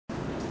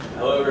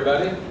Hello,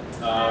 everybody.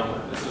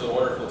 This is a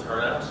wonderful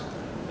turnout.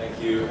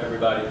 Thank you,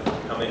 everybody, for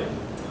coming.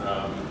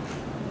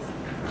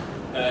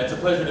 It's a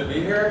pleasure to be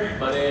here.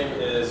 My name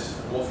is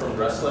Wolfram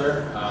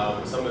Dressler.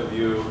 Some of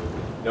you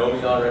know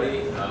me already.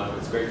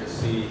 It's great to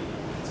see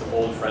some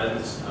old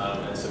friends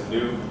and some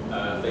new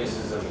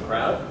faces in the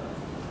crowd.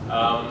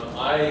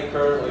 I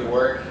currently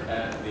work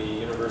at the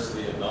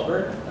University of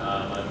Melbourne.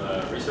 I'm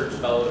a research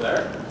fellow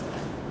there.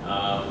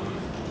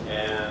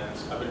 And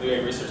I've been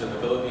doing research in the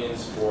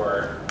Philippines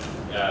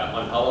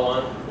on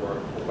Palawan for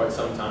quite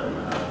some time,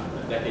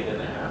 a decade and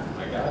a half.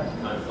 My God,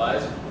 time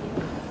flies.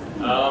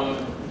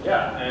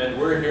 Yeah, and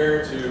we're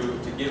here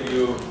to give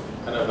you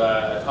kind of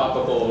a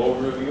topical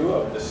overview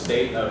of the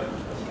state of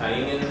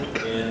kaingin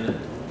in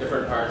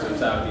different parts of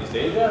Southeast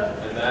Asia,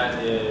 and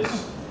that is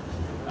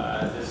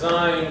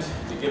designed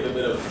to give a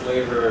bit of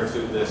flavor to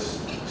this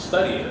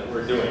study that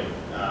we're doing.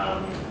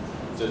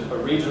 It's a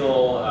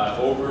regional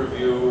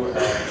overview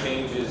of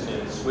changes in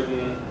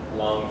Swidden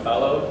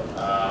Longfellow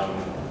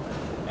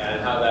and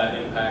how that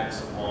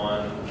impacts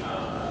on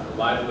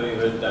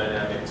livelihood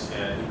dynamics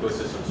and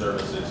ecosystem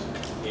services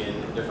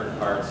in different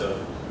parts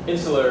of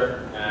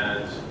insular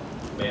and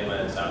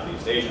mainland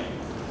Southeast Asia.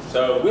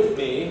 So with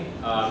me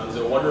is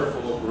a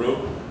wonderful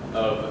group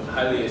of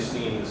highly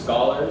esteemed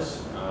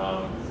scholars.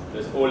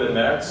 There's Ole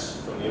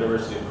Mertz from the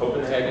University of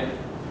Copenhagen.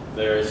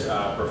 There's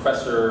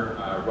Professor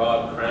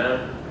Rob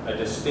Cram, a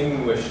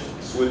distinguished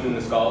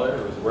Swidden scholar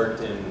who has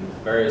worked in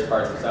various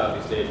parts of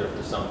Southeast Asia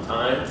for some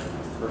time.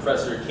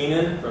 Professor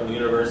Keenan from the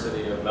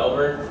University of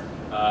Melbourne,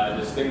 a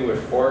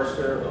distinguished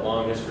forester with a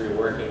long history of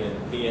working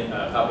in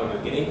Papua New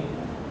Guinea.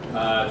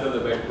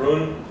 Philip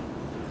Brun,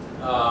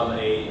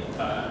 a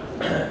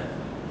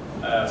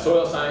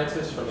soil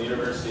scientist from the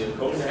University of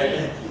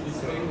Copenhagen.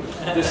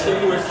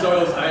 Distinguished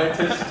soil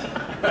scientist.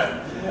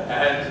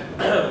 And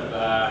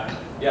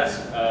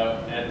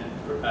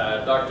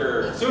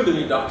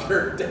soon-to-be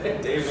Dr.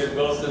 David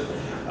Wilson.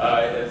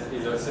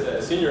 He's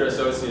a senior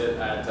associate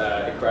at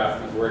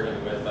ICRAF. He's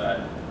working with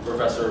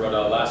Professor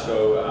Rodel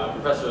Lasko.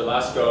 Professor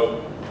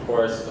Lasko, of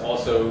course, is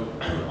also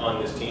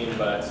on this team,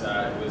 but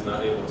he was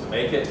not able to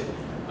make it.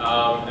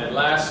 And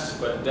last,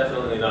 but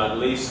definitely not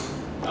least,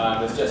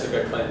 is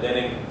Jessica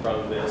Clendenning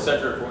from the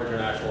Center for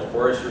International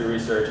Forestry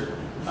Research,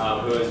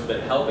 who has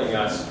been helping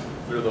us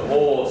through the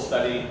whole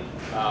study,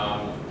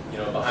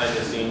 behind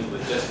the scenes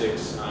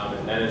logistics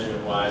and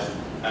management-wise.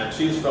 And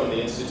she's from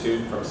the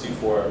Institute from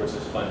C4, which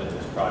has funded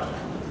this project.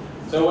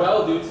 So what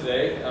I'll do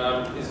today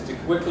is to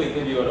quickly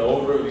give you an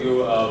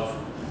overview of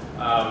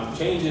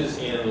changes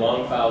in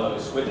Longfellow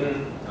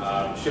Swidden,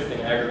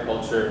 shifting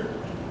agriculture,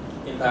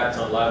 impacts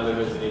on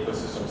livelihoods and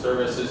ecosystem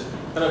services,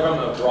 kind of from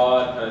a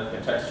broad kind of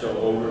contextual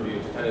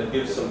overview to kind of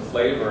give some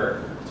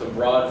flavor, some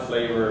broad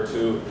flavor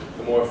to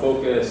the more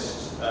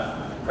focused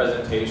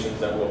presentations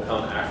that will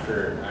come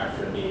after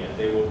me, and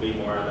they will be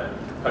more on a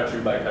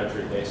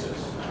country-by-country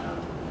basis.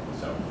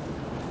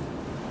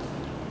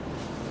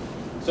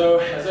 So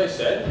as I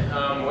said,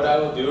 what I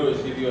will do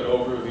is give you an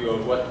overview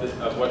of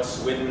what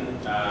Swidden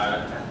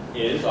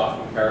is,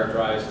 often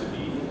characterized to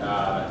be,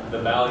 the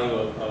value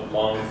of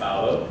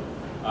Longfellow,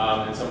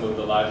 and some of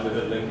the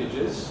livelihood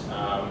linkages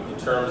in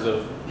terms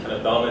of kind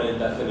of dominant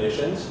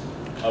definitions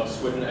of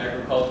Swidden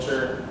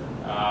agriculture,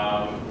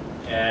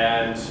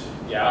 and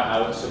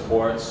how it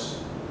supports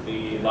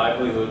the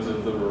livelihoods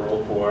of the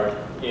rural poor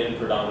in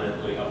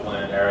predominantly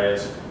upland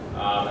areas.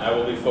 I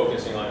will be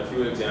focusing on a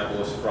few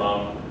examples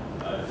from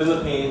the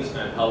Philippines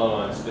and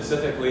Palawan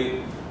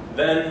specifically,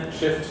 then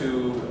shift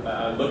to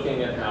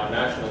looking at how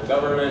national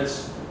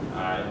governments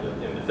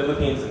in the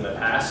Philippines in the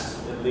past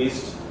at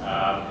least,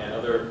 and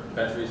other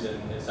countries in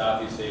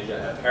Southeast Asia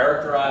have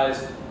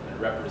characterized and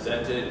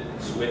represented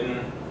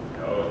Swidden,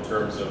 in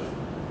terms of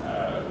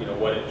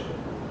what it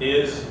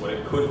is, what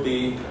it could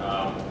be,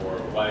 or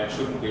why it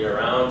shouldn't be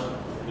around,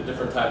 the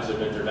different types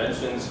of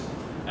interventions,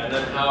 and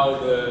then how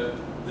the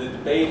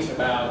debate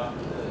about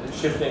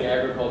shifting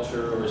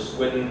agriculture or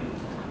Swidden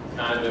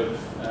kind of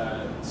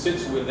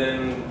sits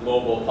within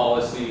global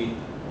policy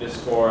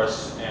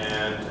discourse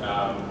and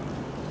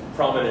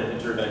prominent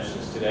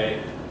interventions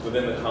today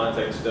within the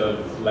context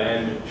of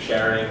land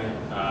sharing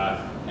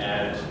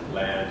and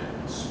land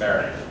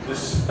sparing.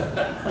 This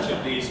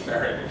should be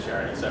sparing and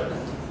sharing. So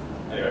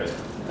anyways,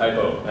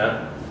 typo.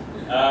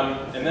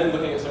 And then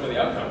looking at some of the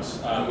outcomes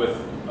with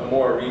a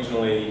more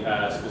regionally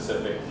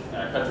specific,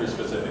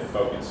 country-specific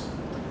focus.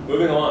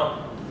 Moving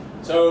along.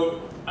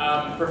 So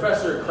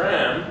Professor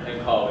Cram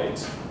and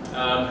colleagues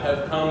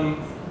have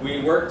come,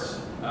 we worked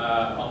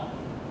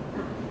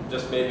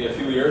just maybe a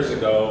few years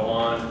ago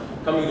on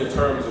coming to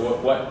terms with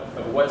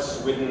what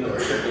Swidden or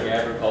shifting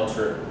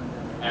agriculture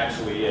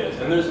actually is.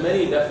 And there's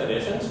many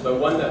definitions, but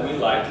one that we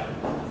like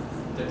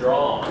to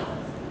draw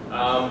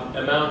on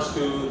amounts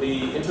to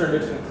the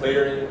intermittent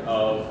clearing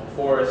of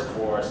forest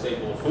for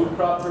staple food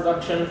crop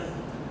production,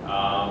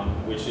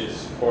 which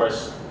is, of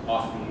course,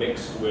 often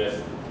mixed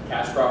with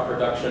cash crop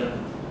production,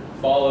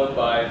 followed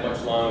by a much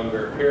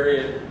longer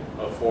period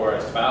of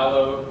forest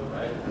fallow,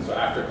 right? So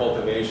after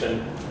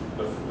cultivation,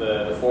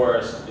 the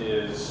forest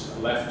is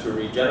left to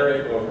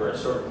regenerate over a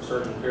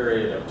certain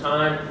period of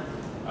time,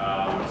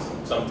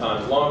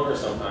 sometimes longer,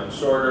 sometimes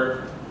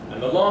shorter.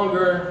 And the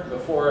longer the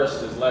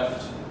forest is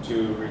left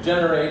to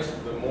regenerate,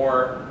 the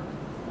more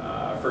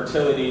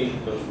fertility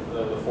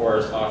the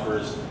forest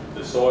offers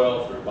the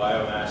soil through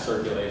biomass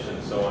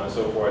circulation, so on and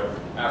so forth,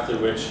 after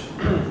which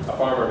a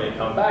farmer may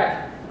come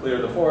back,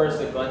 clear the forest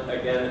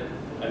again,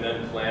 and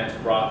then plant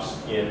crops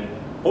in,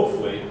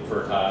 hopefully,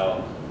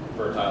 fertile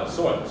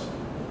soils.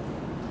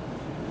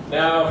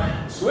 Now,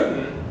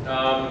 Swidden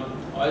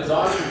is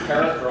often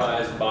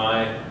characterized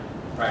by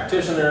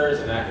practitioners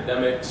and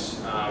academics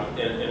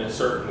in a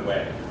certain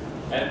way.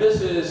 And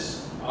this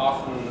is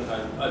often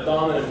a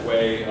dominant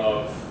way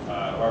of,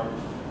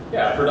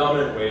 a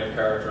predominant way of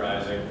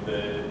characterizing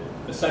the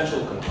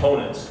essential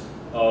components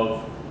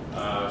of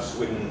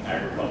Swidden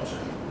agriculture.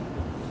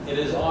 It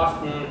is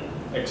often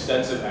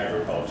extensive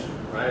agriculture,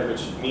 right?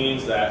 Which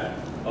means that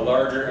a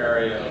larger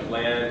area of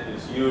land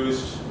is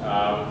used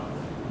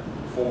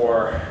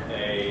for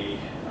a,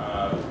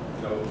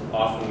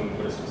 often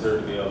what is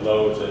considered to be a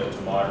low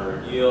to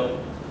moderate yield.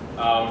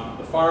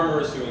 The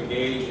farmers who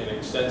engage in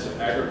extensive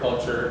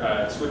agriculture,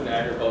 Swidden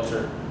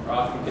agriculture, are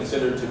often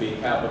considered to be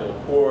capital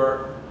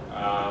poor.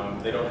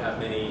 They don't have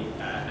many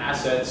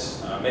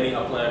assets. Many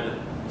upland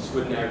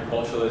Swidden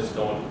agriculturalists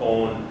don't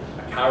own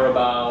a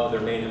carabao. Their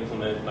main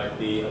implement might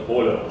be a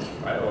bolo,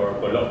 right, or a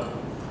bolok.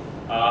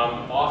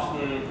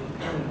 Often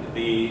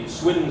the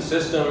Swidden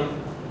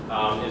system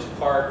is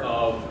part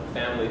of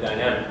family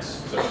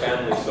dynamics. So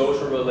family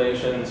social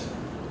relations,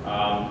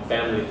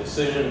 family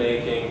decision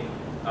making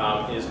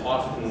is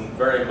often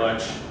very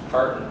much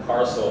part and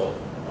parcel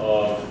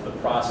of the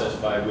process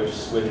by which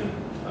Swidden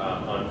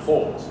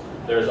unfolds.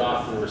 There's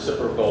often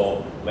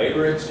reciprocal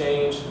labor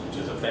exchange, which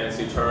is a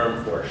fancy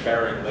term for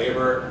sharing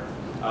labor.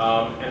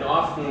 And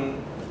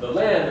often the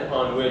land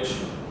upon which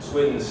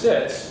Swidden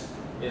sits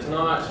is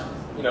not,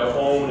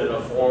 owned in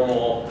a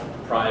formal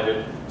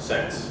private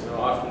sense.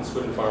 Often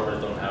Swidden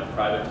farmers don't have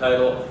private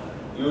title.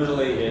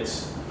 Usually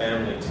it's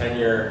family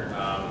tenure.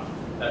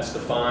 That's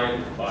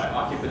defined by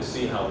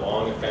occupancy, how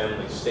long a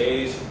family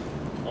stays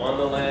on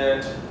the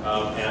land,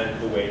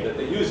 and the way that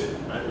they use it,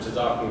 right, which is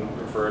often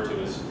referred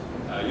to as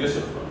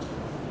usufruct.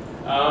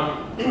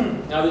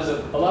 Now there's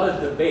a lot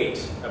of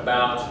debate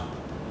about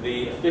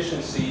the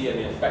efficiency and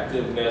the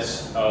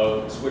effectiveness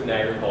of Swidden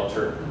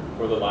agriculture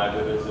for the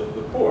livelihoods of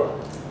the poor.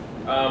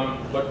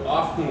 But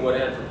often what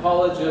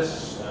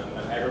anthropologists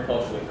and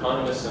agricultural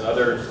economists and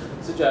others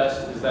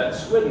suggest is that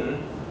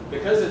Swidden,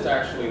 because it's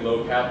actually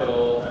low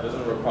capital, it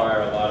doesn't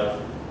require a lot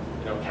of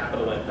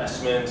capital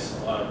investments,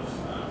 a lot of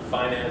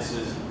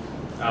finances,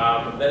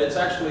 that it's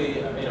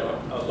actually a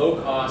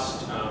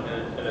low-cost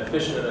and an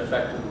efficient and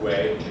effective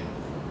way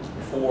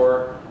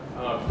for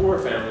poor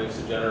families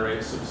to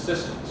generate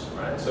subsistence,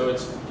 right? So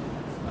it's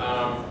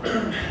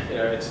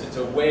it's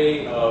a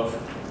way of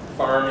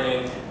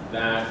farming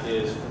that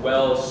is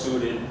well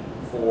suited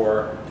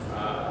for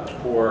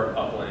poor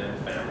upland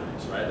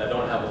families, right? That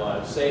don't have a lot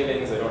of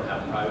savings, they don't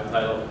have private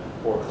title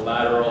or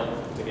collateral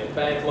to get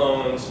bank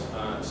loans,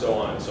 so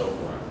on and so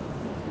forth.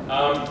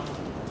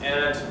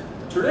 And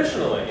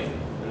traditionally,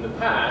 in the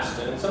past,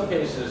 and in some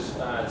cases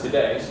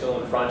today,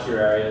 still in frontier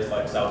areas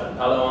like southern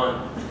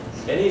Palawan,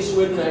 any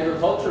Swidden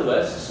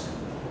agriculturalists,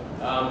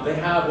 they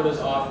have what is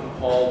often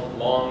called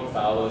long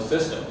fallow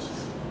systems.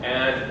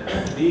 And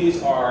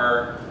these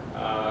are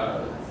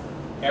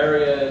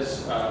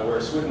areas where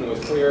Swidden was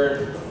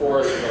cleared, the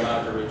forest was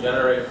allowed to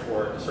regenerate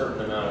for a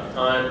certain amount of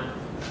time,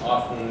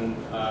 often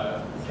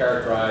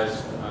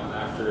characterized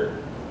after,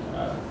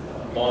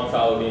 long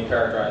fallow being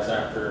characterized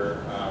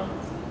after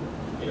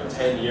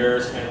 10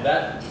 years. And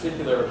that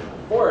particular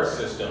forest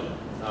system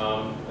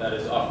that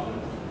is often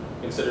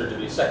considered to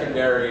be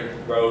secondary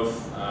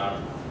growth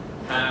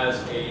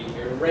has a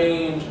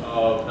range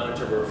of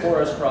non-timber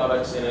forest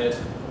products in it,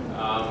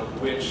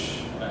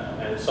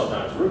 and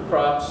sometimes root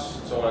crops,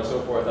 so on and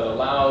so forth, that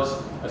allows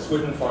a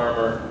Swidden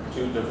farmer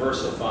to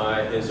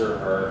diversify his or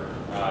her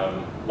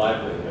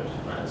livelihood.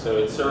 Right? So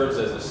it serves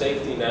as a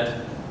safety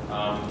net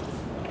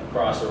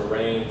across a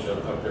range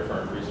of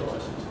different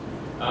resources.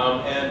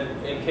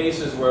 And in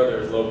cases where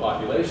there's low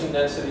population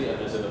density and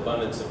there's an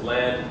abundance of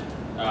land,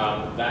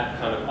 that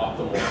kind of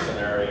optimal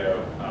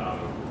scenario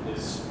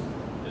is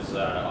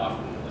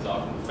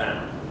often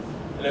found.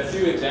 And a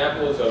few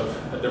examples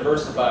of a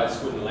diversified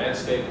Swidden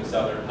landscape in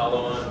southern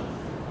Palawan,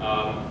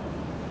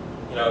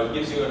 it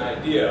gives you an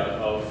idea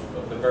of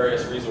the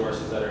various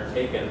resources that are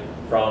taken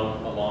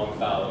from a long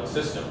fallow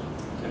system.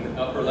 In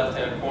the upper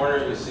left-hand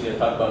corner, you see a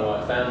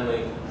Tagbanwa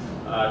family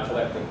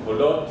collecting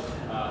pulot,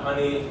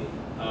 honey.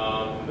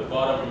 In the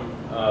bottom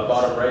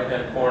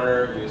right-hand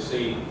corner, you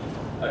see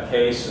a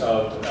case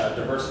of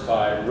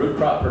diversified root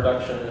crop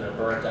production in a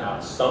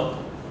burnt-out stump.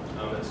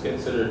 It's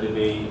considered to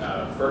be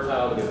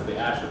fertile because of the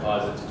ash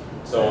deposits,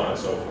 so on and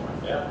so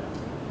forth. Yeah.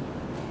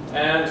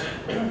 And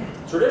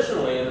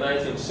traditionally, in the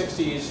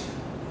 1960s,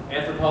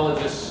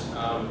 anthropologists,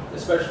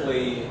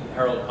 especially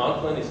Harold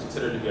Conklin, he's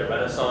considered to be a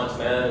Renaissance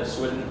man of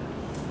Swidden,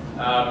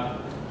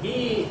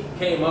 he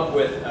came up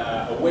with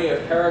a way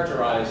of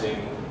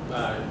characterizing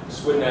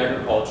Swidden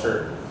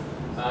agriculture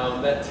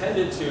that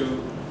tended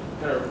to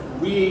kind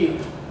of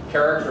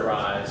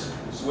re-characterize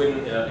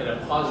Swidden in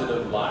a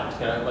positive light,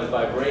 kind of like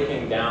by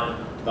breaking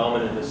down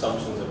dominant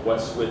assumptions of what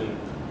Swidden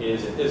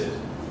is and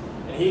isn't.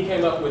 And he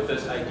came up with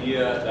this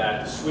idea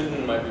that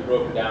Swidden might be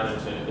broken down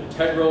into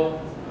integral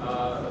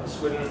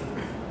Swidden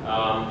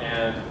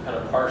and kind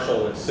of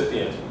partial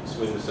incipient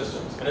Swidden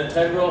systems. And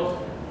integral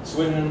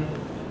Swidden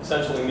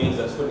essentially means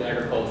that Swidden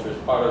agriculture is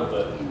part of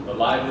the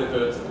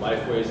livelihoods and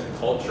lifeways and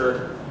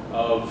culture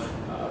of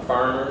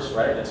farmers,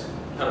 right? It's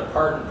kind of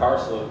part and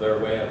parcel of their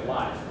way of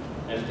life.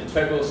 And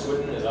integral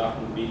Swidden is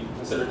often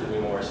considered to be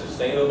more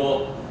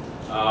sustainable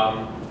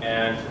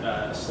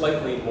and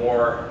slightly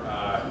more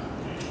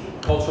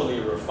culturally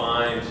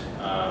refined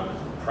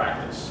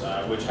practice,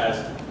 which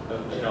has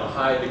a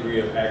high degree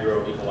of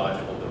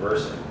agroecological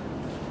diversity.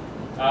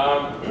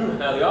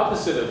 Now the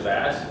opposite of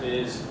that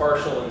is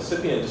partial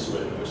incipient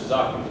Swidden, which is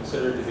often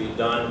considered to be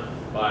done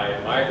by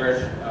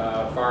migrant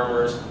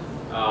farmers,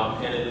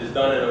 and it is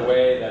done in a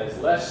way that is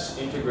less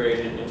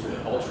integrated into the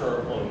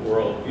cultural and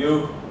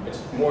worldview. It's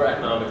more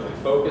economically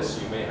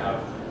focused. You may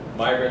have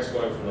migrants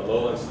going from the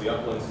lowlands to the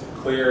uplands to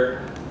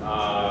clear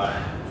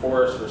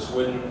forest for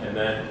Swidden, and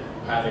then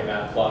having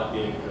that plot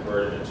being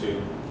converted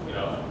into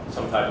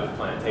some type of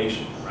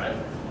plantation, right?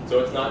 So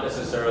it's not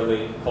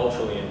necessarily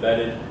culturally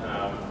embedded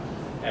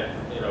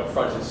and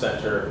front and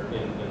center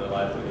in the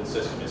livelihood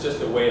system. It's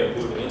just a way of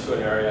moving into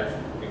an area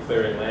and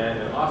clearing land,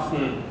 and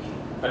often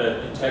kind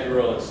of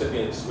integral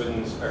incipient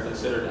Swidens are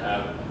considered to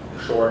have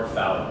short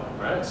fallow,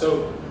 right?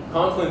 So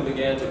Conklin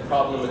began to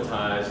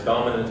problematize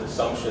dominant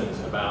assumptions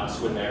about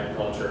Swidden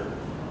agriculture,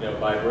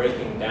 by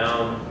breaking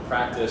down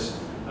practice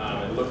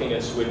and looking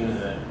at Swidden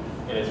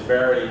in its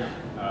varied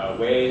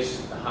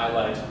ways to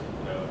highlight,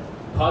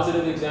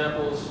 positive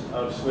examples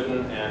of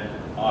Swidden and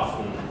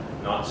often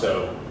not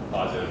so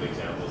positive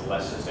examples,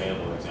 less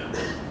sustainable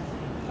examples.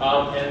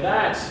 And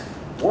that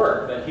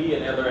work that he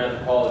and other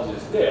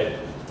anthropologists did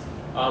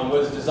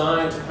was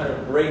designed to kind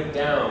of break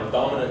down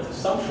dominant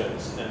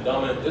assumptions and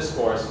dominant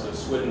discourses of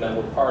Swidden that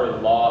were part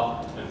of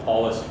law and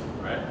policy,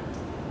 right?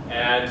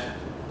 And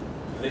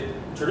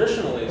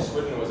traditionally,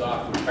 Swidden was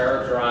often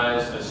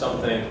characterized as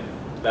something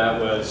that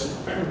was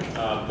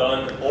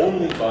done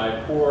only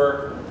by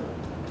poor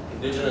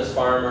indigenous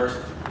farmers,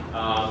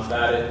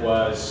 that it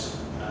was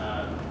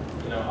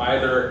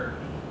either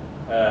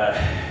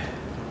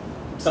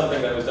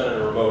something that was done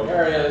in remote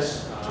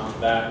areas,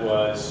 that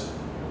was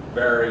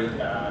very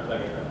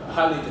like a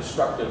highly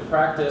destructive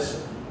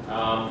practice,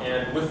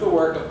 and with the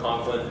work of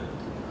Conklin,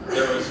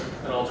 there was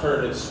an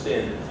alternative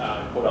spin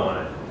put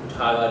on it, which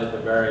highlighted the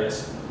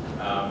various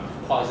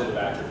positive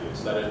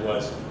attributes, that it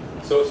was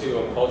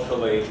socio and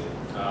culturally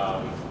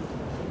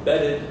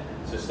embedded,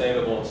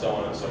 sustainable, and so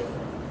on and so forth.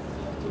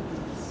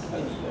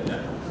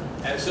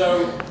 And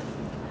so,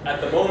 at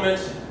the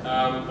moment,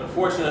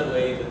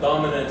 unfortunately, the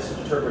dominant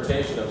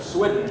interpretation of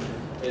Swidden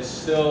is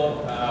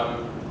still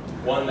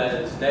one that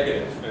is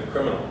negative and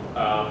criminal,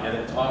 and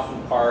it's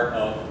often part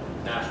of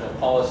national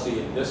policy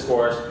and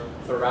discourse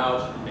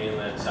throughout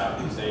mainland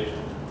Southeast Asia.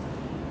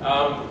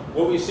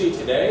 What we see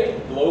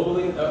today,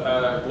 globally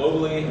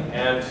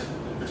and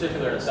in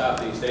particular in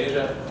Southeast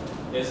Asia,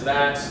 is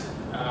that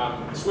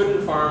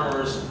Swidden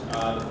farmers,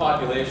 the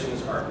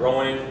populations are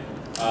growing.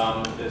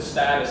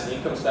 The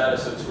income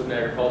status of Swidden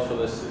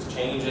agriculturalists is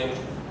changing.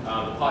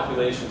 The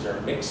populations are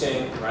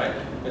mixing, right?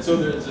 And so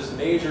there's this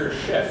major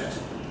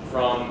shift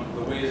from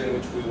the ways in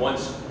which we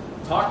once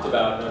talked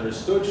about and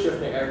understood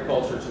shifting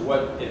agriculture to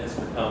what it has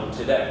become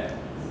today,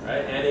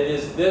 right? And it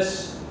is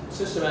this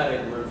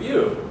systematic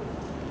review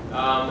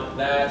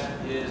that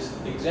is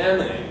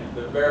examining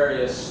the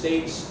various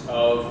states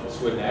of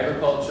Swidden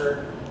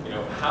agriculture. In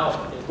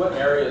what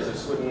areas of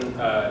Swidden,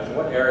 in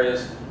what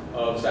areas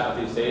of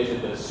Southeast Asia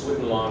does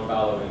Swidden long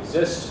fallow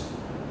exist?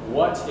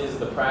 What is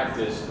the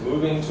practice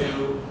moving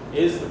to?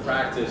 Is the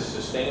practice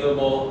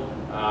sustainable?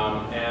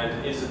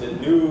 And is it the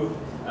new,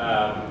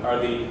 are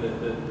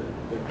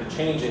the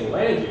changing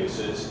land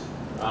uses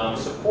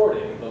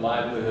supporting the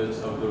livelihoods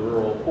of the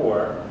rural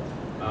poor,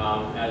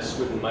 as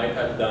Swidden might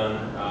have done,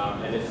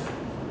 and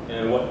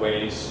in what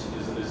ways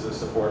is the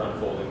support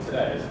unfolding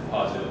today? Is it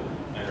positive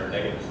and or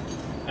negative?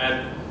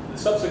 And the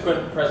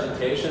subsequent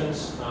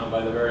presentations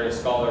by the various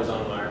scholars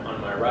on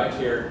my right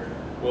here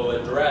will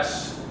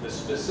address the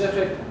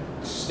specific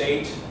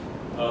state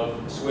of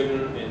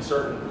Swidden in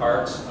certain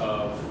parts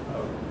of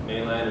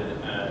mainland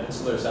and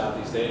insular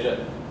Southeast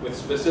Asia, with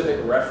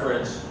specific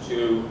reference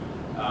to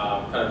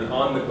kind of the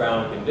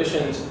on-the-ground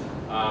conditions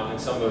and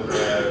some of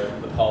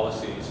the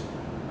policies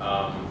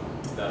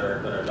that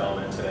are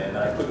dominant today, and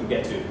that I couldn't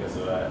get to because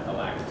of a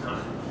lack of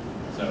time.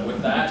 So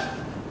with that,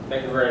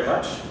 thank you very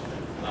much.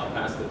 I'll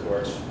pass the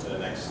torch to the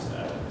next.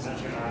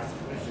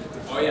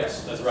 Oh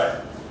yes, that's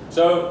right.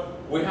 So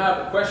we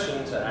have a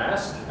question to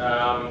ask.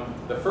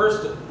 The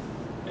first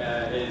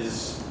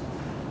is,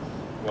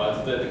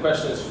 well, the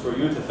question is for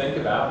you to think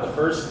about. The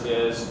first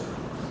is,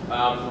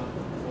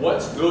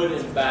 what's good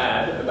and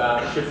bad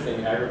about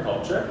shifting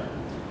agriculture,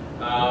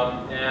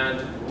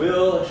 and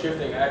will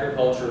shifting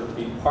agriculture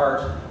be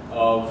part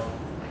of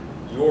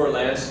your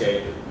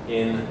landscape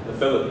in the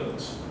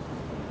Philippines?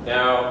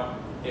 Now,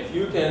 if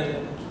you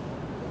can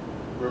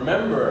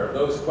remember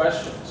those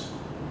questions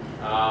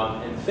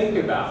and think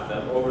about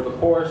them over the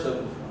course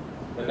of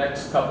the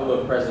next couple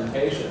of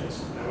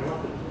presentations,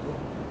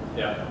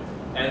 yeah,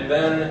 and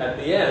then at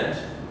the end,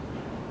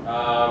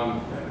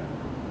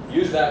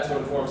 use that to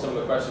inform some of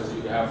the questions that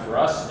you have for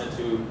us and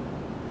to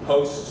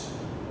post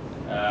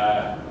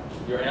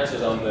your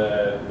answers on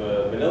the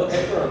manila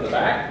paper on the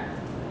back.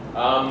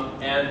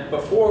 And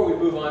before we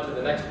move on to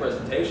the next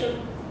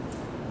presentation,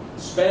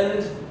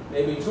 spend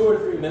maybe 2 or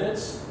 3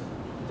 minutes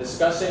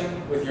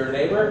discussing with your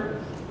neighbor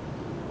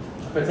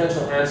a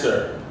potential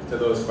answer to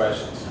those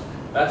questions.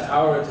 That's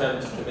our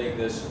attempt to make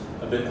this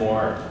a bit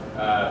more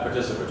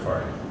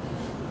participatory.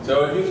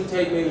 So if you can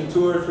take maybe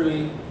 2 or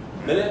 3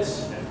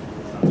 minutes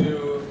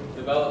to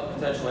develop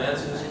potential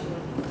answers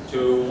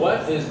to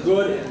what is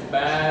good and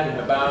bad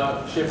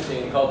about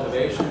shifting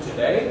cultivation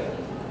today,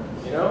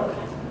 you know,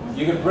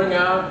 you can bring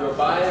out your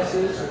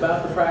biases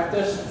about the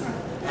practice,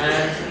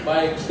 and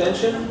by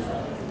extension,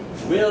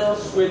 will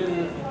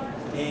Swidden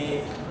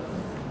be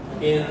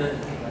in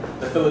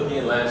the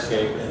Philippine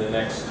landscape in the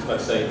next,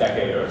 let's say,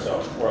 decade or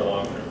so, or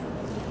longer,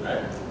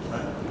 right?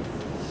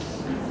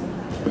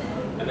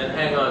 And then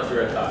hang on to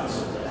your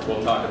thoughts.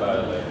 We'll talk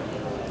about it later.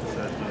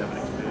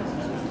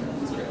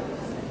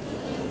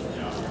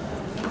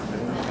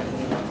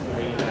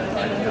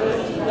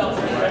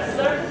 Dr.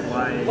 Dressler,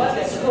 what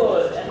is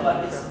good and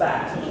what is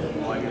bad?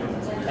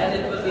 And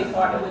it will be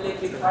part of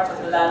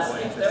the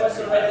landscape. There was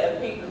already a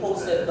big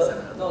posted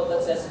note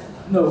that says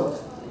no.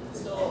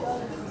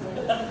 So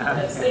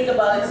let's think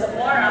about it some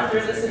more after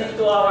listening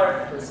to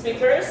our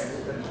speakers.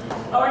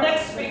 Our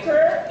next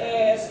speaker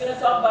is going to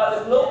talk about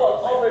the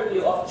global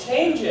overview of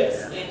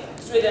changes in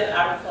Sweden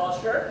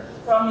agriculture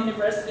from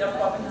University of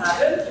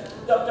Copenhagen.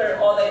 Dr.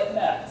 Ole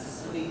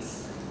Mertz, please.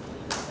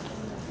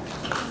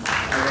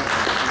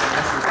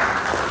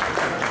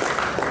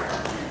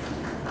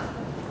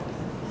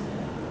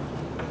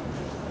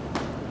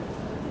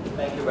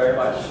 Thank you very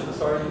much.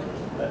 Sorry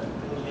that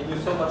didn't give you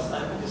so much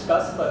time to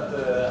discuss, but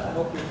I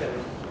hope you can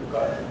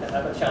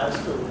have a chance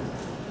to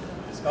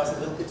discuss a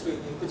little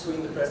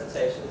between the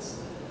presentations.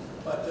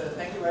 But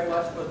thank you very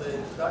much for the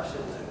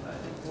introduction. And I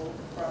think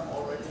Wolfram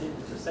already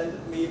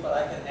presented me, but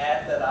I can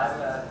add that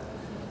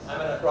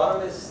I'm an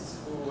agronomist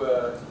who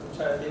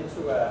turned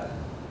into a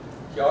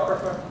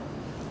geographer.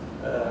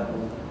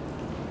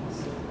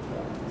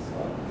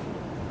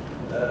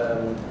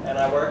 And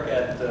I work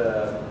at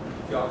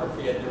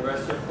geography at the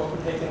University of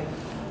Copenhagen.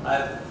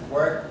 I've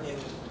worked in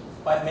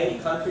quite many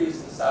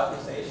countries in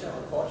Southeast Asia,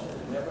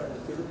 unfortunately never in the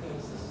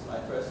Philippines. This is my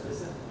first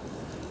visit.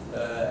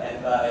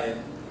 And I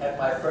had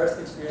my first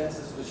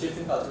experiences with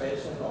shifting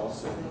cultivation or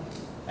Swidden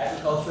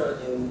agriculture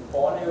in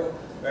Borneo,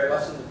 very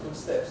much in the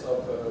footsteps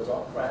of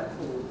Rob Grant,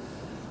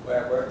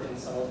 where I worked in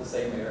some of the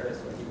same areas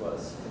where he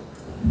was.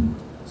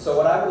 So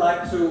what I would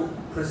like to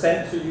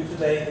present to you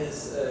today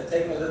is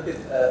taking a little bit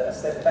a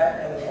step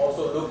back and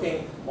also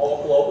looking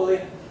more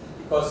globally.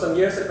 Because some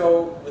years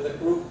ago, with a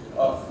group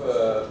of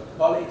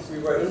colleagues, we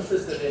were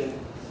interested in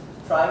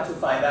trying to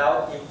find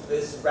out if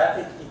this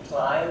rapid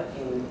decline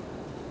in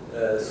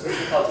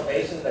Swidden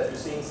cultivation that you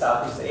see in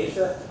Southeast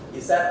Asia,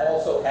 is that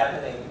also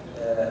happening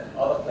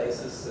other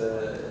places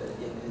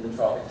in the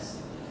tropics.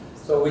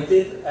 So we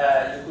did,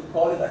 you could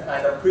call it a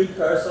kind of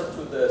precursor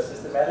to the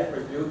systematic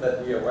review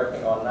that we are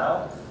working on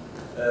now.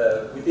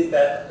 We did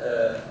that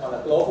on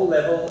a global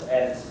level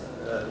and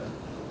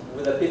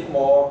with a bit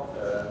more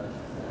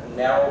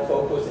narrow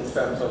focus in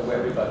terms of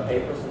where we got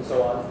papers and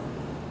so on.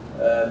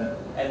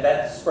 And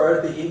that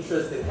spurred the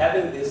interest in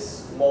having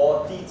this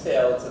more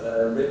detailed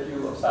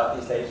review of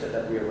Southeast Asia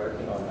that we are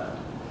working on now.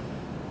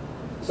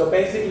 So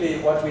basically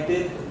what we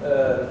did,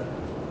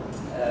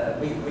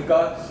 we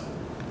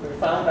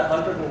found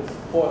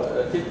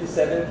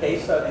 157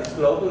 case studies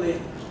globally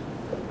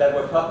that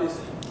were published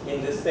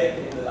in this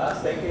decade, in the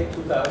last decade,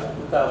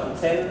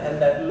 2010,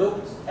 and that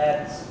looked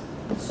at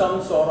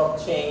some sort of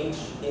change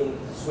in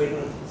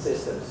Swidden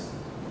systems.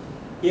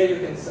 Here you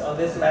can, on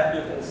this map,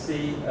 you can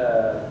see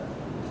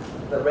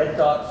the red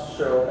dots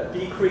show a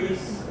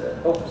decrease.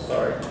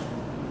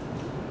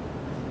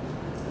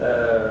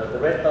 The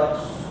red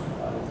dots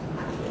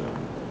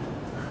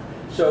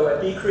show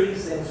a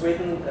decrease in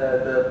Swidden.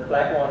 The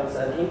black ones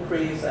an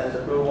increase, and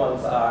the blue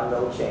ones are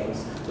no change.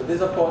 So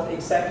this, of course,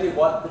 exactly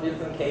what the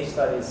different case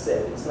studies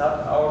said. It's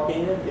not our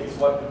opinion; it's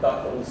what we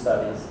got from the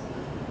studies.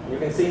 You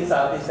can see in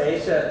Southeast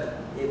Asia,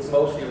 it's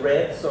mostly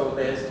red, so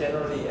there's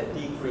generally a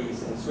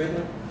decrease in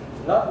Swidden.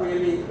 Not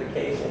really the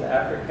case in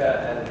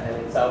Africa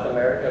and in South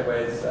America, where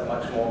it's a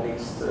much more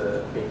mixed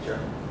picture.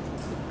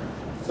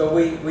 So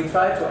we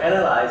try to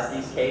analyze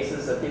these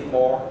cases a bit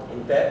more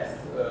in depth.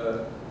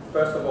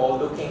 First of all,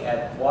 looking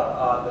at what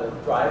are the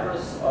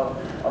drivers of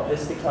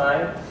this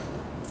decline.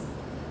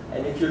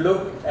 And if you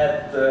look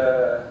at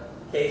the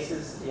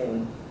cases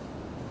in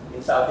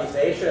In Southeast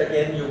Asia,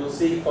 again, you will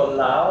see for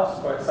Laos,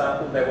 for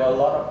example, there were a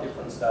lot of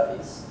different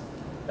studies.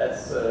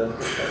 That's,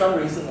 for some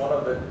reason, one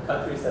of the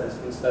countries that has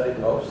been studied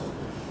most.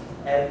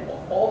 And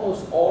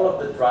almost all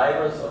of the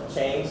drivers of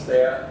change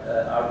there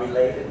are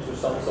related to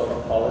some sort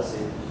of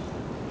policy.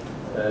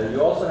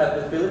 You also have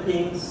the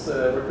Philippines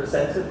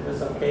represented with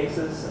some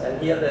cases,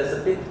 and here there's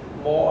a bit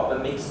more of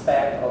a mixed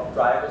bag of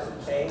drivers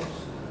of change.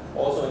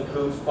 Also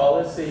includes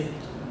policy,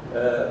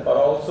 but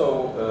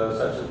also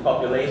such as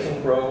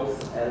population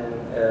growth and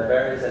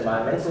various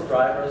environmental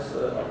drivers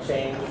of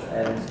change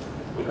and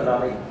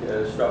economic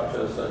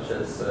structures such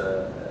as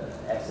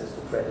access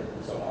to credit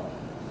and so on.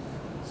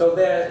 So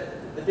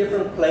the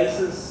different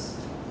places,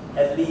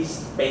 at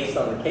least based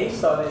on the case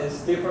studies,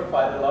 differ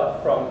quite a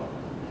lot from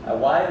a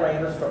wide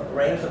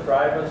range of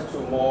drivers to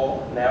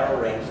more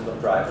narrow ranges of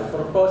drivers.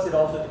 But of course it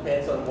also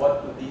depends on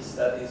what do these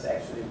studies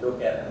actually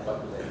look at and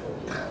what do they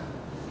focus on.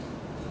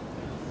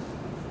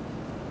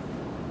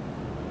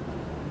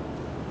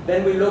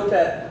 Then we looked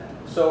at,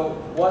 so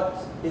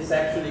what is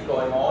actually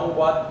going on?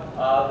 What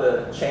are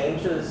the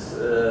changes?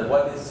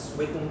 What is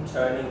Swidden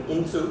turning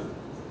into?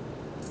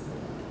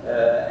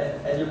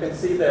 And you can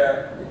see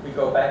there, if we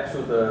go back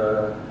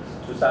to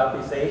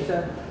Southeast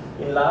Asia,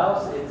 in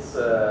Laos, it's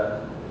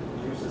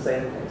use the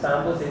same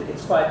examples.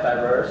 It's quite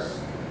diverse,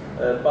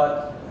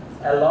 but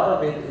a lot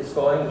of it is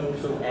going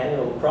into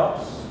annual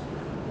crops.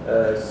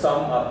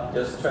 Some are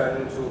just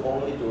turning to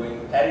only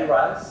doing paddy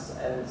rice,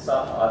 and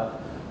some are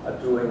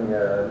doing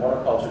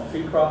monoculture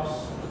tree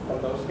crops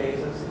from those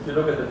cases. If you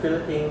look at the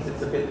Philippines,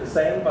 it's a bit the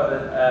same, but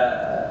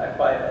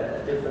quite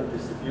a different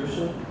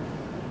distribution.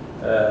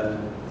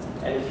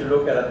 And if you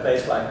look at a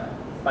place like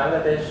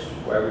Bangladesh,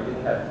 where we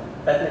didn't have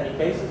that many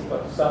cases,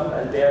 but some,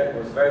 and there it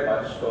was very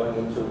much going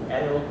into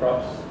annual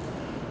crops,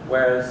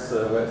 whereas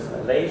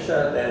in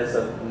Malaysia, there's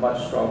a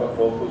much stronger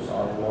focus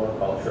on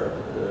monoculture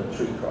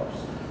tree crops.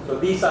 So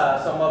these are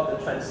some of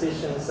the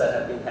transitions that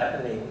have been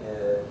happening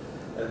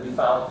that we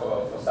found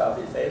for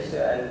Southeast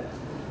Asia. And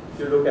if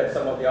you look at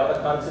some of the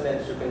other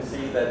continents, you can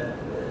see that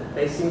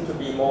they seem to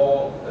be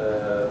more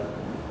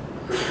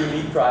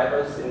unique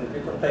drivers in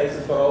different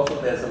places, but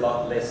also there's a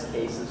lot less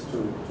cases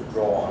to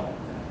draw on.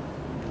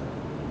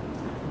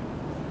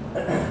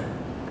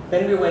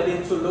 Then we went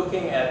into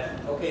looking at,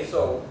 okay,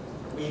 so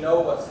we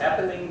know what's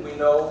happening,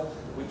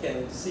 we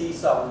can see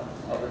some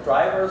of the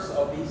drivers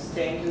of these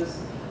changes,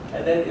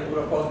 and then it would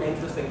of course be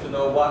interesting to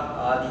know what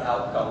are the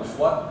outcomes,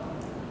 what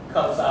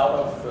comes out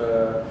of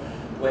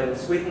when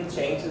Swidden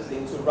changes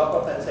into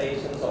rubber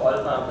plantations or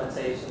oil palm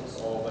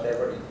plantations or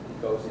whatever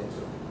it goes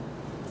into.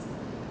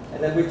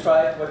 And then we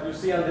tried, what you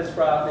see on this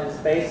graph is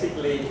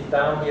basically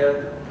down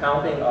here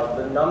counting of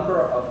the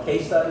number of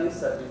case studies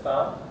that we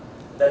found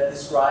that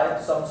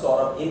describe some sort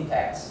of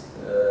impacts.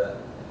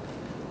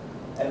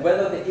 And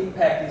whether the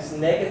impact is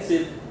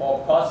negative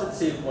or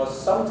positive was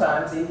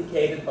sometimes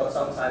indicated, but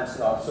sometimes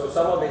not. So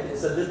some of it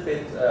is a little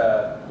bit,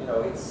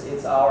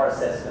 it's our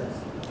assessment.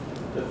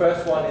 The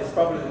first one is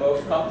probably the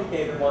most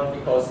complicated one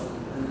because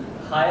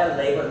higher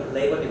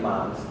labor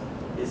demand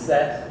is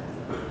that,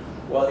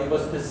 well, it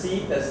was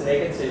perceived as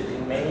negative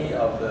in many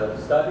of the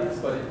studies,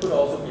 but it could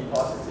also be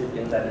positive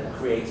in that it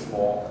creates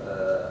more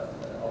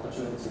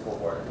opportunity for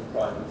work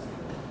employment.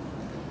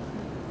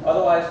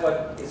 Otherwise,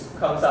 what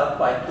comes out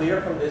quite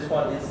clear from this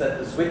one is that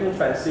the Swidden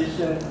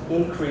transition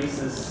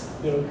increases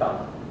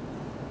income.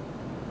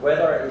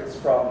 Whether it's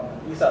from,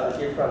 these are the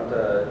different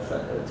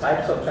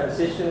types of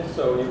transitions.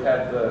 So you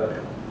have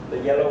the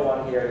yellow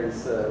one here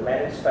is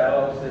managed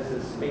fallows, this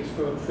is mixed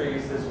fruit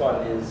trees, this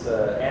one is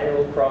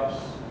annual crops,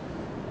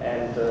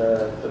 and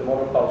the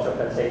monoculture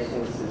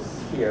plantations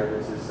is here,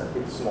 which is a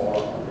bit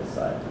smaller on this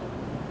side.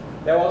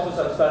 There were also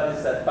some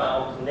studies that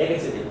found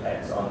negative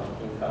impacts on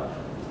income.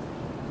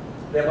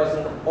 There was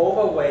an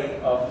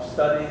overweight of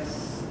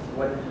studies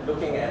when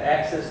looking at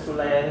access to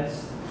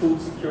lands, food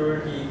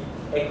security,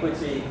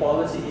 equity,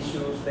 equality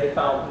issues. They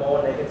found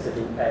more negative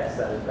impacts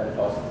than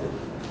positive.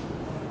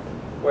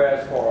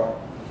 Whereas for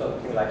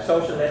something like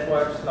social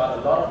networks, not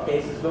a lot of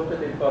cases looked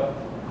at it, but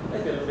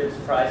maybe a little bit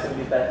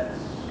surprisingly that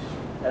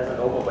has an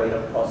overweight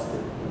of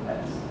positive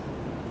impacts.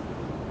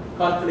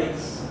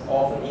 Conflicts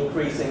often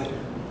increasing,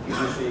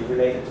 usually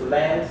related to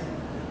land,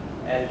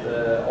 and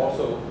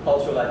also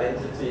cultural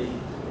identity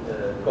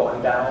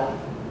going down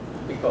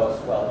because,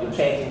 well, you're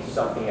changing to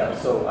something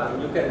else. So, I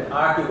mean, you can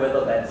argue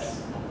whether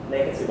that's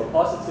negative or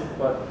positive,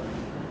 but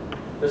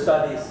the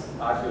studies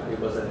argued it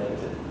was a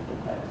negative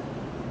impact.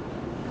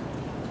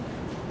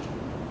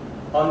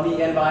 On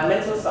the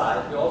environmental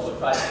side, we also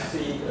tried to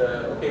see,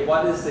 okay,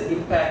 what is the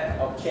impact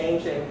of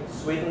changing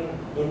Swidden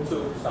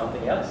into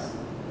something else?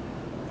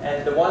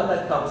 And the one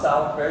that comes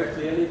out very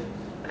clearly,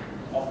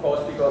 of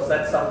course, because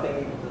that's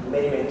something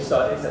many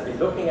studies have been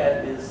looking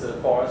at, is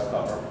forest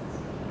cover.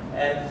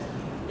 And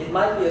it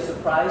might be a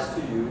surprise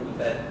to you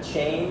that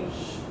change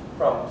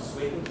from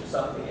Swidden to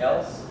something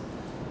else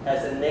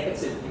has a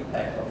negative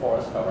impact on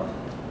forest cover.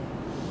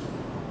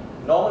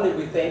 Normally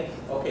we think,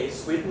 okay,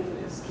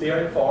 Swidden is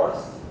clearing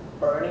forest,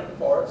 burning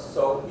forest,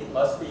 so it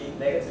must be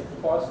negative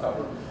for forest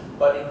cover.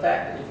 But in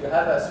fact, if you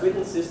have a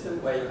Swidden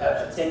system where you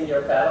have a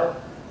 10-year fallow,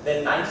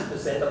 then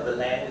 90% of the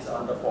land is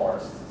under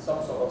forest,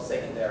 some sort of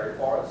secondary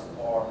forest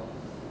or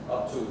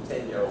up to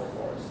 10-year-old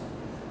forest.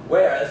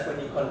 Whereas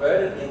when you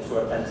convert it into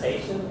a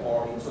plantation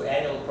or into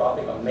annual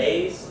cropping of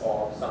maize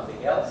or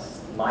something else,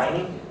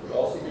 mining it could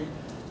also be,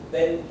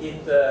 then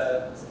it,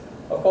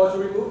 of course,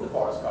 you remove the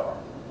forest cover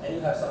and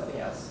you have something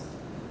else.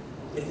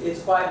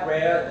 It's quite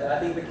rare. I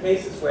think the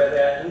cases where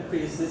there are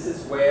increased, this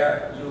is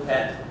where you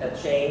had a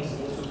change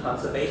into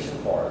conservation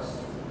forest,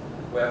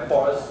 where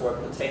forests were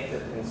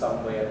protected in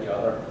some way or the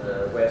other,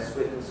 where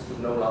Swiddens could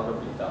no longer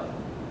be done.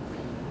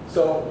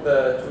 So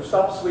to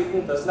stop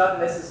Swidden does not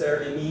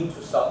necessarily mean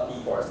to stop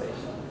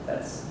deforestation.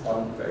 That's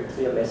one very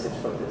clear message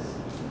from this.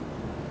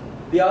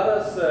 The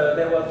others,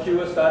 there were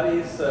fewer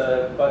studies,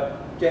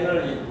 but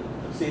generally you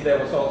could see there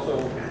was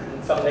also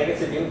some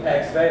negative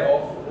impacts, very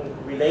often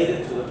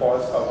related to the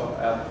forest cover,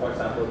 for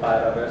example,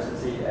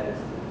 biodiversity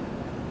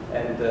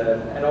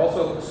and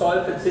also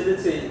soil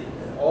fertility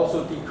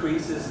also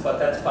decreases, but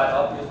that's quite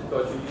obvious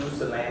because you use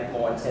the land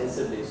more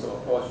intensively, so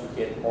of course you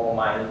get more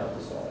mining of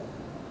the soil.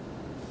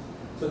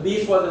 So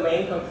these were the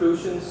main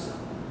conclusions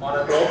on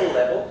a global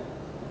level.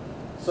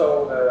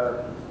 So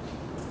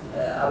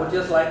I would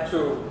just like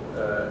to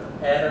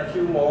add a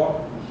few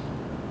more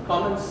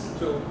comments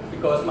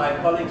because my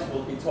colleagues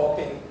will be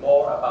talking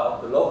more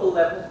about the local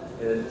level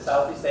in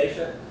Southeast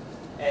Asia,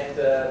 and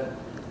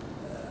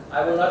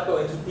I will not go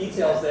into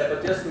details there,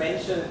 but just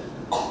mention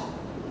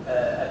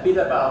a bit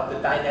about the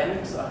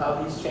dynamics of how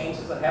these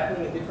changes are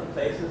happening in different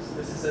places.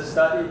 This is a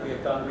study we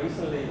have done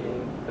recently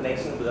in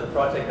connection with a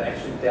project that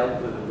actually dealt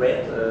with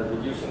REDD,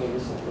 reducing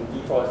emissions from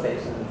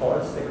deforestation and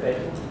forest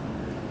degradation,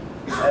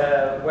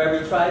 where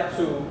we try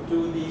to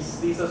do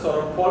these are sort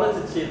of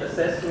qualitative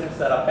assessments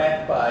that are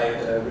backed by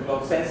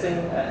remote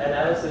sensing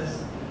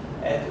analysis,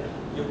 and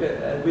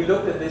we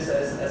looked at this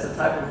as a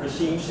type of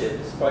regime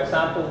shift. For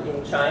example,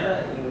 in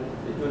China, in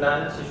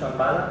Yunnan,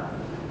 Sichuanbana,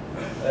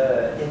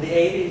 in the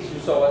 80s, you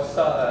saw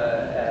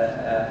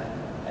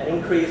an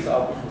increase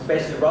of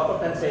especially rubber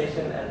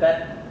plantation, and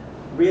that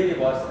really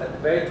was a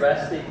very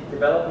drastic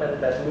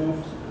development that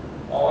moved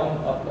on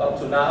up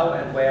to now,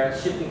 and where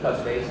shifting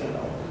cultivation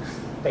is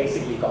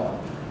basically gone.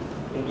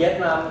 In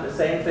Vietnam, the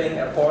same thing,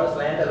 a forest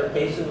land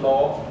allocation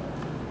law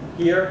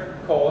here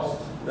caused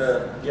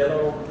the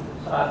yellow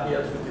part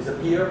here to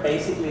disappear,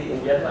 basically in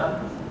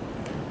Vietnam,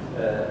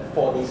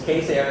 for these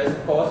case areas,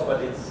 of course,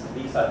 but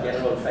these are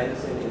general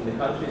trends in the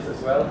countries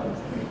as well.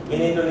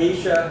 In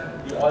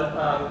Indonesia, the oil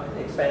palm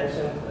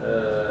expansion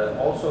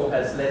also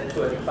has led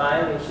to a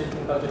decline in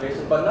shifting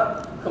cultivation, but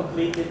not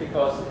completely,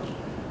 because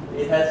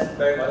it has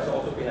very much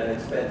also been at the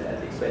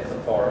expense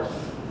of forests.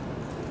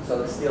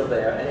 So it's still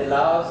there. And in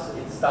Laos,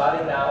 it's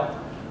starting now,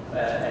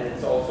 and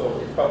it's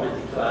probably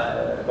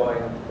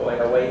going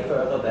away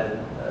further than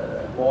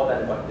more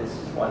than what this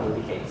one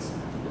indicates.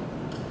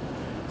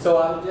 So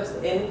I'll just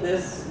end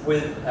this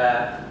with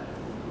a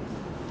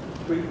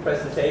brief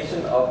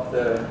presentation of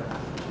the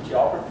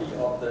geography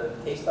of the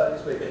case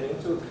studies we're getting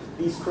into.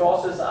 These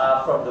crosses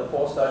are from the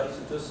 4 studies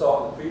you just saw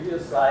on the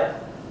previous slide,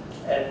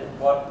 and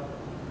what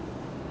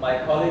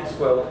my colleagues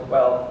will,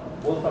 well,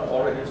 Wolfram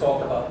already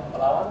talked about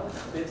Palawan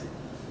a bit,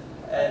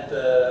 and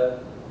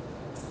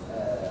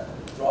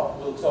Rob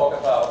will talk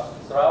about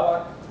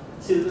Sarawak,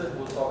 Tilde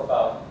will talk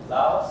about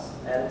Laos,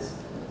 and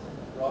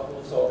Rob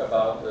will talk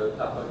about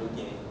Papua New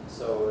Guinea.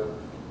 So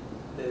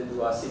then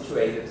you are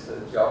situated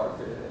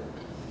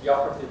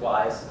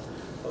geography-wise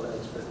for the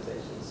next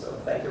presentation. So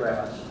thank you very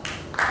much.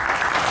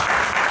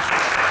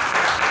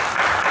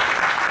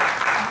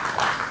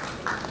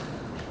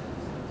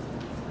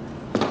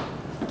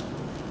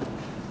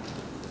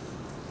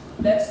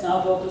 Let's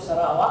now go to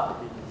Sarawak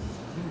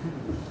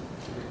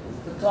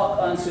to talk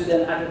on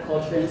Swidden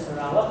agriculture in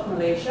Sarawak,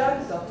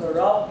 Malaysia. Dr.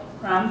 Rob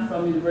Cram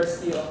from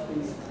University of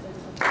Queensland.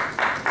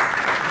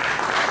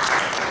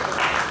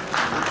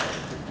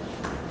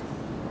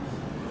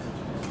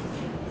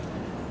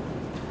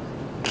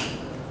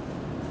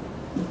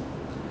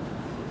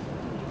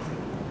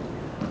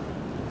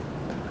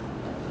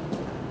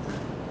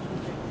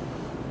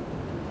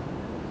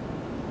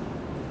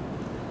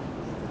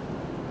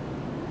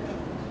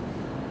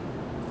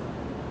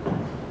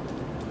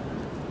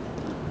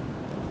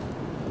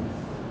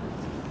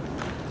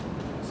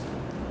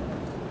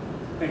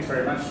 Thanks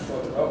very much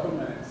for the welcome,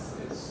 and it's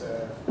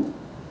good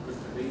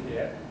to be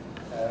here.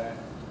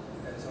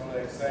 As Ole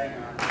is saying,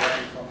 I'm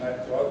going from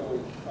that global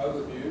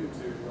overview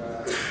to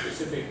a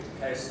specific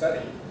case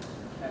study,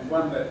 and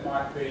one that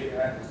might be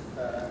at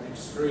an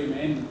extreme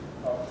end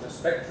of the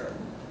spectrum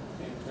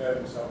in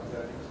terms of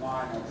the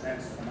decline or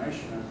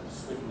transformation of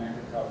Swidden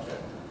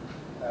agriculture.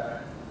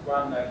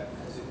 One that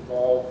has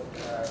involved,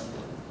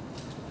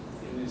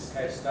 in this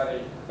case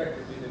study,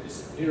 effectively the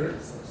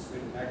disappearance of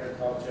Swidden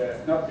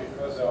agriculture, not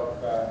because of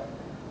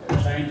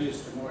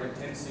changes to more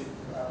intensive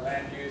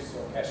land use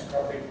or cash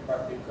cropping,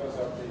 but because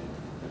of the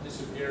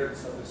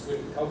disappearance of the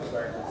Swidden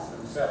cultivators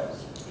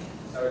themselves.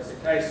 So it's a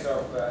case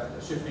of the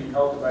shifting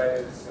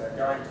cultivators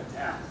going to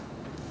town.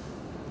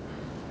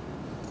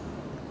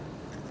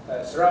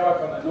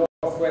 Sarawak on the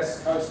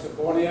northwest coast of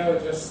Borneo,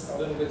 just a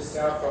little bit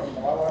south of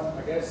Palawan,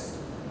 I guess,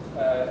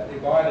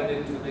 divided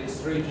into these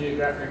 3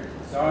 geographic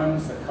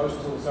zones: the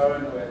coastal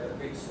zone where the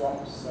big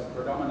swamps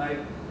predominate,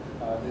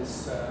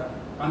 this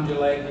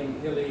undulating,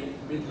 hilly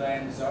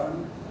midland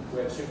zone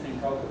where shifting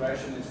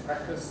cultivation is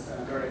practiced,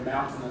 and a very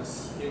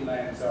mountainous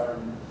inland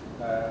zone,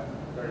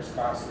 very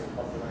sparsely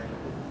populated.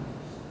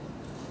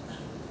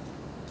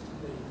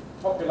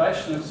 The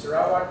population of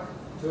Sarawak,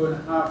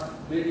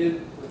 2.5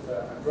 million, with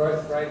a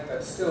growth rate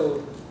that's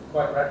still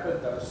quite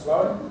rapid, though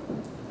slow,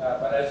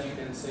 but as you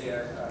can see,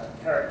 a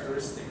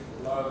characteristic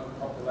low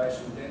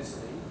population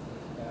density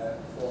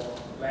for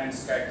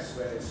landscapes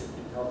where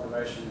shifting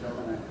cultivation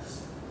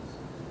dominates.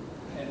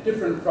 And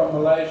different from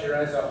Malaysia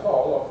as a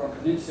whole, or from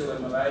Peninsular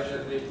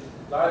Malaysia, the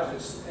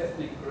largest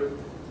ethnic group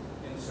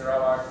in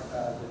Sarawak,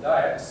 the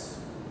Dayaks,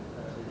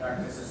 who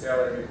don't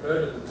necessarily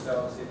refer to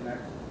themselves in that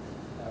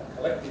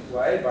collective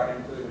way, but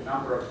include a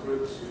number of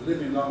groups who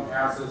live in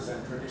longhouses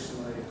and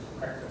traditionally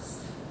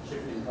practice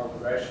shifting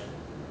cultivation.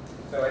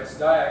 So it's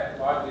Dayak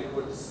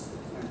livelihoods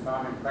and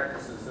farming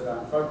practices that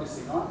I'm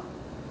focusing on.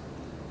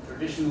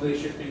 Traditionally,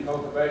 shifting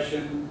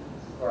cultivation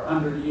for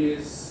 100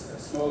 years,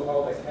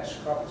 smallholder cash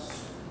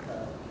crops,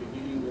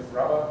 beginning with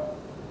rubber,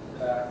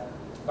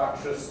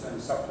 buttressed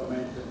and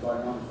supplemented by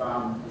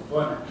non-farm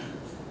employment.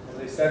 At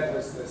least that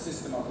was the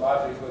system of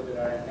livelihood that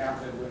I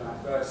encountered when I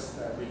first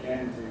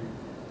began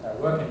to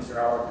work in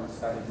Sarawak and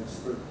study this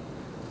group.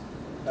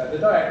 The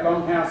Dayak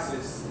longhouse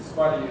is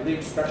quite a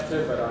unique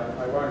structure, but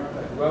I won't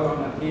dwell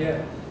on it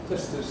here.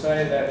 Just to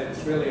say that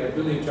it's really a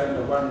village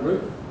under one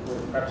roof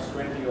with perhaps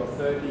 20 or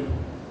 30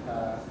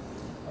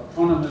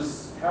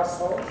 autonomous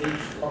households,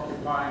 each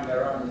occupying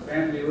their own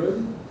family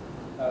room,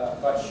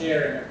 but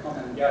sharing a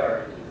common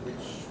gallery in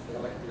which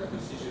collective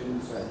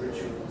decisions and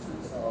rituals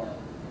and so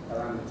on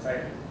are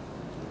undertaken.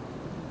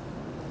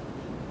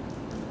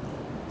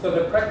 So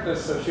the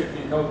practice of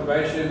shifting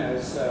cultivation,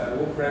 as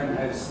Wolfram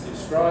has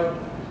described,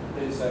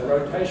 is a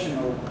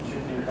rotational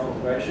shifting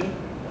cultivation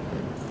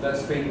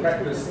that's been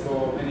practiced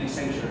for many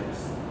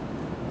centuries.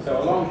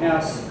 So a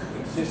longhouse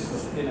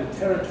exists in a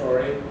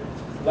territory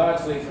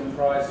largely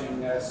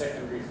comprising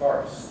secondary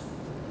forest.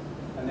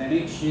 And then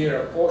each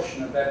year a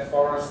portion of that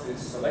forest is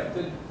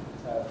selected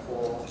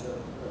for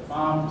the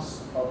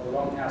farms of the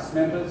longhouse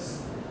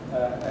members,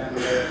 and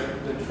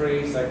the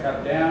trees they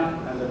cut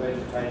down and the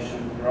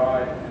vegetation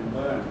dried and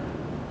burned.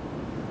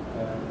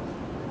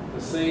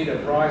 The seed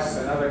of rice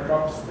and other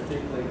crops,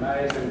 particularly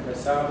maize and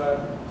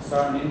cassava,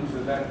 sown into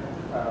that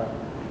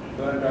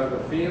burned over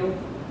field.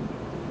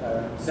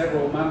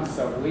 Several months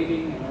of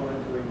weeding in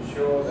order to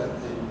ensure that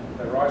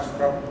the rice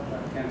crop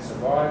can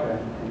survive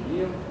and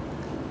yield.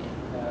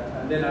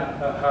 And then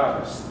a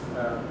harvest.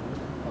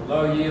 A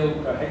low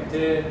yield per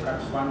hectare,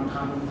 perhaps 1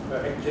 tonne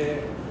per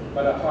hectare,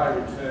 but a high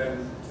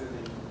return to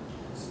the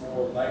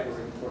small labour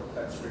input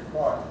that's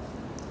required.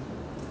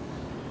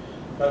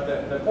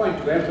 But the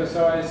point to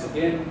emphasise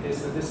again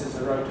is that this is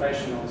a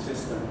rotational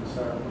system.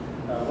 So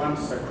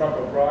once a crop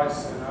of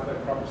rice and other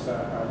crops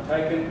are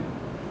taken,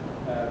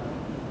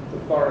 the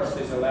forest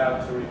is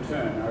allowed to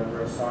return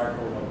over a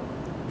cycle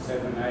of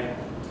 7, 8,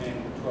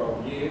 10,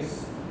 12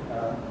 years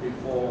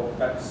before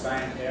that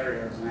same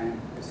area of land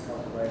is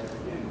cultivated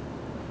again.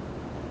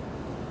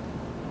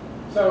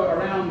 So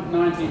around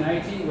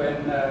 1980,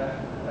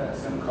 when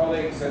some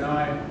colleagues and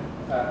I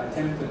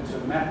attempted to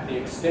map the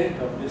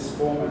extent of this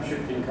form of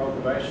shifting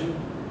cultivation,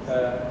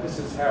 this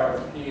is how it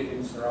appeared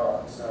in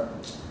Sarawak. So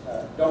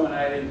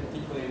dominating,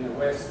 particularly in the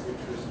west, which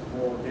was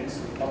more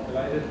densely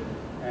populated,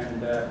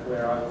 and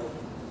where I will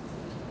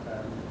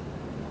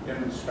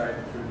demonstrate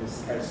through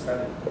this case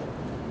study.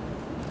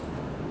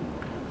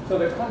 So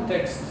the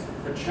context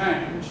for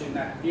change in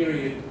that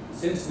period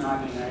since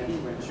 1980,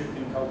 when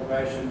shifting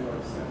cultivation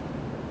was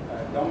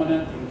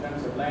dominant in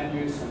terms of land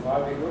use and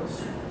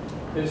livelihoods,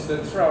 is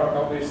that Sarawak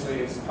obviously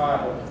is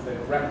part of the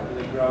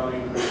rapidly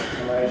growing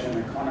Malaysian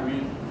economy,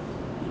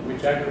 in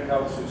which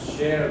agriculture's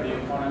share of the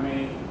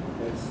economy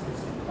is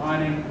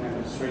declining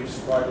and it's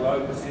reached quite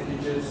low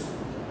percentages.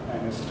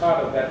 And as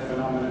part of that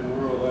phenomenon,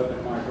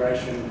 rural-urban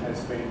migration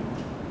has been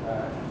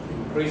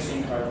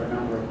increasing over a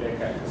number of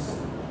decades.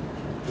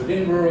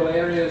 Within rural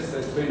areas,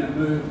 there's been a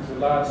move to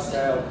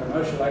large-scale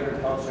commercial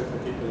agriculture,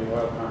 particularly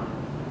oil palm.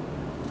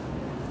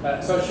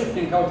 So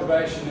shifting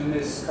cultivation in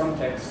this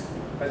context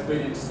has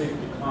been in steep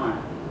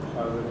decline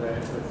over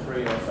the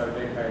 3 or so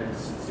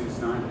decades since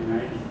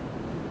 1980.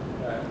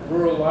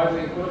 Rural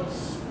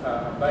livelihoods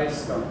are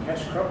based on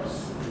cash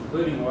crops,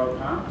 including oil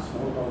palm,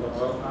 smallholder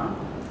oil palm,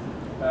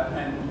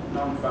 and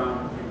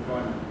non-farm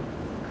employment.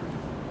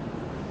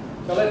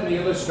 So let me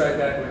illustrate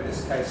that with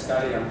this case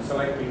study. I'm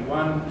selecting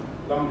one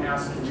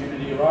longhouse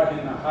community right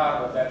in the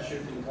heart of that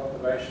shifting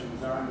cultivation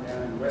zone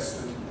down in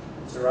western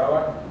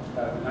Sarawak.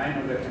 The name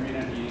of the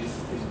community is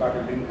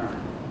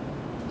Bagalinkang.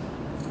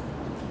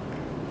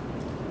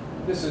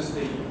 This is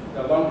the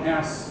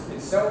longhouse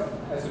itself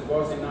as it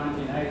was in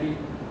 1980,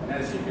 and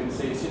as you can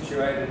see,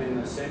 situated in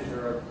the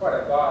centre of quite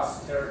a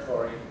vast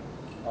territory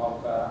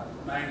of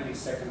mainly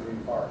secondary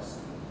forest.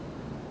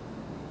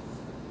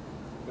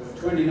 There were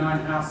 29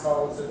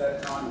 households at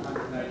that time,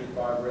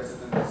 185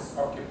 residents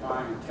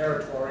occupying a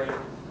territory,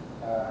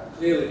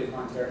 clearly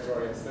defined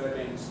territory of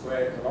 13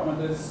 square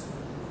kilometres,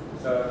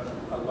 so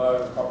a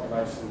low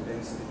population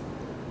density.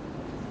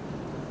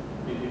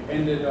 It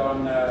depended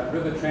on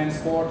river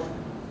transport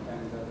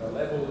and the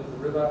level of the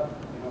river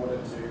in order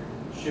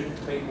to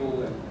shift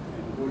people and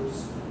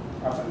goods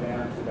up and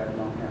down to that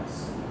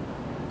longhouse.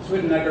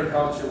 Swidden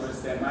agriculture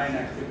was their main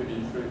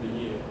activity through the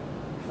year.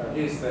 So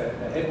here's the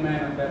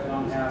headman of that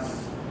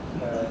longhouse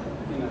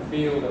in a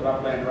field of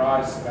upland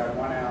rice, about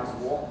 1 hour's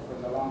walk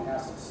from the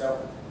longhouse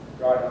itself,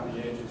 right on the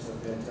edges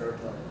of their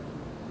territory.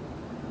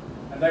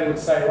 And they would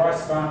say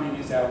rice farming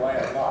is our way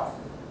of life.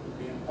 It would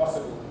be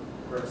impossible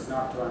for us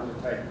not to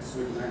undertake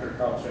Swidden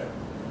agriculture.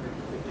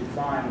 It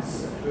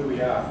defines who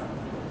we are.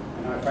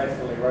 And I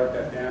faithfully wrote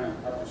that down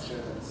and published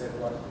it and said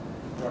what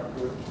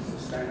good,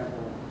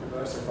 sustainable,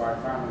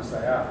 diversified farmers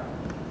they are.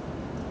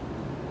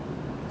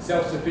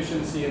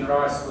 Self-sufficiency in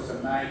rice was a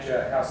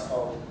major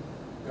household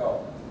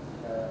goal,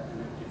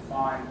 and it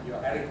defined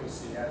your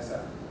adequacy as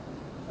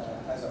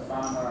a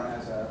farmer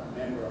and as a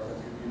member of the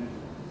community.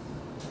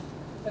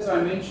 As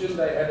I mentioned,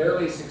 they had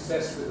early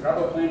success with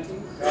rubber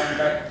planting going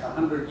back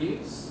 100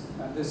 years,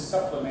 and this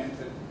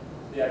supplemented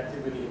the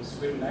activity of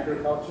Swidden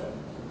agriculture.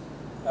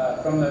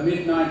 From the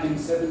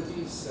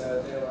mid-1970s,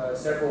 there were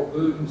several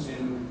booms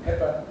in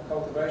pepper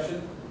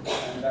cultivation,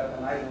 and that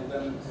enabled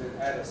them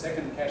to add a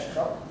second cash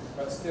crop,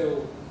 but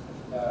still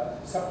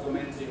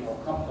supplementing or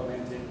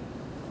complementing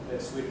their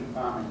Swidden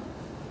farming.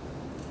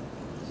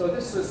 So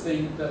this was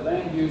the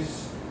land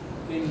use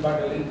in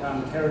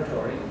Bagalintan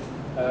territory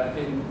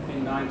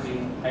in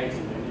 1980,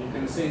 and you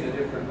can see the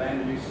different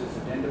land uses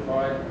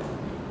identified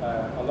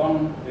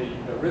along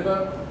the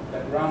river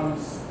that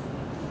runs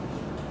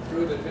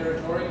through the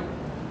territory.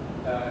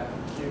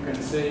 You can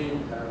see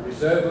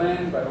reserve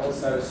land, but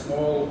also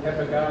small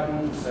pepper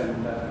gardens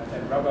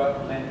and rubber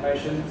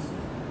plantations.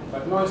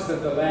 But most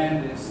of the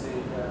land is the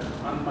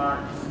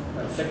unmarked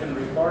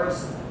secondary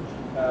forest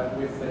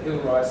with the hill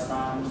rice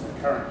farms, the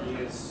current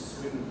year's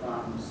Swidden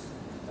farms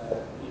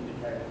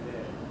indicated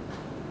there.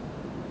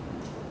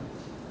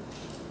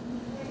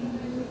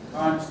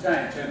 Times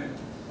change,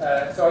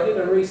 and so I did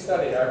a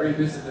restudy. I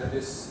revisited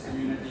this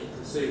community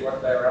to see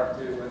what they were up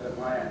to, whether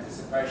my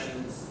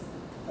anticipations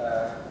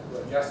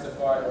were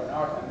justified or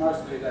not, and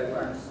mostly they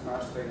weren't.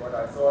 Mostly what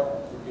I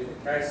thought would be the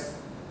case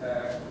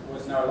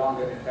was no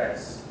longer the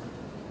case.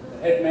 The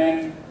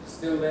headman is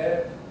still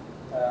there,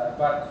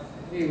 but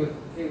he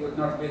would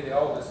not be the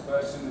oldest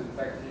person. In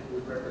fact, he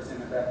would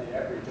represent about the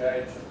average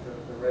age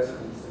of the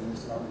residents in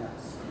this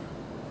longhouse.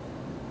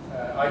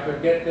 I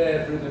could get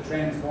there through the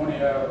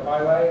Trans-Borneo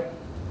highway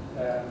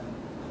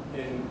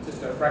in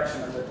just a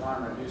fraction of the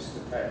time it used to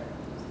take.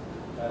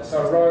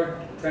 So road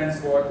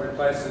transport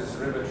replaces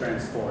river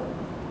transport,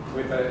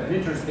 with an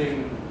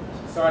interesting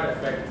side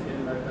effect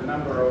in that the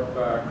number of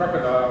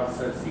crocodiles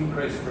has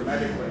increased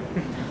dramatically,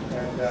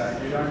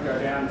 and you don't go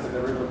down to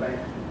the riverbank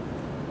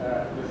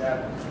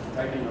without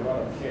taking a lot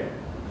of care.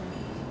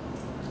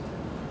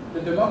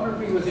 The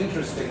demography was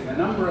interesting. The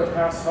number of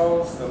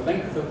households, the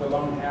length of the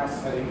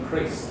longhouse had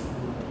increased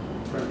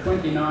from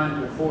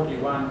 29 to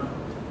 41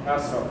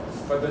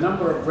 households, but the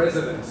number of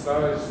residents,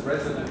 those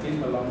resident in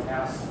the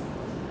longhouse,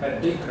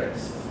 had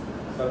decreased.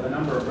 So the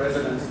number of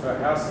residents per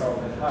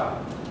household had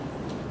halved.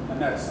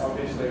 And that's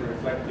obviously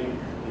reflecting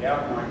the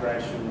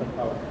out-migration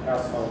of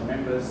household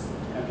members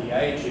and the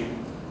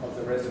ageing of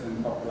the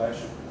resident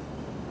population.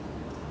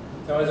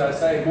 So as I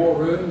say, more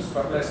rooms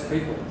but less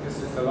people.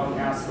 This is the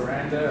longhouse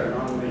veranda, and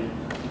on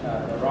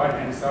the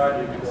right-hand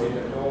side you can see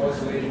the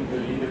doors leading to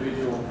the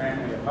individual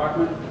family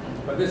apartment.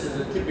 But this is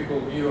a typical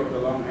view of the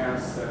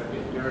longhouse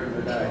during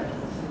the day.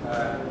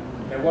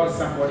 There was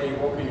somebody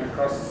walking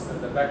across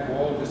the back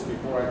wall just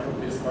before I took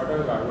this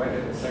photo. I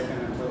waited a second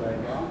until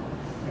they'd gone.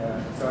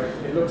 So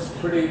it looks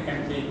pretty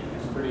empty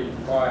and pretty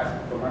quiet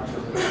for much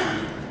of the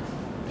time.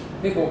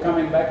 People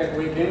coming back at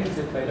weekends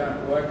if they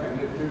don't work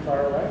and live too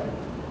far away,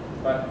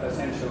 but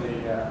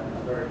essentially a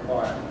very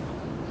quiet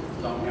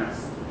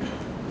longhouse.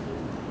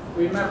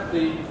 We mapped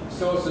the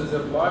sources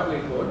of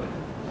livelihood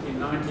in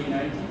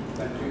 1980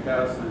 and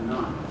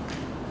 2009.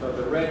 So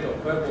the red or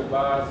purple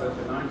bars are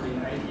the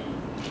 1980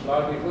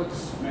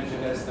 livelihoods,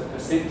 measured as the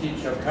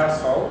percentage of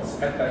households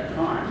at that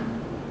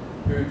time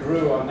who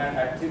drew on that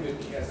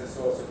activity as a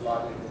source of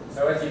livelihood.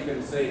 So as you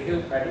can see,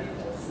 hill paddy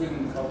or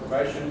Swidden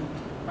cultivation,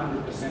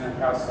 100% of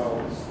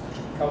households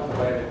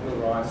cultivated hill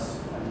rice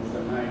and was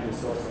a major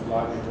source of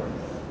livelihood.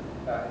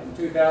 In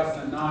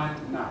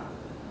 2009, no.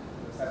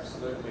 There was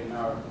absolutely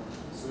no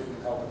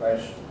Swidden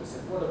cultivation. I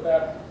said, what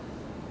about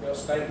your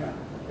statement,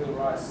 hill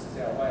rice is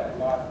our way of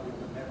life, we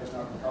would never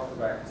not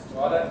cultivate?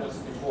 Well, that was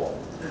before.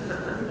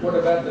 What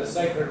about the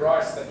sacred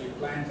rice that you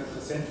plant at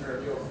the centre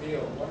of your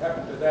field? What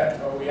happened to that?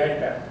 Well, we ate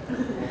that.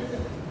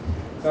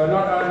 So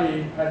not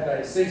only had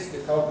they ceased to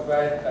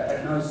cultivate, they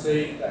had no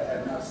seed, they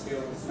had no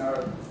skills, no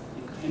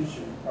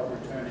intention of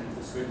returning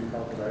to Swidden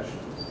cultivation.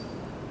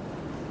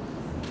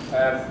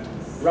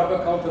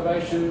 Rubber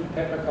cultivation,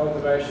 pepper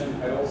cultivation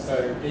had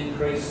also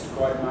decreased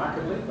quite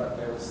markedly, but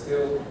there was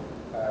still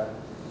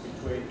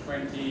between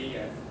 20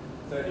 and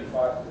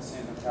 35%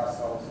 of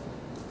households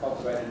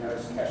cultivating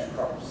those cash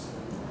crops.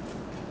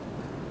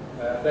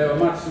 They were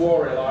much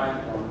more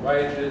reliant on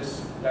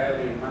wages,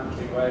 daily and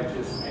monthly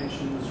wages,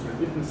 pensions,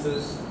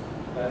 remittances,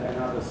 and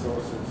other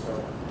sources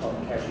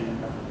of cash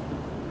income.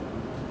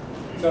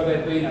 So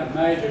there'd been a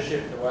major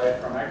shift away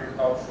from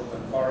agricultural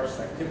and forest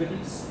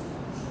activities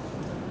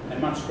and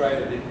much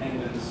greater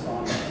dependence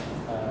on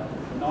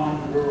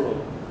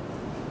non-rural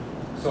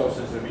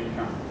sources of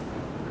income.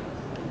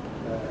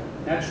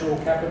 Natural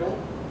capital,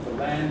 the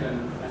land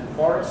and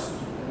forest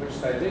in which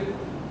they lived,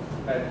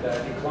 had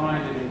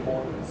declined in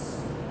importance.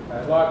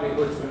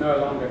 Livelihoods were no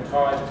longer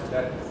tied to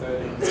that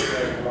 30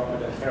 square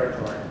kilometre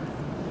territory.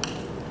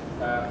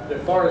 The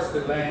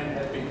forested land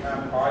had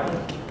become idle,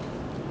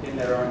 in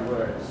their own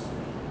words.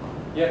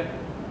 Yet,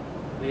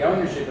 the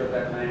ownership of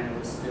that land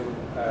was still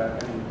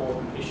an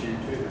important issue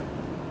to them.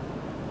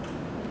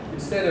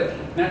 Instead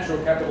of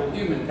natural capital,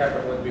 human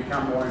capital had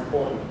become more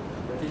important,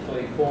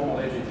 particularly formal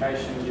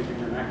education, giving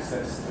them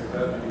access to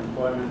urban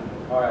employment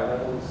at higher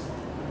levels,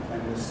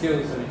 and the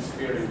skills and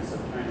experience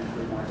obtained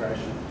through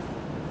migration.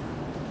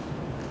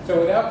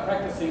 So without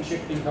practicing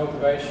shifting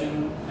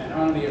cultivation and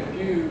only a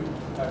few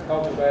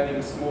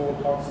cultivating small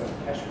plots of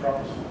cash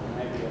crops,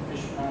 maybe a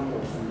fish pond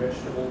or some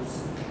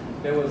vegetables,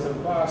 there was a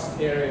vast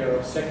area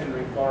of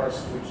secondary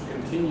forest which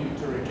continued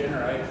to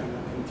regenerate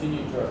and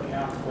continued to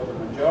account for the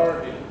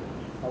majority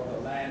of the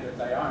land that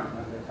they owned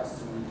under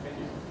customary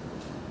tenure.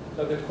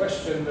 So the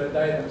question that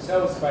they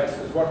themselves faced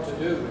was what to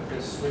do with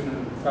this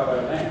Swidden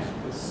fallow land,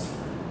 this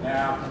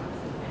now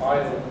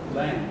idle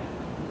land.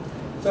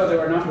 So there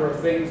were a number of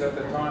things at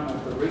the time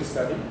of the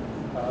restudy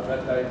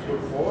that they put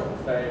forward.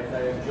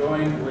 They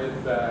joined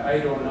with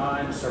 8 or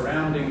 9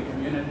 surrounding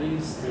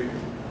communities to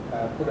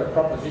put a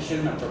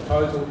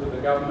proposal to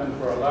the government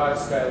for a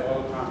large-scale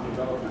oil palm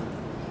development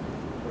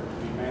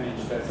to be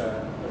managed as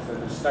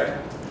an estate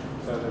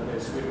so that their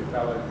Swidden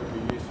fallow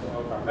could be used for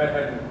oil palm.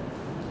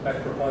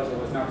 That proposal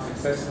was not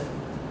successful.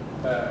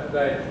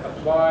 They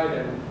applied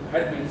and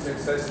had been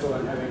successful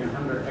in having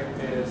 100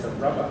 hectares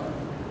of rubber,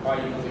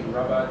 high-yielding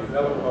rubber,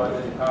 developed by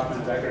the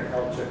Department of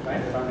Agriculture,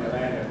 planted on their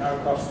land at no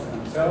cost to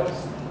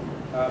themselves,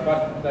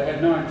 but they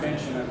had no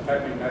intention of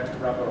tapping that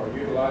rubber or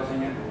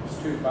utilising it. It was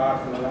too far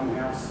from the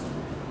longhouse.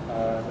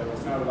 There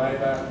was no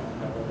labour.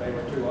 They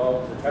were too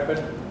old to tap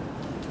it.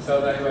 So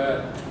they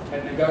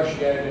had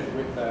negotiated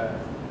with a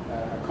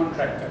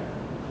contractor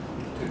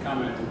to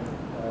come and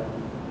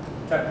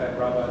tap that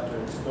rubber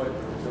to exploit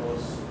the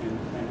resource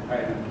and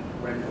pay them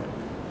rental.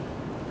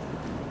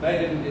 They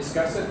didn't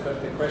discuss it,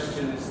 but the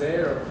question is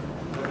there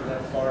of whether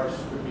that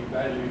forest could be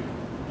valued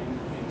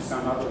in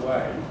some other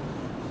way.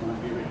 It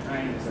might be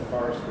retained as a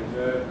forest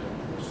reserve,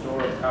 a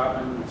store of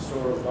carbon, a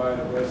store of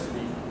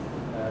biodiversity.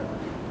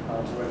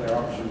 Were there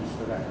options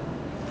for that?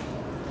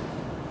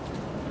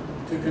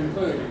 To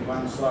conclude in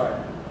one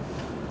slide,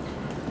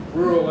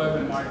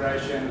 rural-urban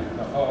migration and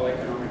the whole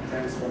economic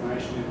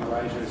transformation in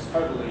Malaysia has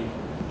totally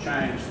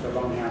changed the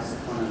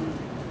longhouse economy.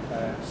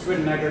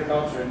 Swidden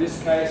agriculture in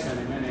this case and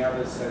in many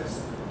others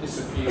has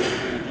disappeared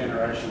within a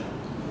generation.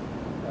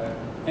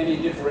 Any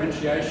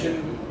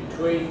differentiation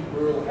between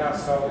rural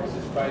households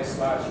is based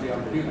largely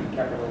on human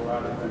capital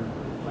rather than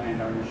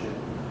land ownership.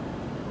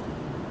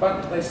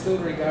 But they still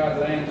regard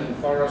land and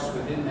forest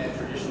within their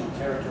traditional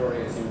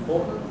territory as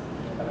important.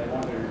 They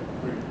want to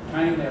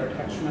retain their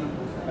attachment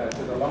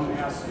to the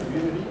longhouse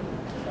community.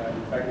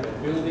 In fact,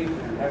 they're building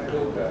and have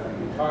built an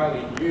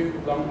entirely new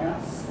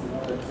longhouse in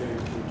order to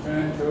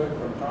return to it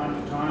from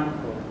time to time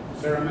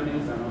for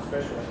ceremonies and on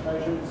special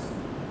occasions.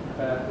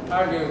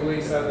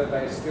 Arguably so that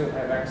they still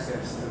have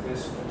access to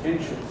this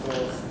potential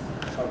source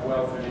of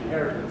wealth and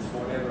inheritance,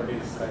 whatever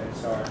it is they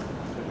decide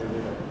to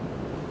deliver.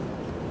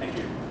 Thank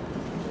you.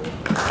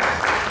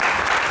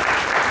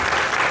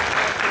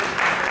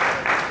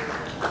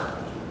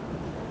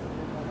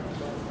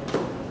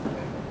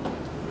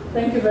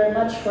 Thank you very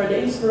much for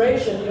the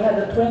inspiration. You had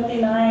a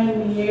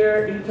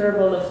 29-year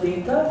interval of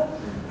data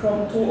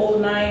from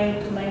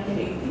 2009 to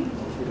 1980.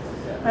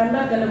 I'm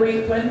not going to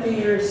wait 20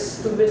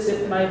 years to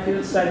visit my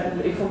field site in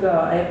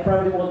Ifuga. I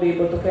probably won't be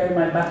able to carry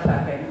my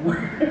backpack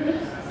anymore.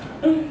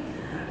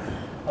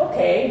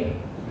 Okay,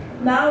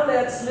 now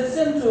let's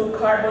listen to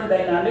Carbon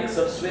Dynamics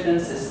of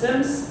Swidden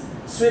Systems,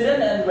 Swidden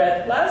and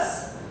Red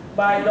Plus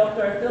by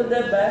Dr.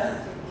 Tilde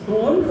Bech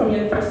Groen from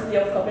University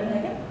of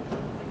Copenhagen.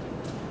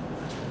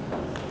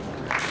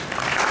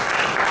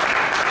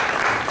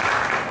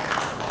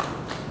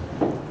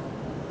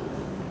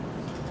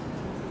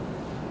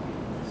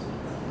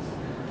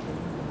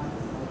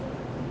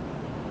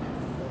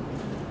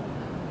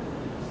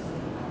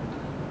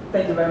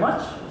 Thank you very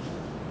much.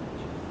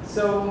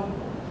 So,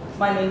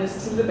 my name is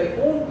Tilde Bech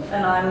Groen,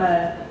 and I'm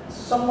a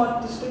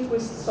somewhat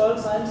distinguished soil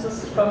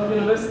scientist from the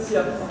University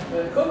of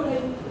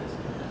Copenhagen.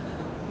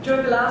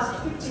 During the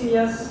last 15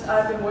 years,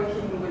 I've been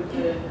working with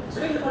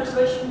Swidden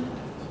cultivation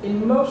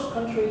in most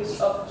countries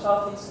of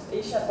Southeast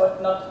Asia,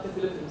 but not the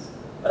Philippines.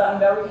 but I'm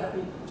very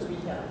happy to be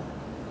here.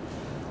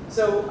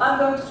 So I'm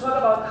going to talk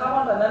about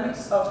carbon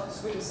dynamics of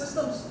Swidden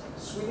systems,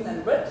 Swidden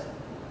and red,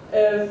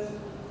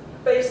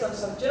 based on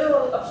some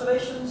general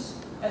observations,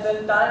 and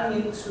then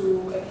diving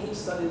into a case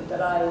study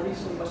that I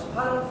recently was a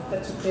part of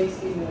that took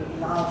place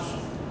in Laos.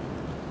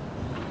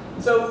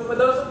 So for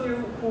those of you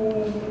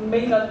who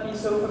may not be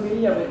so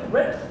familiar with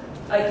red,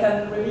 I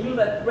can reveal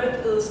that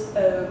red is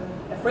a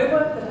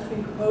framework that has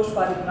been proposed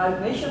by the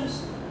United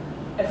Nations,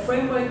 a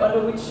framework under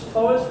which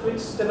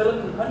forest-rich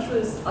developing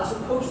countries are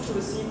supposed to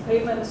receive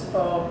payments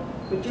for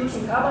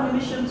reducing carbon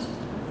emissions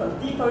from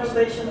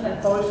deforestation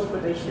and forest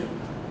degradation.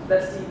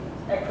 That's the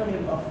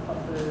acronym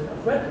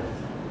of RED.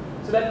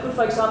 So that could,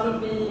 for example,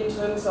 be in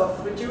terms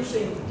of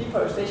reducing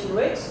deforestation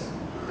rates,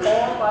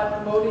 or by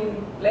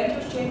promoting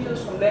land use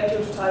changes from land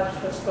use types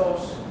that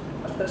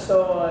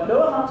store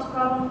lower amounts of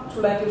carbon to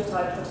land use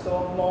types that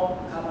store more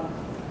carbon.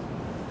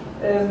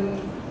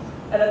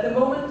 And at the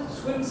moment,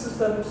 Swidden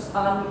systems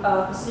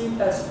are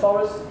perceived as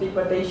forest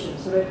degradation,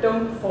 so they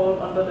don't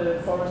fall under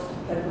the forest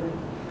category,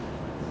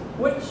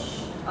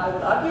 which I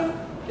would argue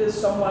is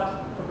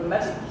somewhat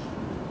problematic.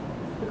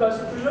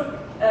 Because if you look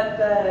at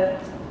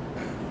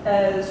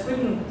a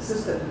Swidden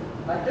system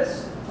like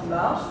this from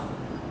Laos,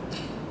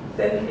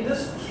 then it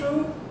is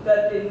true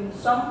that in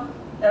some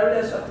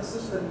areas of the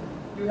system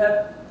you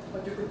have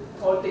what you could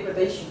call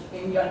degradation,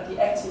 mainly on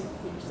the active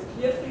fields, the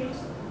cleared fields,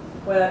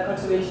 where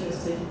conservation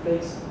is taking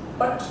place.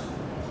 But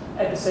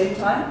at the same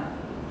time,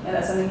 and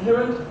as an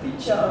inherent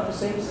feature of the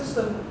same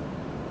system,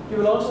 you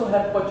will also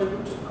have what you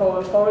could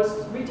call forest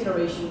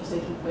regeneration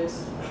taking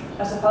place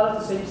as a part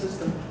of the same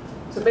system.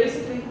 So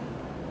basically,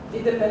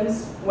 it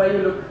depends where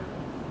you look.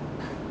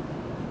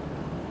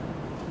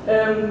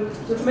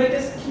 So to make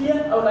this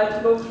clear, I would like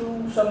to go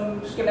through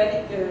some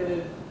schematic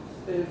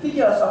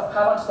figures of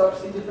carbon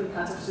stocks in different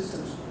kinds of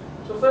systems.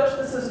 So first,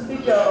 this is a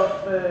figure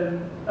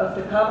of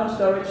the carbon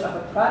storage of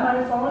a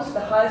primary forest, the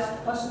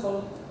highest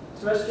possible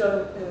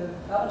terrestrial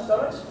carbon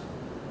storage.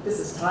 This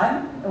is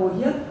time over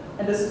here,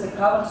 and this is the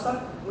carbon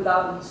stock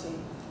without any scale.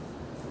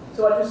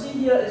 So what you see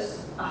here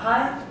is a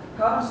high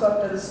carbon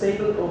stock that is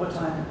stable over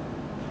time.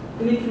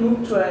 Then if you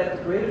move to a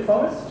degraded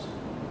forest,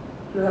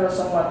 you have a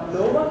somewhat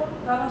lower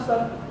carbon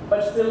stock,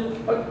 but still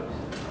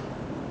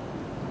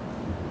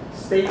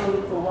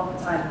stable over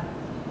time.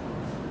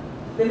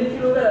 Then if you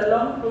look at a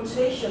long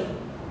rotation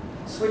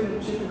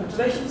Swidden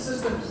conservation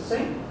system, it's the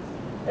same.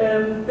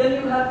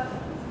 Then you have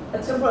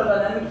a temporal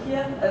dynamic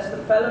here, as the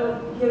fallow,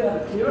 here you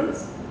have a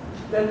clearance.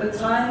 Then the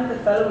time the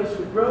fallow is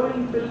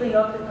regrowing, building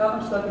up the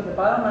carbon stock in the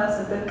biomass,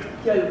 and then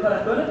here you cut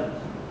and burn it,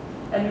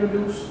 and you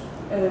lose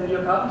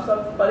your carbon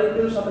stock, but it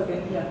builds up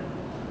again here.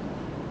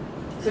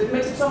 So it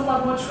makes it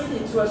somewhat more tricky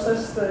to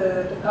assess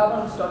the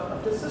carbon stock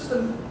of the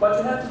system. What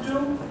you have to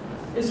do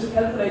is to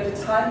calculate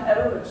the time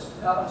average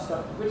carbon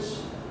stock, which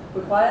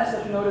requires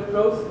that you know the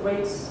growth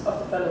rates of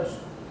the fallows.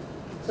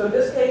 So in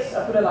this case,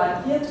 I put a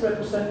line here to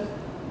represent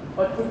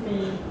what could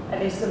be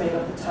an estimate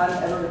of the time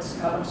average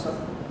carbon stock.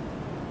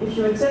 If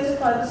you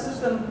intensify the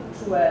system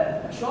to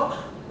a short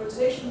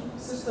rotation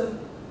system,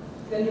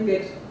 then you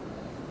get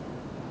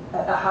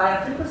a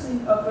higher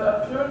frequency of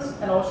clearance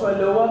and also a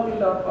lower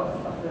buildup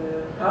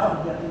of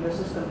carbon here in your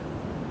system.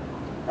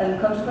 And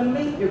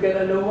consequently, you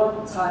get a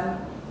lower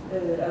time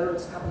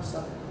average carbon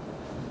stock.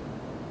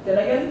 Then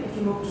again, if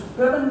you move to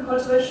permanent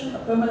cultivation or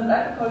permanent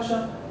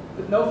agriculture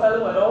with no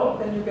fallow at all,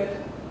 then you get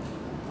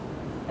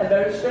a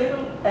very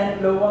stable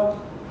and lower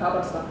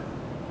carbon stock.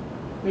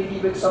 Maybe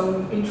with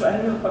some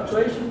intra-annual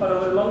fluctuation, but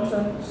over the long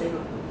term,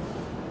 stable.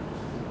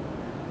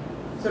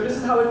 So this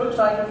is how it looks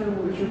like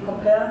if you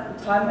compare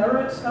the time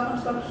average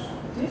carbon stocks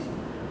with these.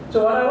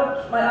 So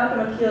my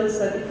argument here is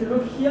that if you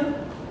look here,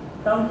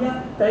 down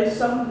here, there is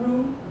some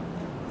room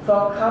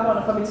for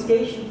carbon, for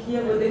mitigation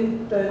here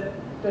within the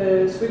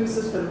Swidden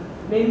system.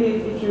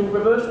 Mainly if you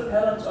reverse the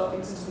patterns of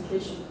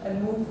intensification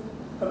and move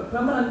from a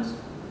permanent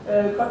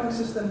cropping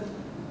system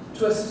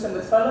to a system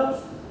with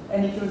fallows,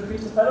 and if you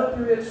increase the fallow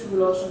periods, you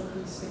will also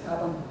increase the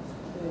carbon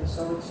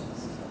storage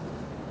system.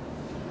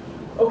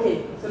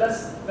 Okay, so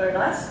that's very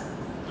nice.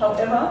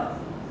 However,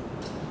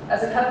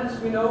 as it happens,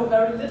 we know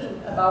very little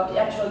about the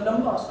actual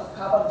numbers of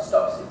carbon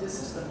stocks in these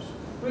systems.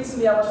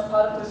 Recently, I was a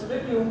part of this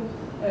review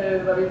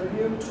where we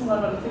reviewed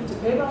 250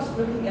 papers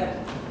looking at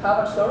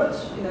carbon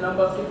storage in a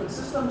number of different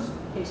systems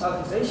in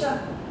Southeast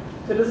Asia.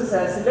 So this is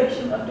a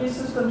selection of these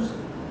systems.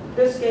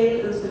 This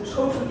scale is the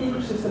total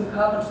ecosystem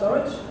carbon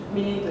storage,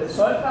 meaning the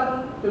soil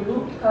carbon, the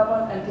root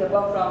carbon, and the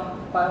above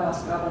ground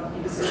biomass carbon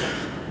in the system.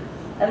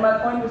 And my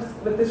point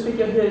with this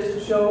figure here is to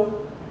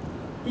show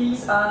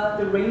these are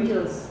the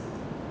ranges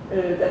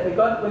that we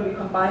got when we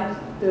combined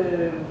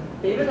the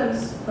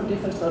evidence from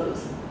different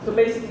studies. So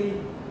basically,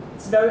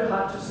 it's very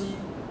hard to see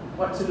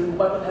what to do,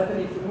 what would happen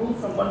if you move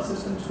from one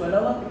system to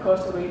another,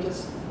 because the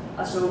ranges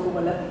are so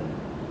overlapping.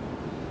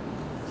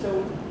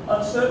 So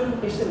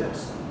uncertain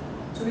estimates.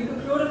 So we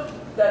concluded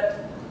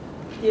that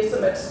the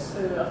estimates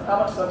of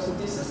carbon stocks in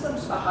these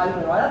systems are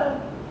highly variable,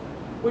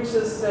 which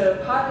is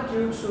partly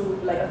due to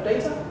lack of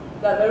data,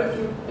 there are very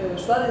few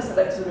studies that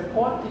actually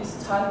report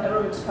these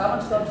time-averaged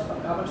carbon stocks, or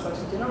carbon stocks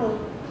in general,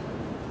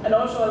 and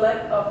also a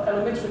lack of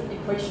allometric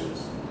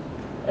equations.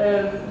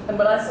 And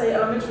when I say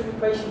allometric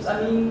equations,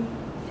 I mean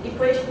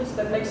equations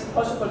that makes it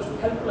possible to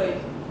calculate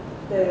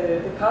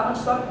the carbon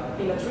stock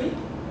in a tree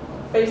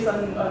based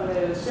on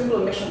simple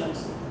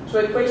measurements. So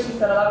equations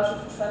that allow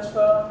you to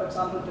transfer, for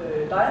example,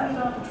 the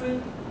diameter of a tree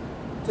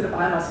to the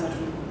biomass in a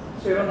tree.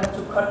 So you don't have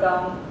to cut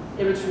down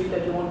every tree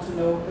that you want to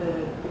know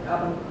the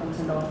carbon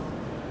content of.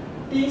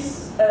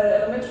 These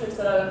allometrics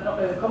that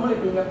are commonly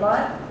being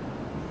applied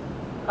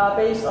are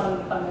based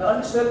on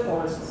undisturbed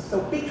forests,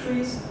 so big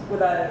trees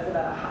with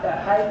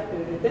a high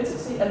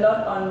density, and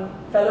not on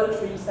fallow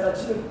trees that are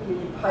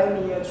typically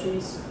pioneer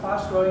trees,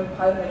 fast-growing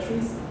pioneer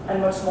trees,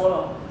 and much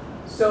smaller.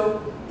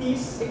 So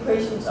these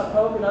equations are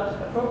probably not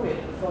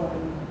appropriate for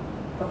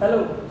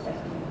fallow.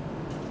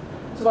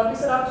 So what we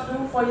set out to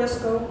do 4 years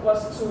ago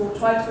was to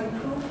try to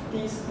improve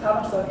these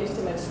carbon stock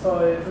estimates for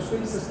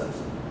Swidden systems,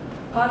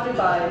 partly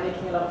by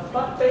making a lot of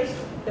plot-based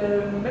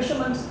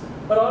measurements,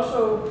 but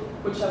also,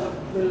 which I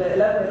will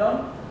elaborate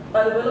on,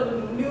 by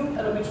developing new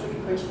allometric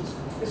equations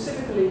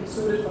specifically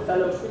suited for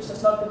fallows, which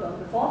has not been done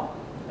before,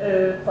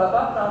 for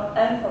above ground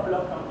and for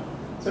below ground.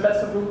 So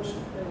that's the root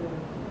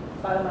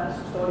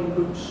biomass stored in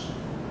roots.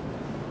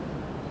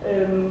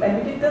 And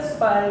we did this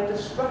by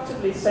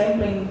destructively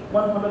sampling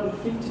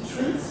 150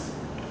 trees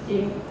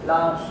in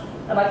Laos.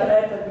 And I can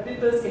add that we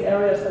did this in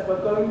areas that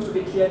were going to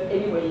be cleared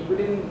anyway. We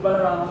didn't run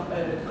around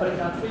cutting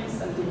down trees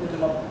and digging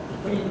them up.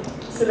 We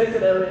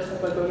selected areas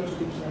that were going to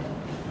be cleared.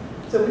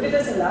 So we did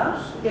this in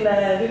Laos, in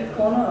a little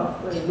corner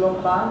of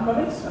Wolfram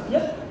province up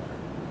here.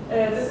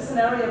 This is an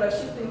area where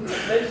shifting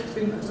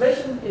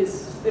cultivation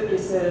is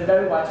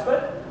very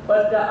widespread,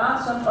 but there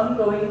are some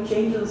ongoing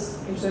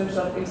changes in terms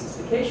of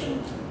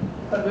intensification,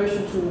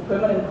 conversion to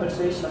permanent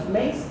cultivation of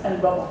maize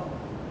and rubber.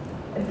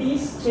 And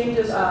these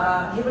changes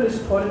are heavily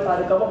supported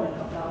by the government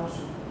of Laos.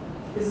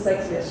 This is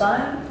actually a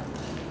sign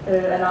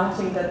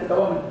announcing that the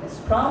government is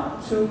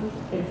proud to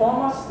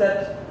inform us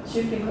that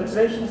shifting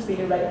cultivation has been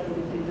eradicated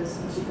in this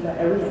particular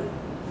area.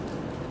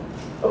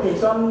 Okay,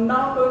 so I'm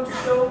now going to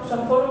show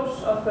some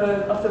photos of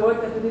the work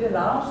that we did in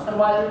Laos. And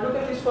while you look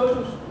at these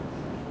photos,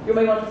 you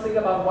may want to think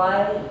about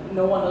why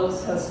no one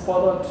else has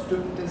bothered to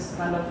do this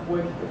kind of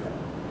work before.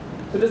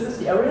 So this is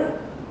the area.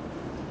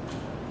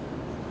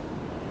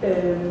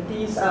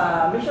 These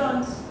are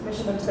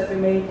measurements that we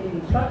made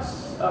in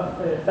plots of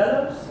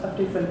fallows of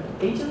different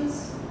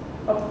ages.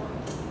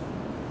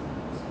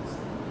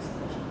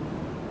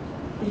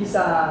 These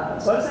are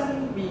soil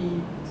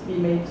sampling. We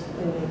made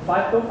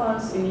 5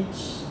 profiles in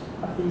each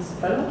of these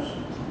fallows.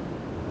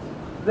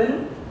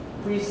 Then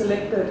we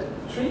selected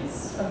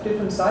trees of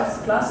different size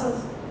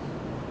classes,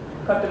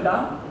 cut them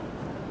down,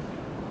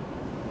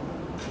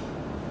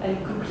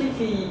 and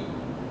completely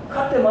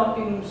cut them up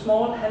in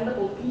small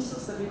handleable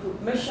pieces that we could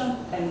measure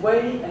and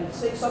weigh and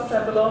take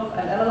subsample of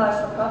and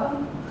analyze for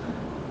carbon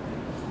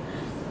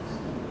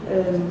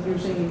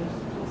using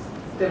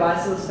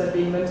devices that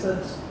we invented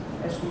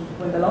as we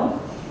went along.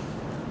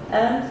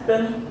 And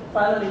then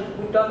finally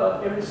we dug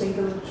up every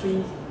single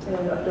tree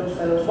of those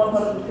fallows,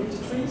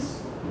 150 trees,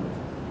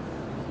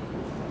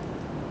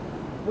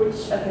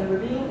 which I can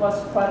reveal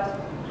was quite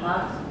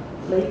hard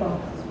labor.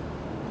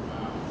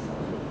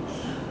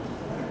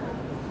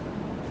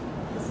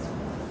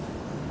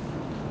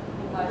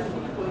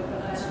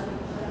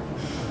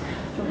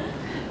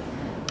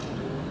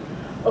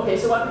 Okay,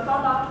 so what we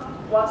found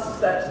out was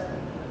that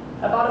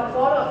about a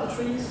quarter of the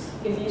trees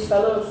in these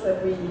fallows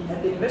that we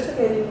had been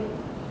investigating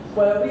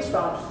were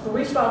resprouts. So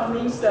resprout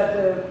means that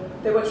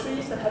there were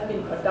trees that had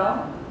been cut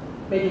down,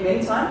 maybe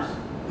many times,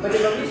 but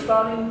they were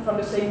resprouting from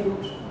the same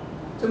root.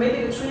 So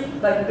maybe the tree,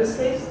 like in this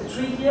case, the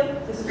tree here,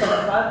 this is from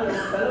a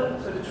 5-year-old fallow,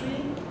 so the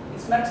tree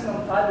is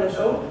maximum 5 years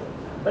old.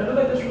 But look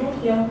at this root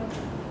here.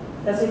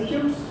 There's a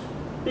huge,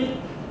 big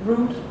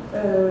root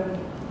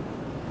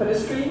for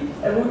this tree,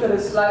 a root that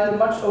is slightly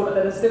much older,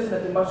 that is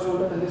definitely much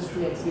older than this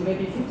tree actually,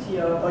 maybe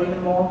 50 or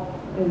even more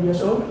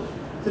years old.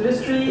 So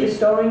this tree is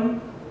storing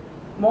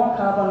more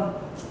carbon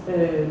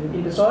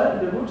in the soil,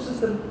 in the root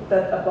system,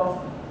 than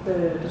above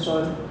the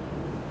soil.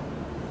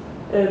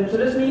 So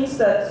this means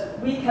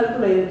that we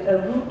calculated a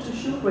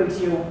root-to-shoot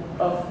ratio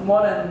of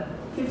more than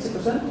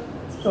 50%,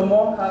 so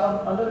more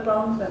carbon under the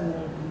ground than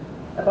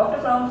above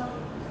the ground.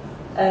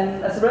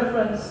 And as a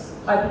reference,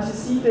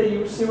 IPCC, they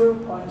use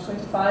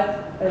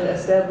 0.25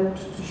 as their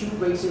root-to-shoot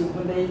ratio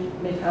when they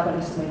make carbon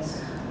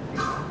estimates.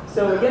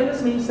 So again,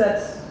 this means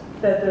that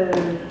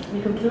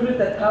we concluded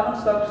that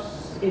carbon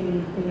stocks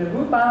in the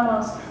root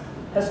biomass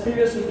has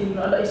previously been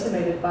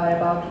underestimated by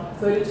about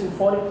 30 to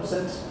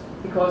 40%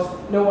 because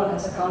no one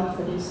has accounted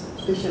for these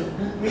special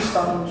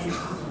respawning trees.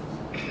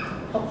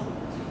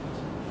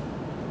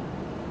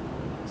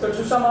 So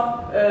to sum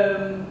up,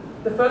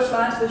 the first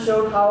slides they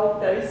showed how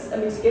there is a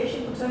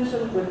mitigation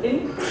potential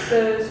within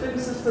the Swidden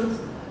systems,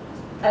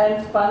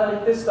 and finally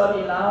this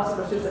study in Laos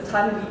was just a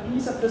tiny little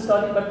piece of the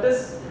study, but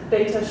this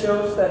data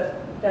shows that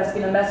there's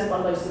been a massive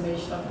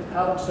underestimation of the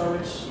carbon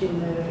storage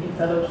in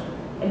fallows.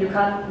 And you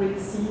can't really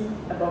see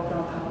above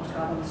ground how much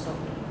carbon is stored.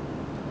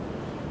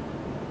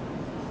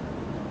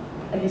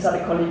 And these are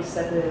the colleagues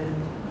that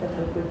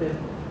help with the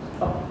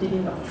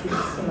digging of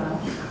trees in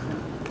Laos.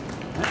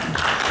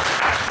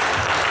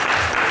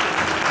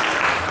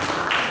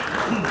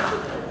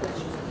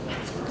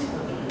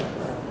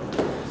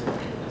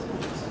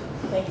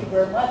 Thank you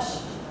very much.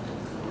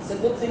 It's a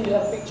good thing you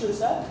have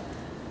pictures up.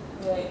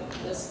 Right,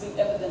 there's big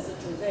evidence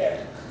that you're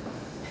there.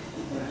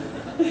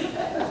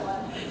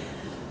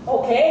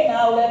 Okay,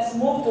 now let's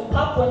move to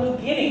Papua New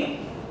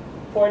Guinea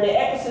for the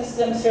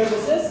ecosystem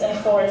services and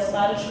forest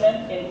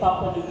management in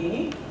Papua New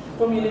Guinea.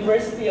 From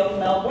University of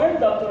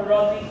Melbourne, Dr.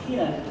 Rodney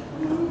Keenan.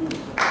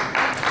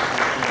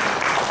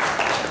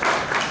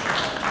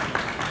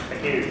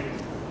 Thank you.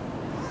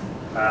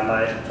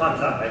 My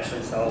time's up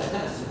actually, so I'll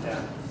sit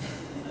down.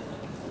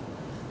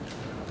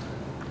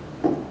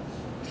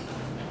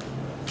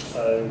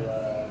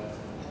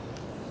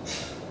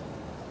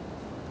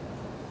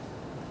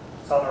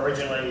 So I'm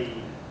originally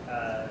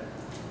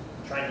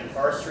trained in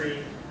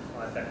forestry.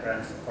 My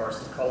background is in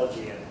forest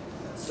ecology and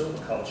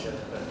silviculture,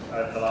 but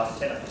over the last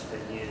 10 or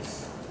 15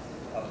 years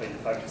I've been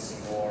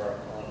focusing more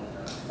on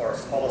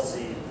forest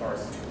policy and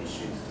forest issues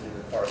to do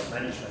with forest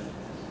management,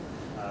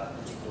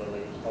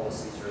 particularly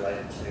policies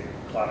related to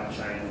climate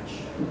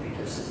change and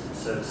ecosystem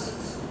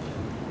services.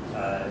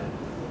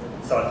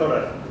 So I thought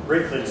I'd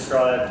briefly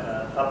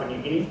describe Papua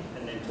New Guinea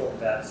and then talk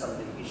about some of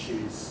the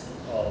issues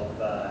of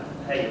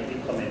how you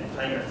implement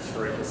payments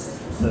for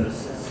ecosystem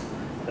services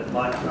that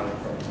might come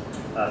from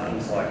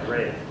things like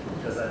RED,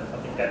 because I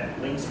think that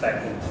links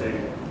back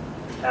into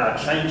how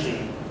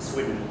changing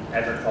Swidden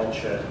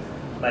agriculture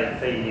may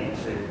feed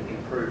into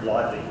improved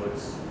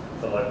livelihoods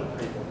for local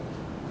people.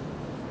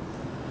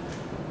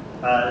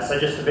 So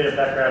just a bit of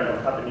background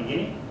on Papua New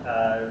Guinea.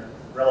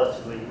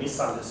 Relatively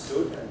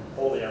misunderstood and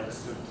poorly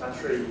understood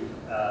country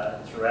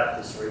throughout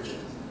this region.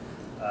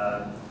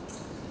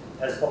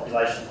 Has a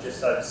population of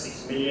just over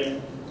 6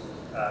 million,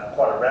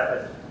 quite a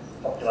rapid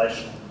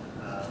population,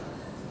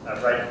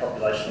 rate of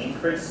population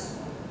increase.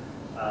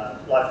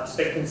 Life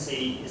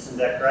expectancy isn't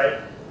that great.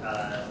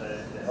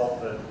 The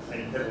health of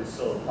many people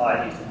still have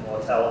high infant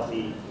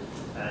mortality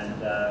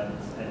and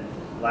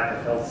lack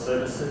of health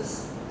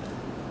services.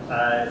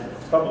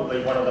 It's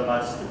probably one of the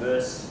most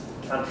diverse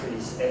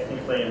countries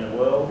ethnically in the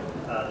world.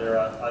 There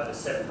are over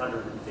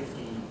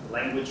 750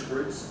 language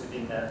groups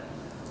within that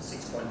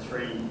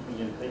 6.3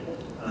 million people.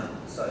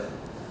 So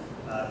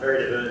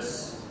very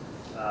diverse.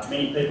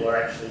 Many people are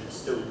actually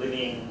still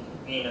living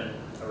in and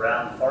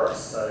around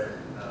forests, so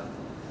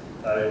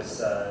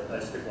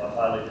those people are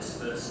highly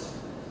dispersed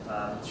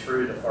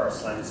through the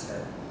forest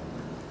landscape.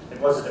 It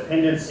was a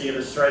dependency of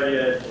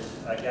Australia.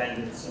 It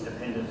gained its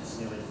independence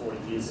nearly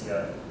 40 years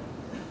ago.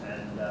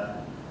 And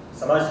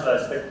so most of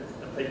those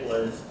people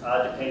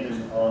are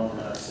dependent on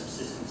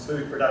subsistence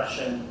food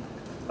production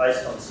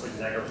based on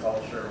Swidden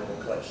agriculture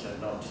or collection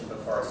of non-timber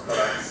forest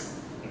products,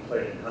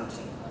 including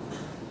hunting.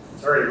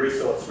 It's a very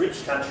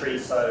resource-rich country,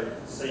 so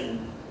it's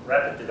seen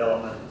rapid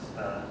development,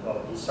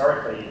 well,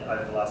 historically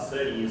over the last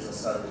 30 years or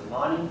so with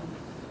mining,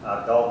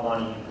 gold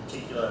mining in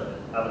particular,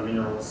 and other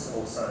minerals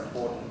also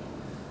important.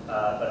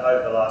 But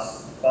over the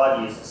last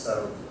 5 years or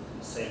so,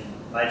 we've seen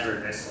major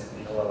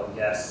investment in oil and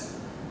gas,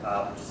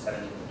 which is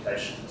having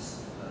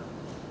implications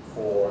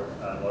for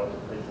local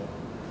people.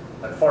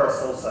 But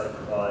forests also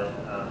provide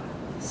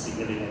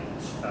significant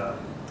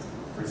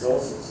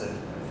resources and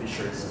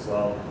fisheries as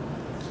well.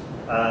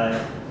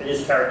 It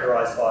is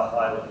characterised by a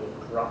high level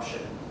of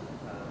corruption.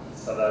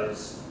 So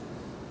those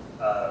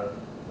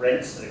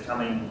rents that are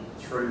coming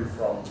through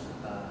from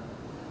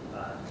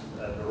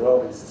the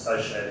royalties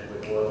associated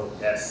with oil,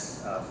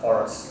 gas,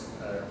 forests,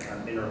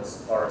 minerals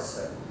and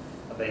forests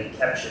are being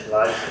captured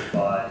largely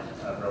by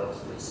a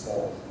relatively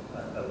small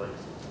elite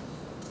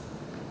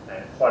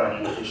and quite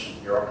an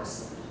inefficient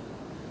bureaucracy.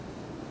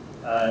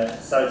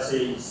 So it's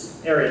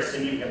the area of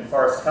significant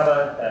forest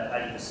cover. About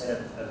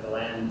 80% of the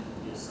land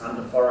is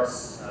under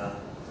forests,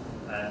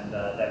 and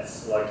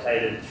that's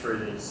located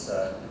through this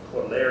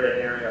Cordillera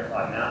area,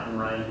 high mountain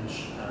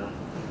range,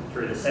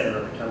 through the centre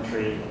of the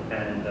country,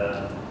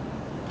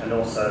 and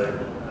also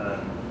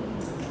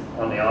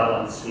on the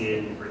islands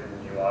here, New Britain,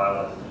 New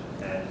Ireland,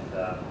 and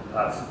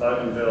parts of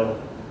Bougainville,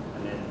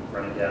 and then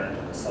running down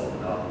into the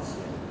Solomon Islands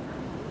here.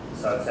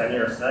 So it's our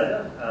nearest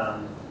neighbour,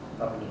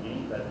 Papua New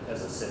Guinea, but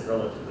as I said,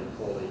 relatively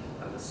poorly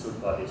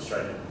understood by the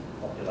Australian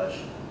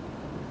population.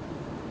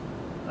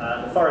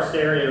 The forest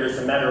area is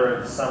a matter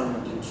of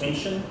some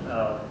contention.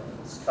 I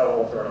was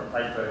co-author on a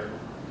paper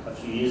a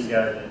few years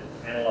ago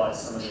that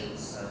analysed some of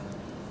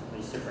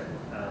these different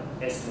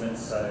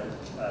estimates. So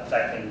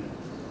back in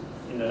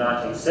the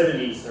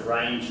 1970s, the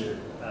range of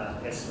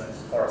estimates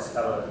of forest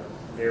cover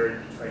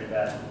varied between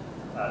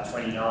about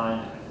 29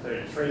 and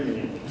 33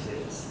 million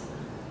hectares.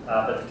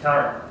 But the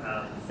current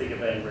figure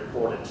being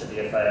reported to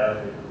the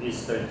FAO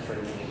is 33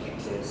 million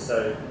hectares.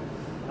 So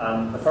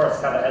the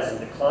forest cover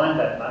hasn't declined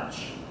that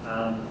much,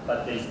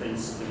 but there's been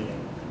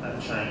significant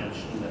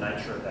change in the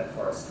nature of that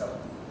forest cover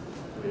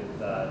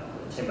with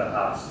timber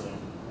harvesting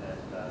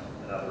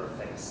and other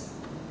effects.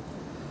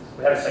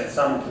 We have seen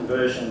some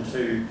conversion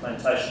to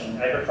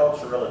plantation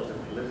agriculture,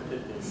 relatively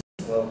limited. There's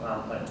oil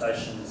palm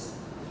plantations.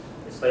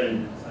 There's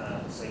been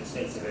some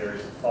extensive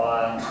areas of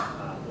fire,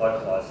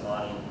 localised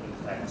mining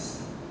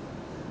impacts,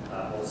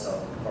 also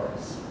on the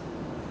forests.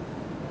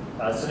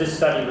 So this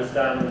study was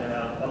done,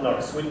 I'm not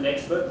a Swidden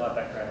expert, my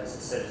background as I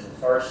said is in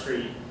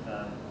forestry,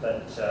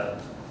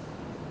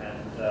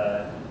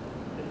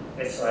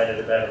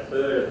 estimated about a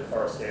third of the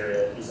forest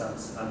area is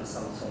under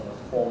some sort of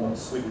form of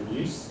Swidden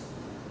use.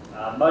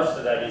 Most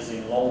of that is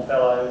in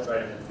Longfellow,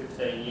 greater than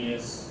 15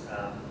 years,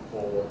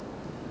 for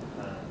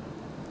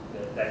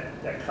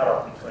that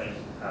cut-off between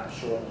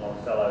short and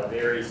Longfellow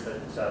varies,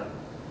 but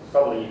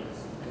probably you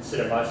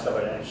consider most of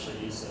it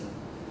actually using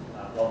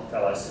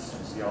Longfellow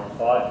systems beyond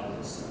 5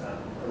 years,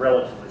 a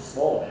relatively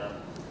small amount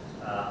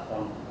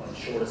on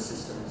shorter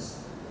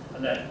systems.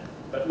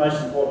 But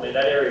most importantly,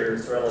 that area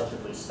is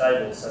relatively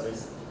stable, so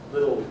there's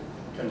little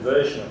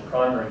conversion of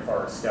primary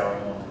forests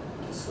going on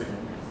to Swidden.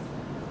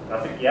 And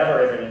I think the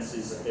other evidence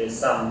is that there's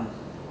some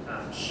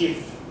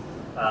shift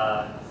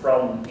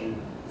from,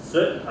 in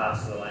certain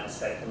parts of the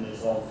landscape, from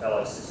these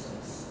Longfellow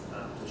systems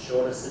to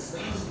shorter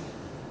systems.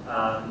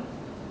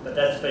 But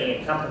that's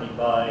being accompanied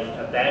by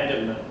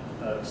abandonment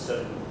of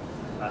certain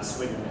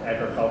Swidden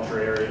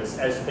agriculture areas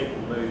as people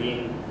move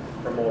in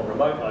from more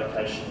remote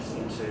locations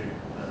into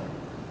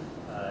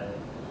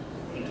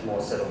more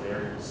settled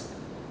areas.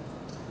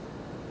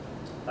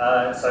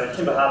 So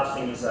timber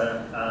harvesting is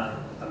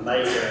a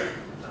major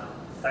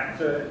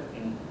factor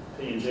in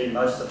PNG.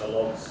 Most of the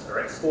logs are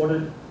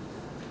exported,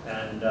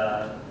 and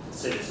you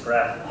see this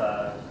graph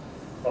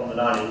from the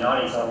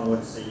 1990s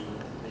onwards.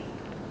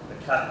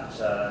 The cut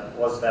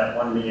was about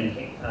 1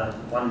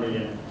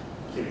 million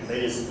cubic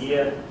metres a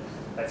year.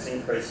 That's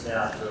increased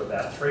now to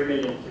about 3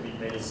 million cubic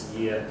metres a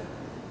year.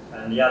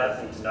 And the other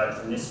thing to note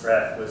from this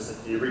graph was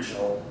that the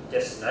original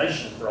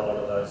destination for a lot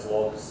of those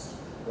logs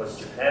was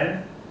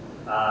Japan.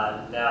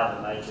 Now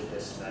the major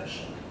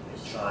destination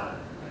is China.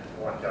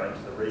 I won't go into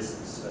the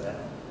reasons for that.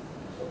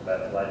 We'll talk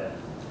about it later.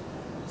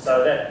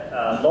 So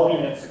that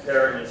logging that's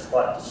occurring is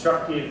quite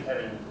destructive,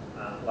 having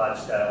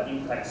large-scale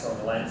impacts on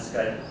the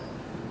landscape.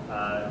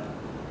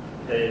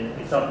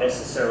 It's not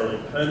necessarily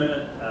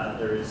permanent.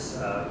 There is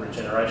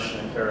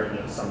regeneration occurring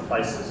in some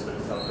places, but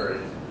it's not very.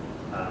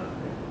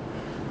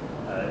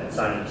 It's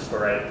only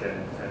sporadic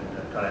and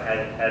kind of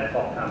ad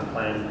hoc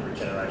unplanned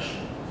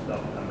regeneration, not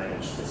a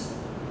managed system.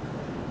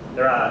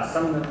 There are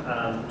some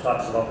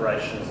types of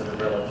operations that are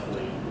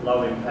relatively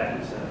low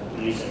impact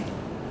using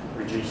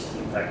reduced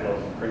impact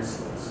logging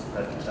principles,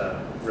 but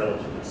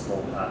relatively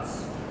small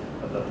parts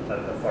of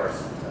the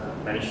forest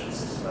management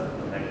system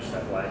are managed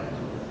that way.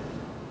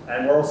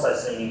 And we're also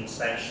seeing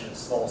expansion of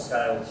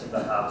small-scale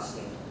timber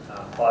harvesting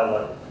by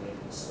local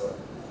communities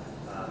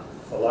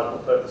for local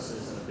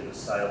purposes and a bit of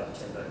sale of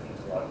timber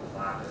into local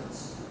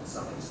markets and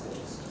some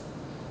exports.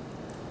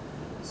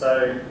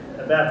 So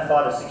about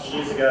 5 or 6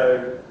 years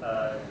ago,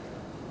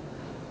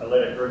 I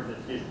led a group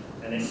that did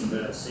an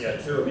estimate of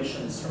CO2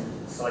 emissions from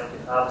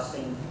selective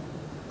harvesting.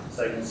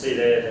 So you can see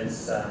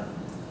there's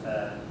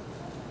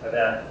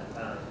about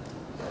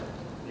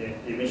the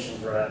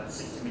emissions were about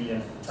 60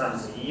 million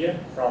tonnes a year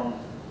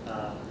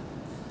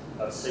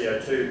of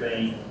CO2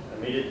 being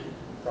emitted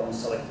from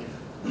selective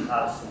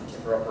harvesting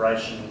timber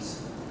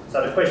operations.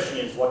 So the question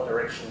is what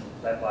direction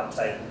that might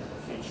take into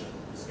the future.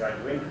 Is it going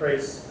to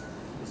increase?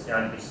 Is it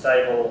going to be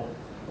stable?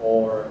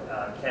 Or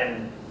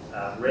can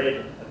a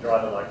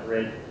driver like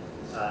red,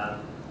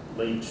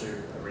 lead to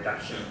a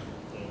reduction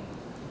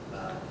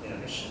in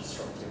emissions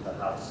from timber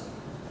harvesting?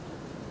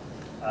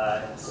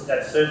 So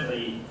that's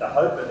certainly the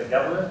hope of the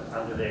government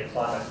under their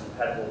climate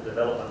compatible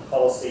development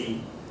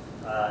policy.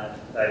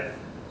 They've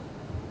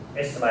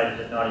estimated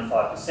that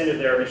 95% of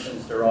their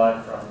emissions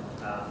derive from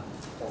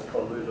what we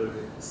call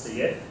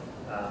LULU-CF,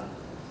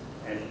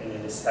 and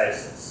in this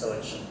case it's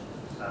selection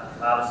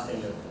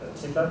harvesting of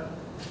timber,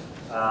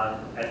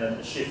 and that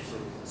the shift to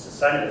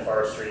sustainable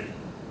forestry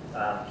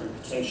can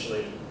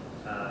potentially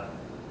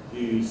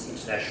use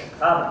international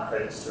carbon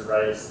credits to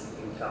raise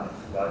the income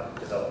and promote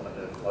development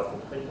of local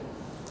people.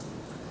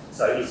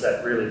 So is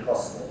that really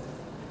possible?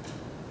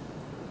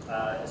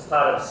 As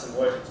part of some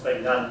work that's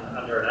been done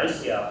under an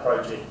ACR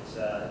project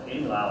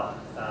in Laos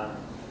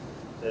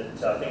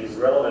that I think is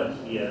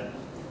relevant here,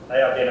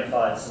 they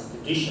identified some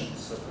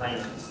conditions for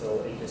payments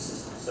for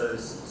ecosystem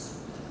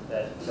services,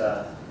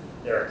 that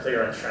there are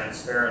clear and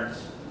transparent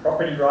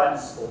property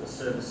rights for the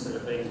service that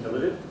are being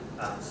delivered,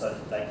 so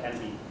that they can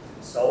be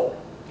sold,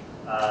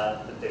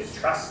 that there's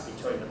trust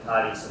between the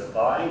parties that are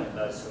buying and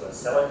those who are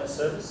selling the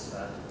service,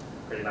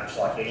 pretty much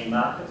like any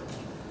market.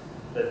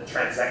 The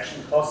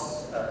transaction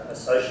costs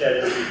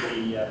associated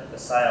with the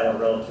sale are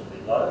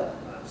relatively low,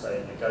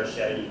 so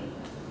negotiating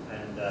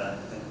and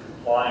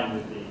complying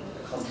with the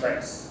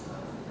contracts,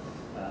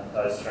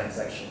 those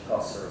transaction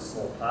costs are a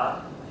small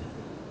part.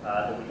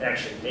 That we can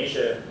actually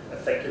measure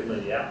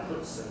effectively the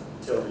outputs, and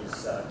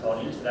utilities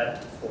gone into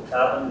that for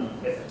carbon,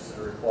 the efforts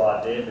that are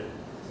required there, but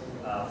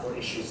for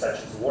issues such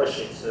as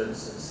watershed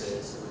services,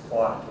 there's a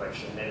requirement to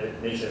actually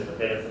measure the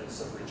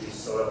benefits of reduced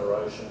soil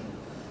erosion,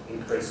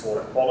 increased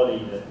water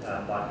quality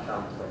that might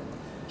come from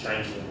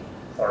changing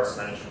forest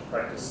management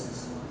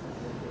practices.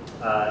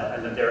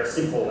 And that there are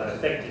simple and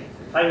effective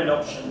payment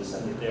options,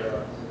 and that there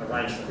are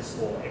arrangements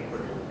for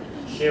equitable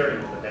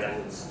sharing of the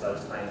benefits of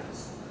those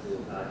payments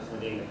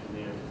within the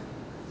community.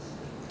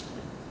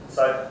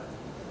 So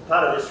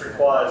part of this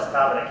requires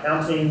carbon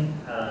accounting.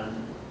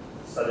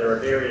 So there are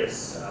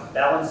various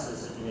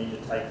balances that you need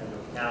to take into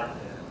account.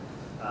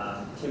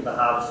 Timber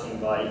harvesting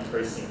by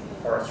increasing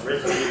forest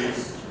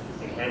residues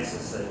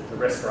enhances the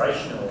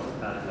respiration or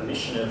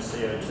emission of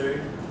CO2.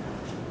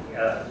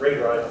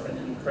 Regrowth and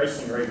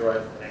increasing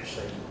regrowth can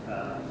actually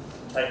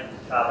take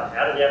carbon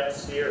out of the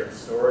atmosphere and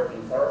store it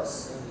in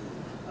forests.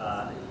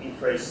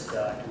 Increased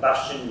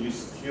combustion,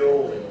 use of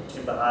fuel in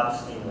timber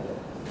harvesting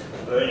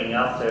or burning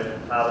after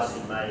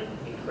harvesting may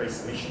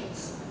increase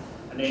emissions.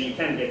 And then you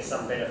can get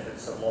some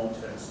benefits of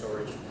long-term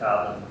storage of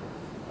carbon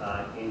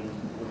in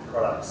wood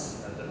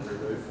products that are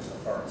removed from the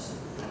forest.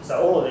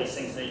 So all of these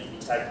things need to be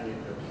taken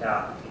into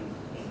account in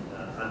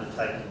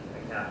undertaking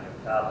accounting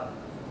of carbon,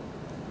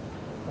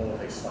 all of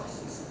these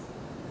fluxes.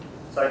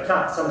 So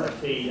some of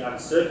the key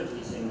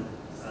uncertainties in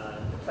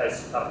the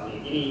case of Papua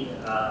New Guinea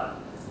are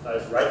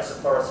those rates of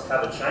forest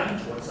cover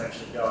change, what's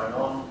actually going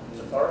on in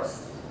the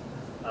forest,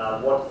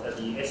 what are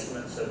the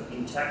estimates of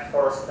intact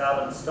forest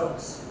carbon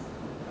stocks,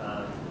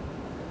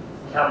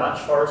 how much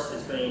forest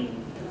is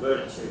being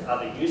converted to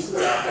other uses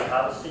after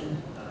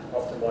harvesting.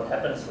 Often what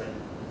happens when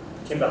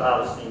timber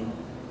harvesting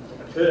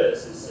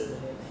occurs is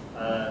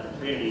that the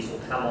communities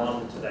will come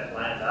on to that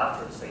land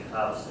after it's been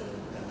harvested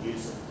and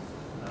use it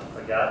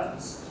for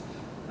gardens,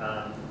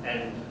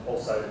 and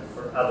also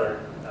for other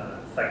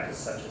factors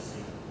such as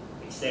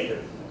the extent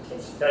of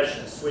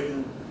intensification of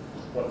Swidden,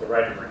 what the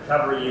rate of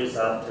recovery is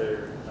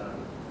after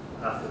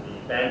the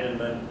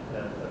abandonment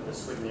of the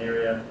Swidden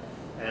area,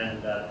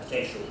 and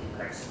potential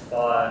impacts of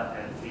fire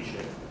and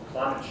future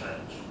climate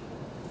change.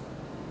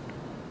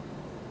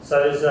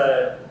 So there's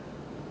a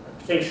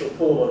potential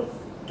pool of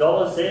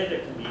dollars there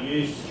that can be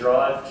used to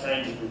drive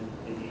change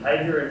in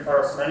behaviour in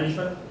forest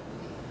management.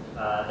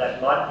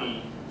 That might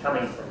be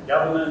coming from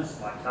governments,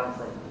 might come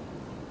from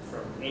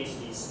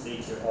entities that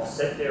need to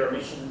offset their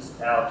emissions,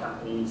 power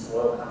companies,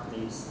 oil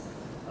companies,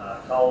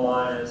 coal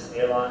miners,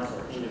 airlines,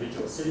 or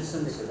individual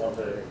citizens who want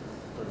to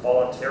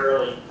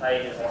voluntarily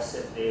pay to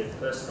offset their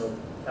personal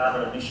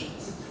carbon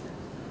emissions.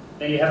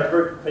 Then you have a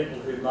group of people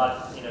who might,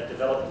 in a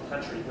developing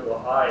country, who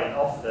are eyeing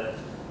off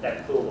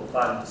that pool of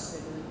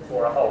funds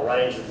for a whole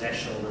range of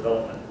national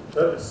development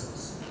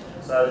purposes.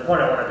 So the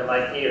point I wanted to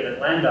make here that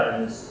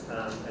landowners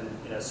and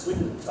in a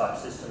Swidden type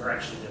system are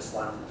actually just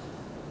one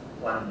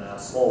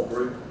small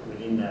group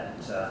within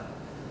that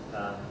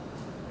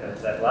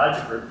that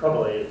larger group,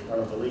 probably one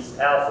of the least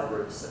powerful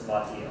groups that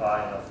might be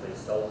eyeing off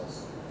these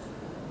dollars.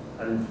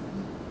 And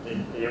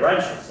the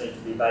arrangements need to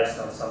be based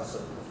on some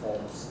sort of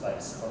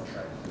performance-based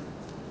contract.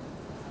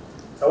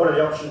 So what are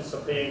the options for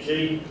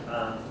PNG?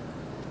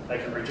 They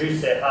can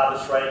reduce their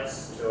harvest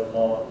rates to a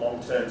more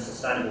long-term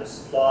sustainable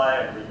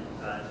supply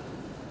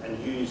and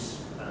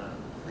use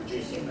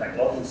reduced impact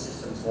logging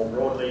systems more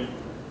broadly.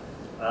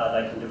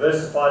 They can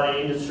diversify their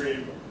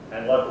industry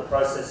and local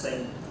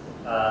processing.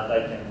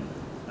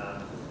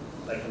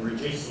 They can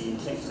reduce the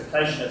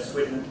intensification of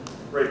Swidden,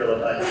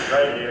 rehabilitate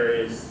degraded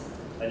areas.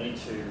 They need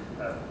to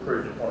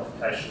improve the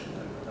quantification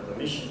of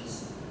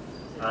emissions.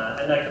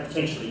 And they can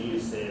potentially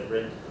use their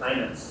rent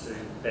payments to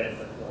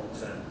benefit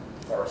long-term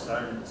forest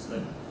owners.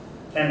 But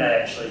can they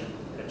actually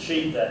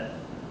achieve that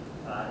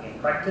in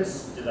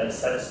practice? Do they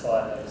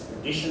satisfy those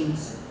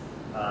conditions?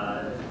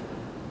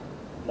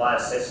 My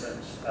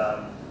assessment,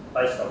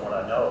 based on what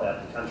I know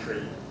about the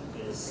country,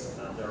 is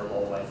they're a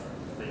long way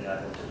from being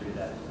able to do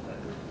that.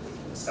 And we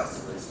can discuss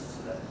the reasons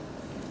for that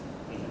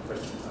in the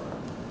question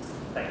time.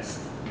 Thanks.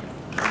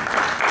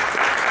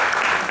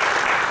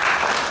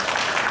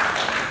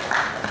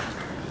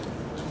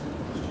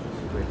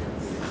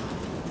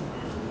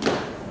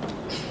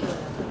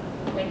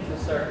 Thank you,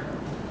 sir.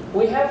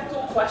 We have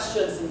two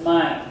questions in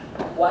mind.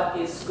 What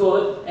is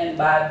good and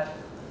bad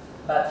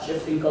about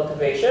shifting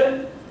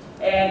cultivation?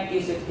 And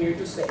is it here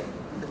to stay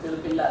in the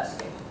Philippine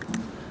landscape?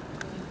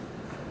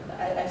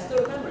 I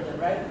still remember them,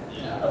 right?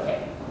 Yeah.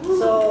 Okay.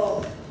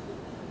 So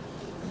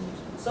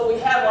we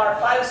have our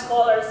 5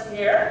 scholars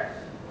here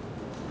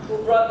who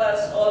brought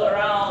us all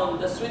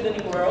around the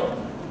Swiddening world.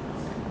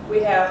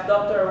 We have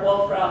Dr.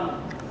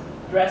 Wolfram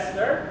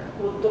Dressler,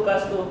 who took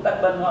us to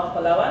Tagbanwa,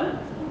 Palawan.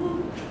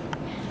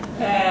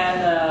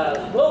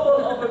 And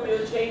global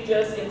overview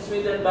changes in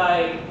Sweden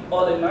by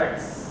Ole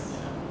Mertz.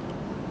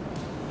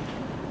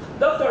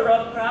 Dr.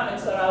 Wolfram in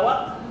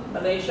Sarawak,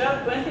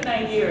 Malaysia,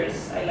 29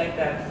 years. I like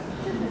that.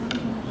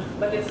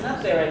 But it's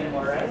not there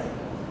anymore, right?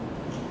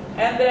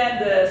 And then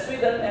the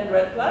Swidden and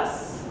Red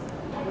Plus.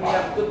 We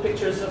have good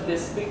pictures of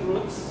these big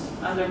roots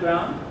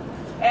underground.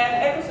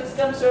 And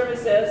ecosystem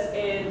services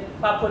in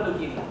Papua New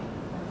Guinea.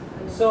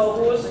 So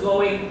who's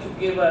going to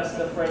give us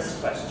the first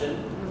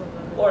question?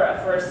 or a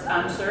first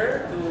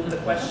answer to the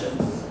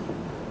questions?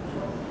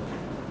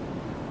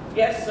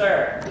 Yes,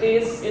 sir.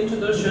 Please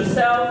introduce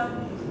yourself.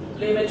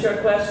 Limit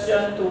your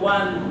question to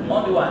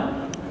only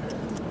one.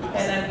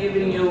 And I'm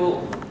giving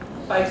you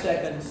 5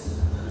 seconds.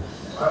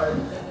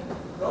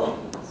 No,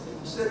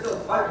 instead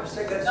of 5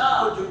 seconds,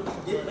 No. could you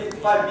give me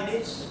 5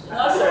 minutes?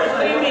 No, sir.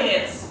 3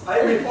 minutes.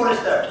 I'm a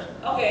forester.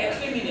 Okay,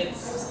 3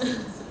 minutes.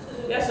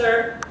 Yes,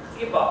 sir.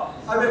 Keep up.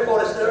 I'm a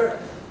forester,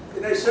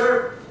 and I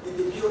served in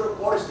the Bureau of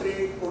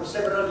Forestry for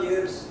several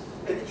years,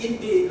 and in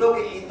the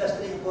logging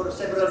industry for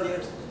several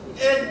years,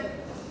 and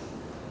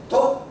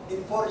taught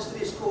in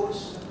forestry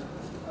schools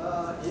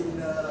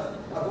in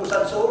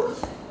Agusan Sur,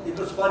 in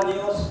Los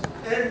Baños,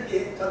 and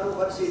in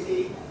Caloocan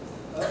City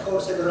for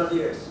several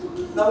years.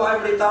 Now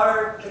I'm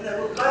retired, and I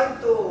would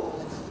like to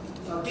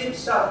give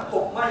some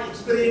of my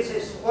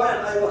experiences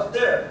while I was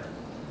there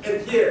and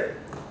here.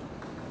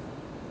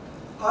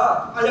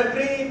 I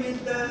agree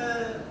with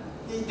the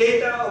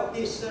data of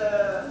this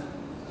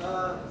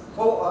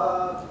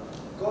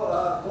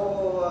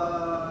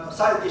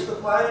scientist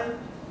of mine,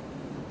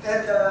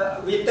 and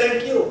we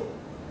thank you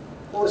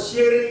for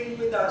sharing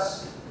with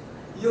us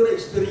your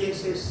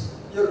experiences,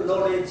 your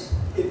knowledge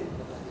in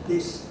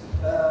this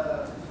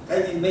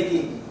kainin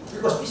making,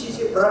 because this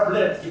is a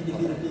problem in the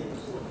Philippines.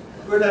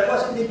 When I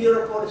was in the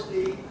Bureau of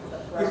Forestry,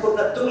 we could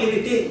not do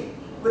anything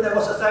when I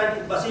was assigned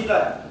in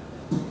Basilan.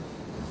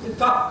 In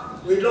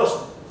fact, we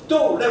lost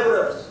 2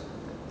 laborers.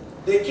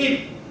 They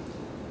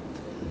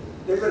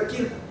were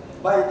killed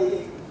by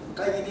the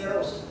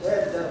Caineros.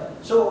 And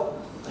so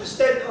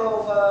instead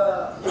of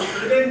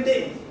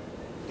implementing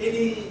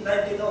PD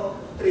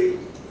 1903,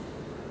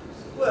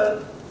 well,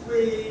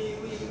 we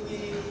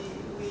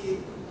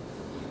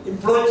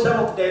employed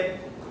some of them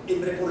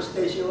in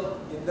reforestation,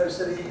 in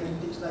nursery,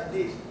 and things like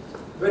this.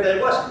 When I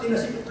was in the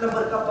Pacific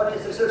Lumber Company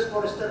as research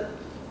forester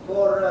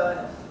for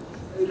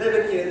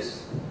 11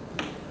 years,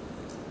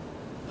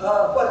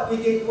 what we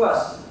did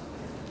was,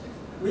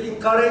 we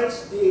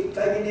encouraged the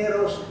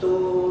Caineros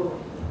to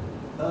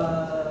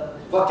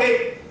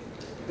vacate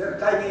their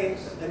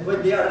caimines, and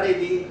when they are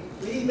ready,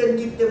 we even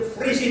give them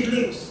free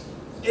seedlings,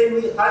 and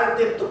we hire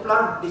them to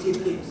plant the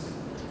seedlings.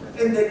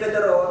 And then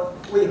later on,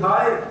 we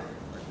hire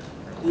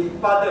the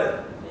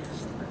father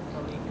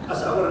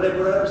as our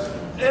laborers,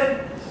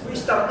 and we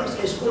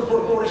established a school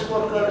for forest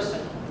workers,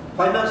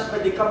 financed by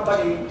the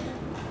company,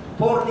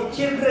 for the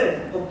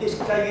children of these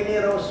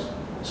Caineros,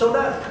 so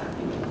that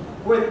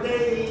when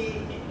they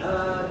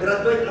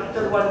graduate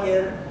after 1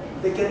 year,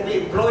 they can be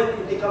employed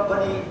in the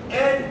company.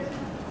 And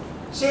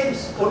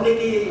since only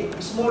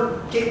the small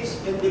kids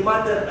and the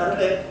mother are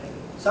left,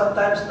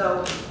 sometimes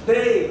now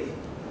they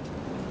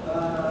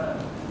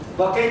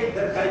vacate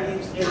their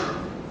caimins and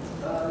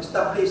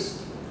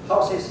establish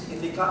houses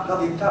in the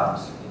logging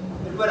camps.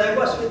 And when I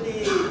was with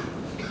the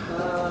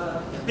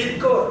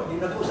Bidcor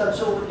in Agusan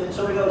Sur and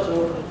Surigao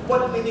Sur,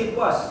 what we did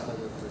was,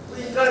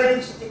 we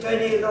encouraged the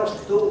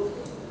Caineros to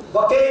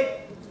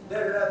vacate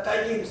their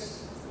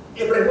caimins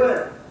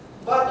everywhere,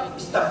 but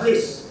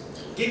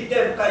give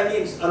them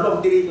caimins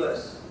along the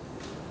rivers,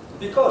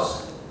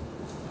 because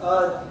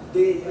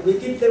we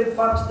give them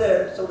funds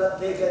there so that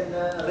they can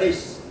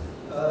raise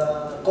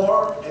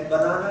corn and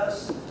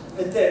bananas,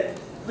 and then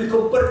we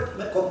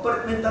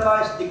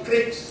compartmentalize the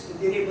creeks and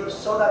the rivers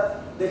so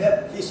that they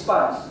have fish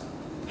ponds,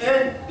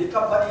 and the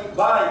company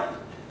buy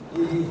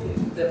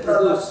the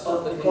products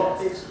of the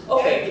cocktails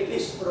and the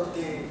fish from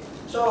the...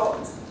 So,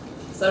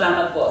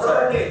 salamat po,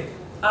 sir.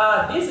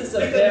 This is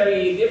a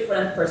very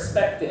different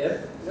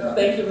perspective. Yeah.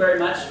 Thank you very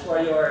much for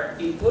your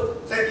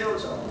input. Thank you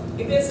also.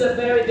 It is a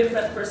very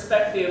different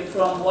perspective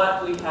from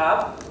what we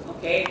have.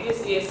 Okay,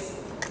 this is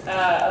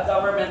a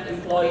government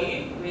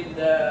employee with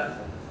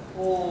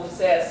who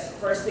says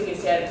first thing he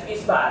said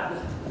is bad.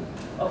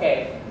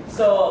 Okay,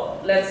 so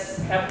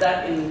let's have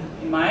that in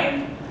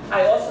mind.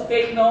 I also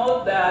take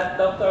note that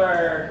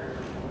Dr.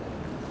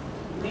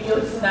 Hindi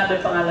yun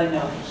sinabi pangalan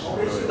niyo.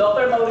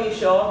 Dr.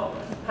 Mauricio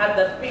had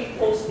that pink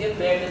post-it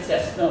there that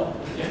says no.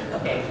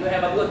 Okay, you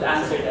have a good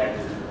answer there.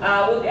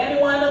 Would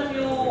any one of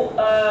you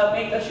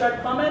make a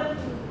short comment?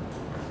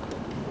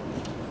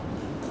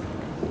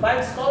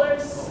 5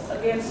 scholars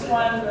against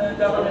 1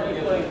 government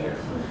employee here.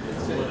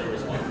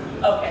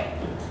 Okay.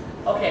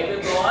 Okay,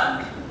 we'll go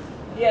on.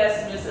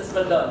 Yes, Mrs.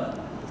 Baldon.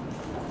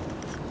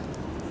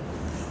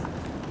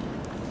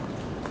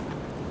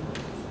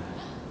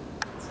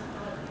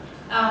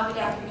 Good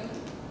afternoon.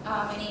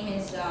 My name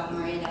is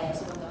Maria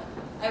Baldon.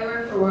 I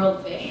work for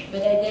World Fish, but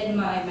I did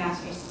my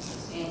master's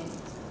thesis in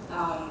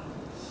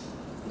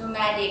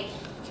nomadic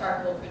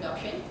charcoal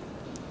production.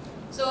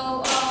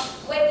 So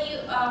when you,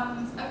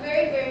 I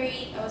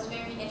was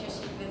very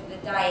interested with the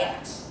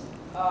dayaks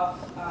of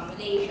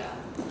Malaysia.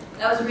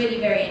 That was really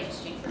very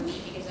interesting for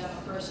me because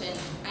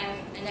I'm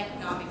an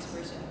economics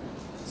person.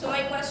 So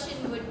my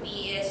question would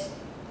be is,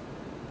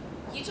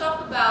 you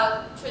talk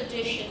about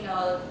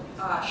traditional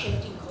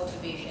shifting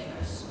cultivation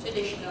or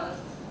traditional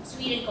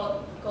Sweden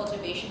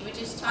cultivation, which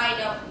is tied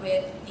up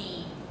with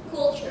the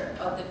culture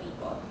of the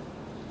people.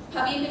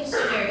 Have you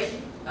considered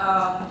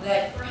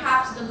that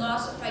perhaps the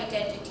loss of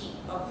identity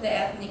of the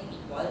ethnic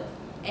people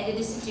and the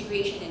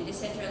disintegration and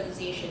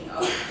decentralization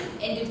of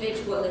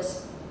individual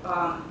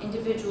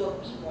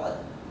people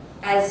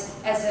as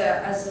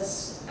a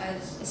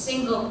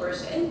single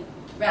person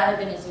rather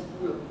than as a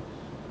group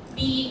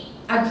be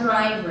a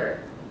driver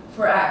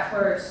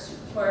for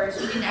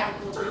Sweden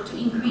agriculture to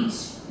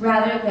increase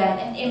rather than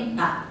an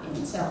impact in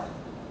itself.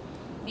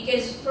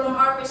 Because from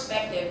our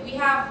perspective, we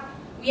have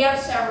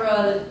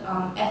several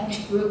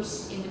ethnic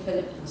groups in the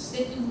Philippines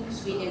that do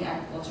Sweden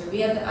agriculture. We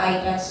have the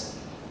Aygas,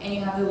 and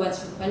you have the ones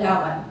from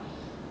Palawan.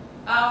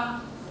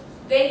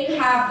 Then you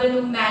have the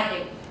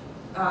nomadic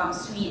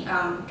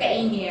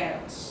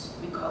Kaineros,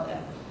 we call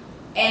them.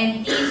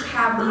 And these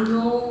have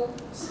no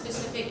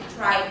specific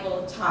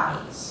tribal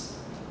ties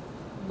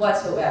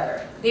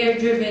whatsoever. They're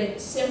driven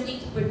simply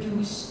to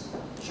produce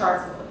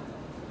charcoal.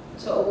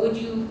 So do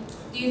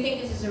you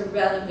think this is a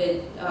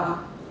relevant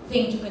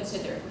thing to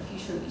consider for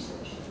future research?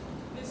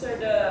 These are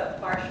the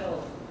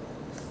partial,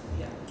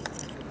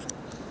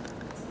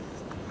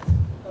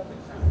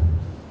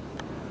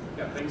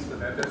 Yeah, thanks for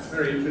that. That's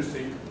very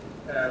interesting.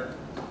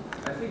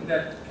 I think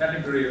that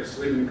category of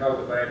Swidden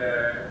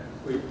cultivator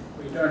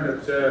we don't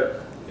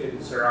observe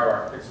in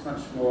Sarawak. It's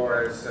much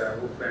more, as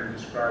Wolfram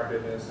described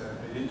it, as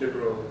an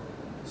integral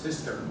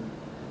system.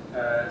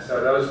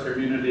 So those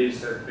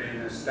communities have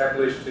been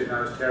established in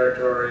those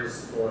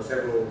territories for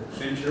several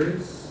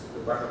centuries.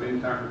 The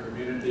Bakalintang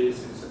community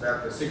since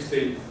about the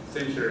 16th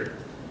century.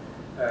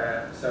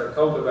 So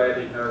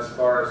cultivating those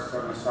forests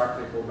on a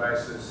cyclical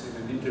basis in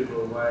an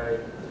integral way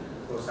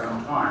for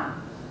some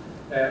time.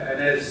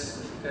 And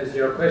as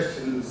your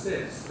question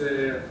says,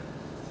 their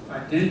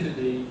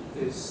identity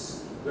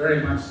is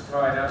very much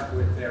tied up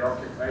with their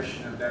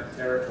occupation of that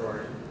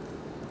territory.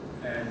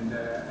 And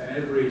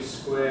every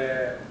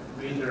square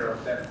metre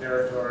of that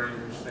territory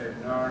which they've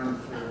known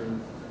through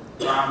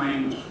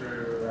farming,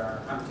 through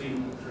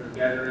hunting, through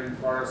gathering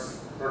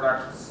forest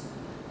products,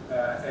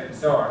 and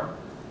so on,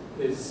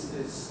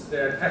 is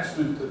their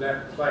attachment to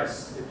that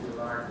place, if you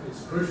like,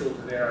 is crucial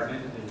to their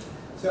identity.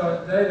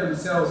 So they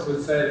themselves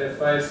would say they're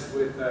faced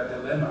with a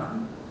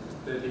dilemma.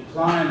 The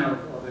decline or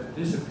the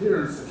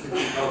disappearance of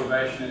sugar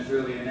cultivation is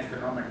really an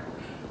economic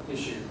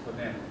issue for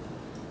them.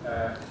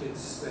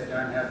 They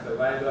don't have the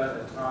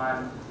labour, the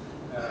time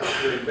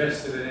to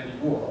invest in it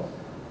anymore.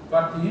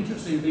 But the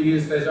interesting thing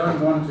is they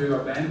don't want to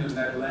abandon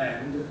that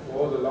land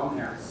or the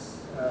longhouse,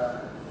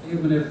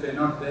 even if they're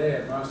not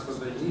there most of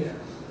the year.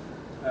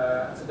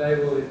 They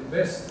will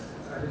invest.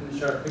 I didn't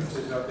show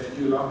pictures of their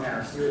new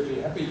longhouse. You would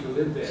be happy to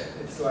live there.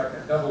 It's like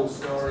a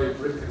double-storey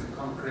brick and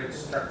concrete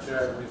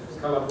structure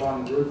with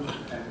colour-bond roof.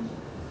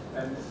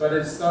 But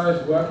it's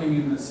those working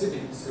in the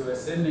cities who are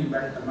sending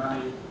back the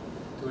money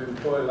to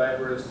employ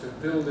labourers to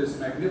build this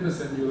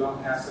magnificent new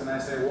longhouse, and they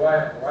say,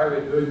 why are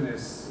we doing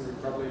this? We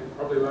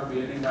probably won't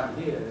be anyone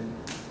here in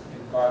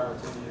 5 or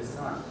 10 years'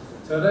 time.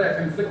 So they are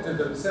conflicted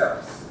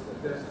themselves.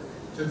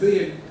 To be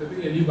a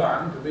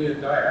Niban, to be a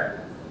Dayak,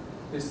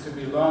 is to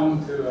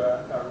belong to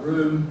a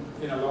room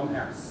in a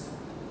longhouse.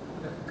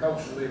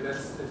 Culturally,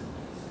 it's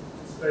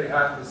very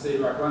hard to see.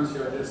 Like once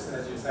you're just,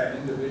 as you say, an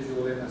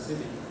individual in a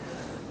city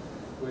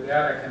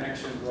without a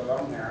connection to a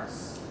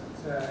longhouse,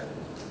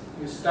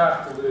 you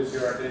start to lose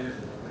your identity.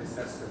 At least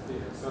that's the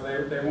fear. So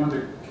they want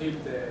to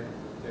keep their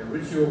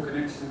ritual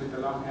connection with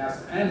the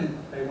longhouse, and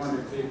they want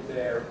to keep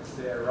their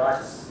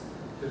rights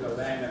to the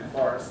land and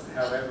forest,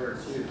 however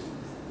it's used.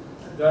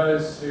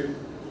 Those who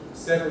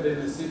settled in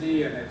the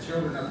city and their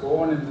children are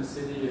born in the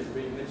city and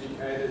being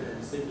educated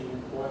and seeking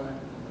employment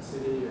in the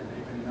city and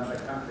even in other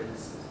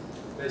countries,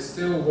 they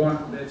still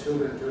want their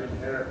children to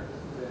inherit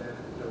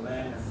the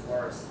land and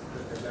forest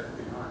that they've left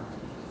behind.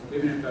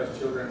 Even if those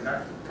children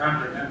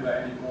can't remember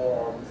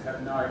anymore or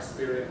have no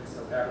experience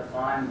of how to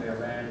find their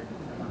land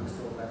amongst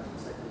all that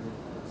secondary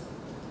forest.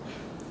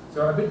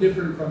 So a bit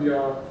different from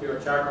your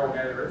charcoal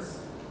gatherers.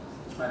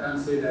 I don't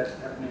see that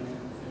happening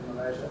in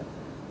Malaysia,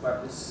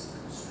 but this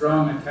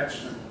strong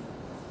attachment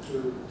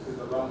to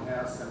the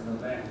longhouse and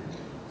the land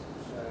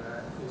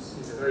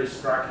is a very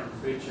striking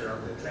feature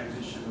of the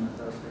transition that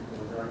those people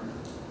are going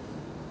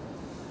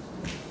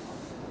through.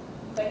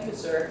 Thank you,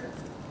 sir.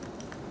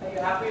 Are you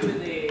happy with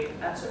the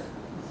answer?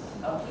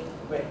 Okay,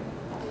 great.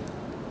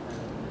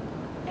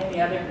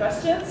 Any other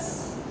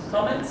questions,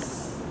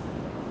 comments?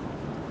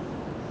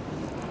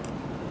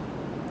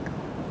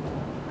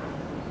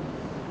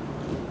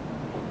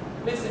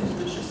 Please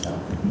introduce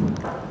yourself.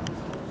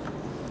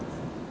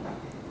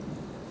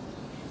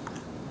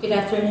 Good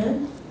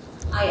afternoon.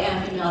 I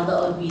am Imelda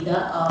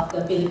Olvida of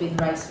the Philippine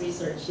Rice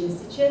Research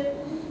Institute,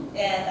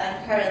 and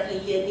I'm currently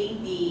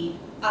leading the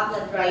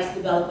Upland Rice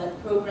Development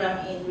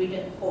Program in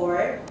Region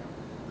 4.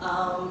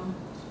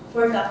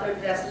 For Dr.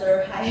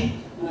 Dressler, hi.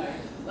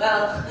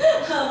 Well,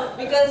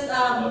 because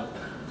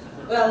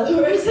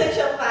we're such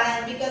a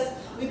fan because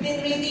we've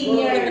been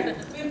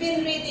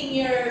reading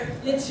your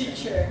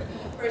literature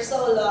for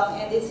so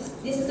long, and this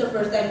is the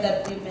first time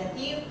that we met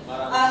you.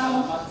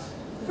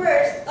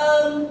 First,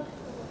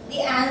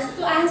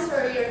 to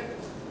answer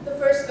the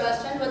first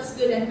question, what's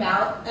good and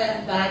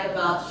and bad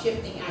about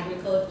shifting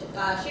agriculture,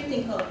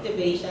 shifting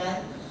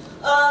cultivation.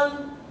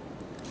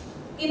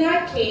 In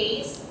our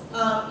case,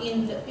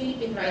 in the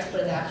Philippine rice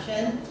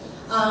production,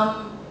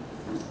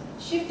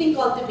 shifting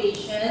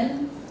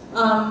cultivation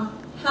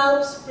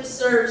helps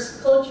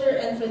preserves culture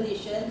and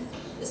tradition,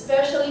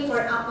 especially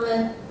for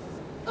upland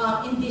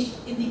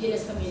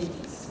indigenous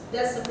communities.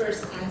 That's the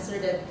first answer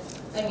that,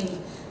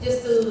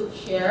 just to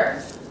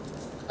share.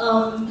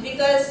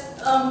 Because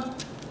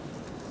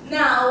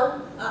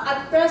now,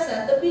 at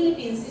present, the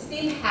Philippines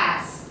still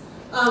has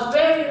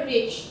very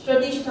rich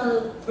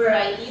traditional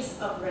varieties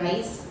of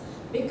rice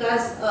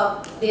because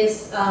of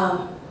this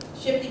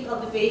shifting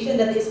cultivation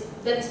that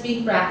is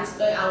being practiced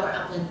by our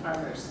upland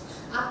farmers,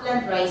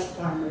 upland rice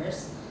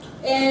farmers.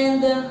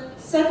 And the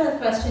second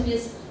question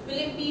is, will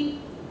it be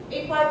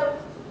a part of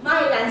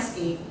my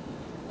landscape?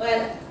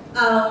 Well,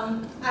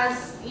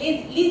 as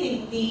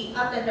leading the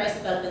Upland Rice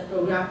Development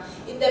Program,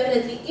 it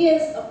definitely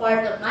is a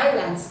part of my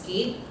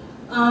landscape.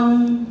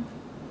 And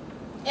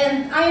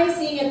I am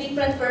seeing a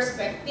different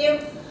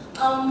perspective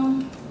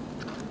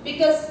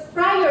because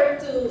prior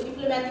to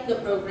implementing the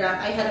program,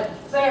 I had a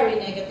very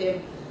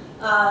negative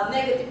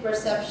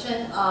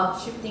perception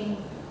of shifting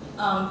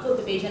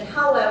cultivation.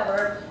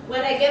 However,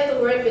 when I get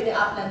to work with the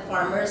upland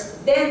farmers,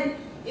 then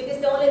it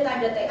is the only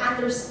time that I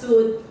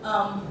understood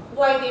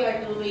why they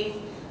are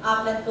doing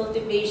upland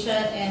cultivation,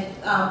 and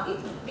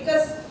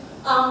because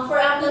for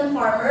upland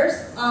farmers,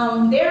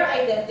 their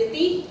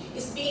identity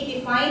is being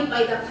defined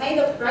by the kind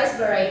of rice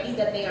variety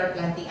that they are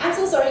planting. I'm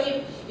so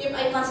sorry if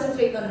I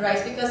concentrate on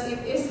rice because it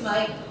is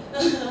my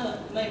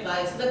my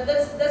bias, but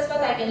that's what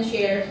I can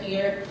share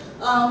here.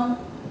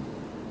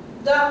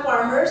 The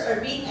farmers are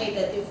being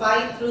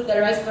identified through the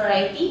rice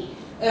variety.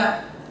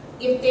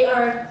 If they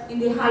are in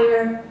the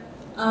higher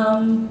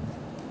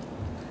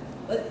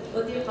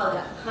what do you call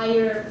that?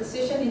 Higher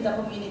position in the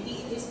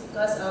community, it is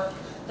because of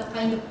the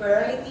kind of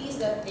varieties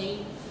that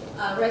they,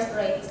 rice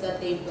varieties that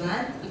they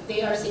plant. If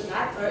they are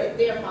sikat or if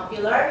they are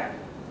popular,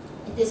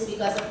 it is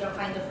because of the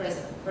kind of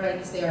rice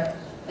varieties they are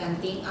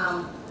planting.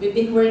 We've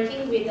been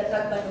working with the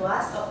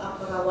Tagbanuas of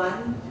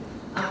Aparawan,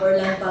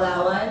 Aporlan,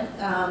 Palawan.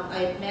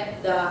 I've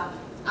met the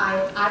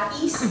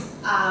Atis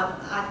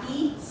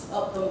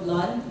of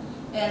Romblon,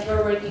 and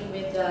we're working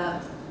with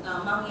the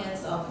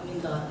Mangyans of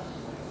Mindon.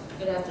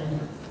 Good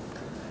afternoon.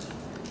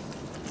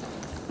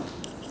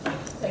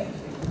 Thank you.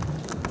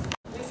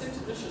 Please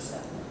introduce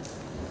yourself.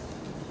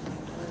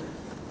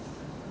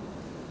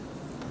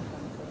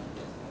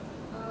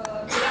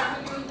 Good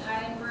afternoon.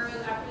 I'm Merle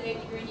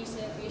Aphrodite Gurnis,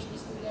 a PhD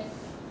student.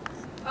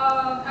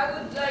 I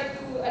would like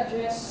to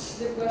address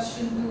the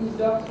question to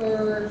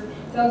Dr.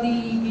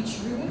 Thaldi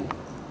Bichroon.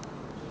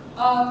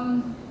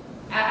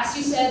 As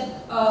you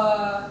said,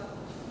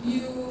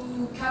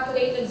 you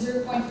calculated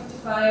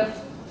 0.55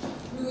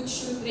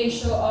 root-shoot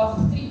ratio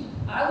of 3.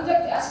 I would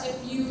like to ask if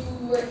you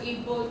were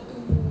able to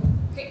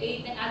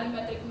create an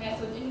allometric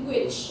method in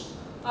which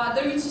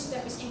the root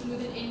system is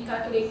included in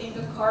calculating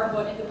the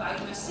carbon and the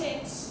biomass,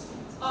 since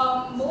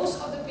most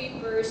of the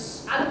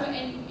papers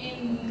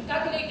in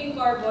calculating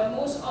carbon,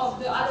 most of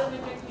the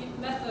allometric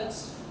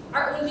methods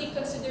are only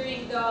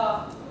considering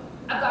the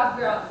above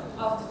ground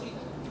of the tree.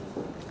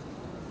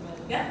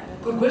 Yeah,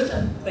 good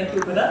question. Thank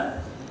you for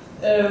that.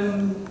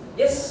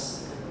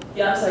 Yes,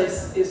 the answer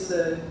is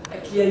a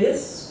clear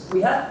yes.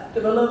 We have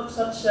developed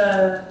such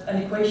an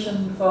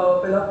equation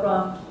for below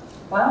ground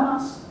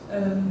biomass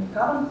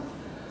carbon,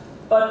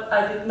 but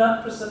I did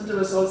not present the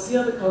results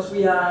here because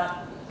we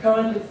are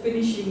currently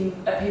finishing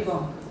a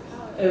paper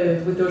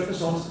with those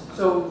results.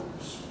 So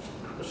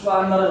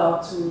I'm not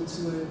allowed to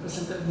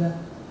present them here.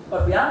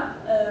 But we are.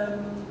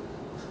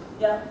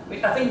 Yeah,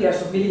 I think we are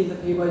submitting the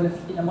paper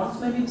in a month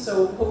maybe,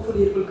 so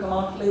hopefully it will come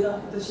out later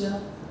this year.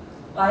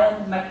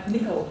 Ryan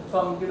McNichol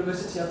from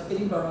University of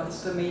Edinburgh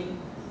is the main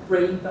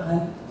brain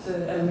behind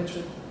the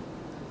allometric.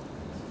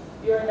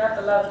 You're not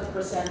allowed to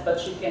present, but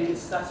she can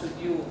discuss with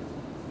you.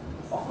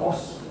 Of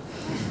course.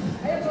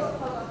 I have a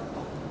follow-up.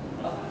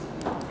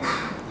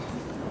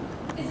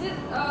 Is it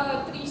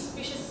tree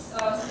species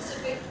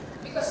specific?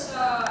 Because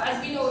as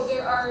we know,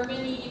 there are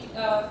many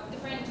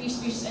different tree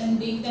species, and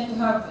they tend to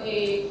have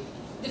a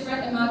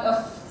different amount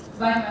of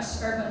biomass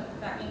carbon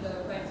back in the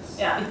premise.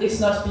 Yeah, it's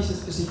not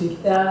species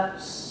specific. There are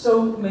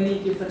so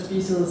many different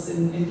species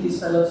in these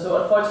fellows,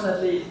 so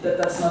unfortunately that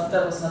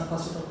was not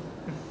possible.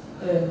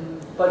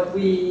 But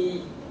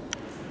we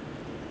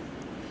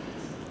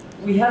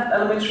have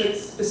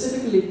allometrics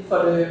specifically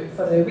for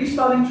the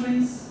respawning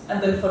trees,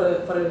 and then for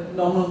the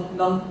normal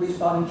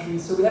non-respawning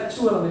trees. So we have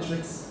two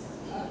allometrics.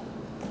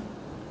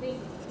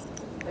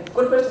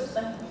 Good question.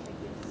 Thank you.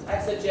 I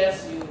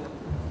suggest you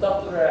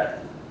talk to her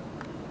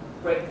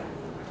breakdown.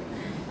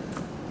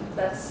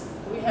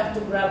 We have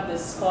to grab the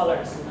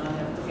scholars, you know,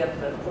 have to get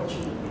the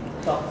opportunity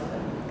to talk to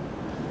them.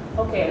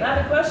 Okay,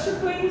 another question,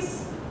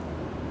 please.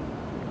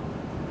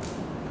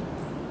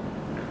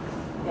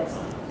 Yes.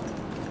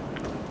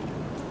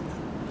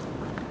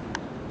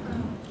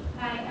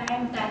 Hi, I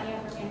am Tanya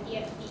from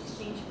NTFT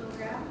Exchange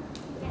Program.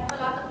 I have a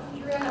lot of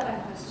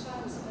irrelevant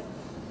questions, but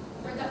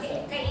for the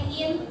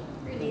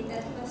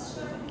Indian-related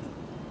question.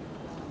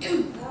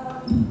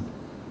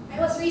 I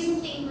was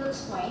recently in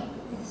Brooks Point,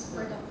 this is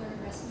for Dr.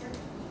 Dressler,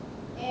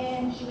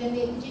 and even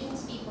the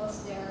indigenous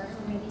peoples there are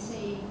already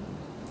saying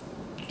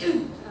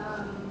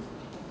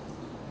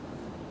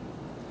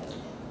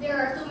there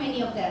are too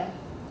many of them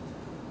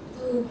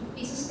to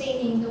be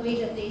sustaining the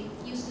way that they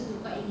used to do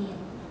kaingin.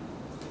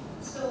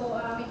 So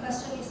my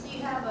question is, do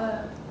you have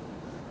a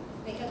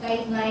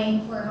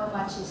guideline for how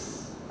much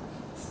is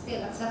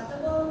still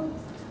acceptable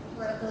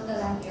for a total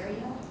land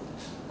area?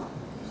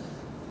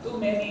 Too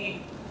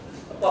many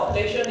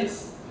population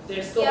is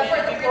there's too yeah, many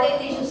for the people.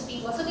 indigenous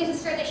people. So this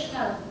is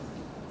traditional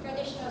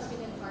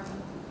Swidden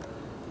farming.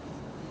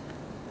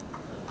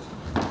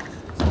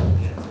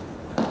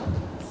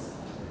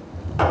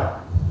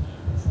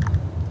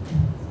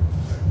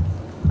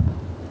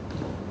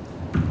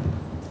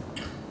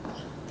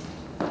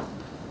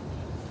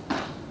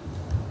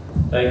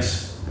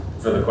 Thanks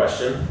for the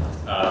question.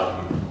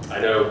 I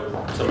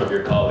know some of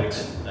your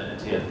colleagues at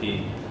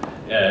TFP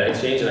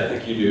Exchange, and I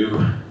think you do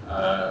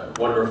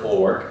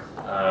wonderful work.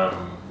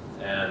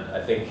 And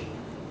I think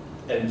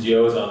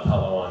NGOs on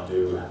Palawan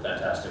do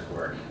fantastic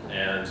work.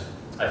 And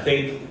I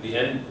think the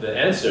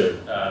answer,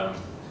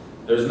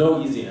 there's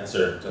no easy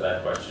answer to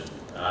that question.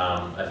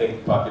 I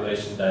think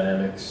population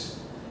dynamics,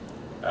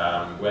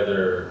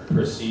 whether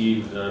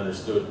perceived and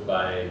understood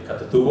by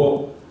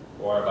Katatubo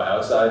or by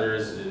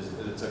outsiders,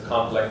 it's a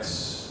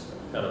complex,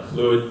 kind of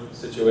fluid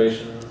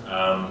situation.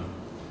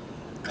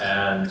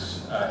 And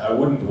I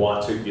wouldn't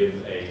want to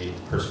give a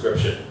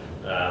prescription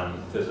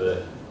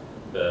to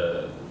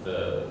the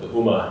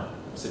UMA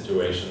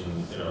situation,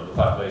 the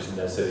population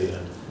density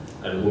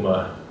and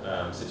UMA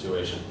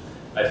situation.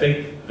 I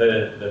think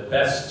the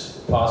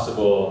best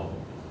possible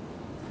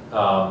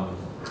kind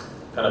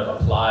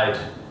of applied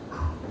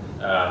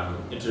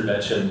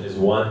intervention is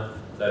one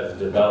that is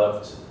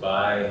developed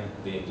by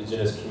the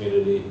indigenous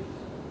community,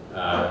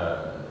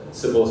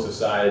 civil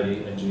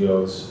society,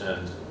 NGOs,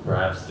 and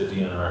perhaps the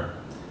DNR.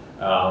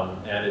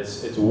 And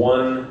it's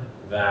one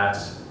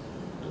that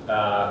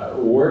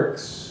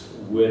works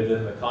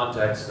within the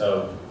context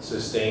of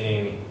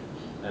sustaining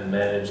and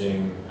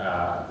managing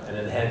and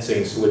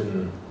enhancing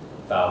Swidden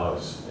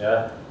fallows.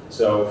 Yeah?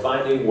 So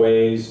finding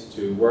ways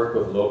to work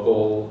with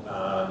local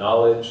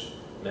knowledge,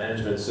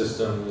 management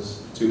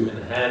systems to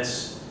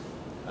enhance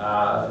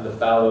the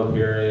fallow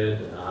period,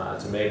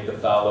 to make the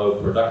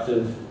fallow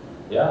productive.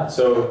 Yeah,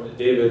 so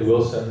David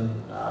Wilson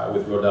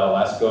with Rodel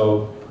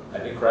Lasco, I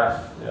think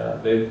Craft, yeah,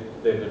 they've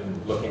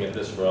been looking at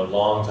this for a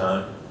long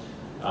time.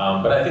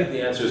 But I think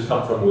the answers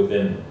come from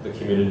within the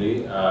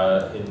community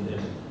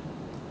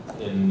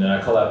in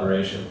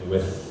collaboration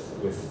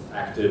with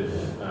active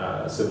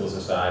civil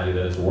society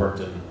that has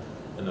worked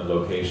in a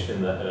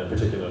location, in a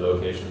particular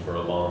location for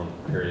a long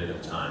period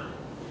of time.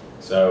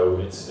 So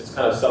it's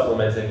kind of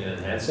supplementing and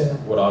enhancing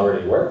what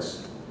already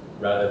works,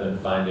 rather than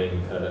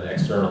finding kind of an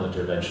external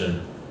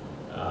intervention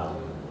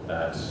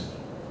that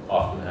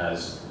often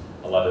has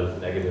a lot of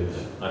negative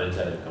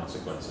unintended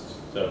consequences.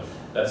 So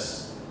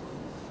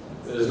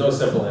there's no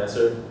simple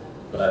answer,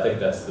 but I think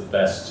that's the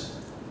best,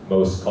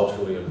 most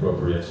culturally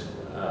appropriate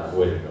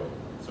way to go.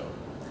 So,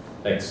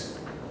 thanks.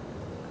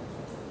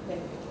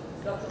 Thank you.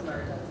 Dr.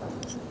 Merita.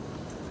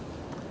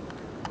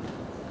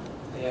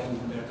 I am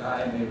Merita,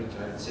 I am a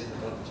retired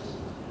psychologist.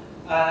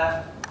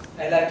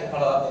 I'd like to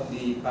follow up on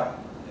the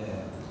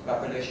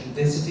population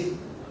density.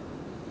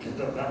 The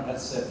program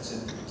has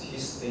presented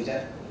his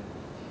data.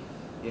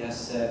 He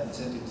has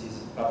presented his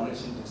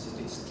population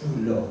density is too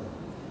low.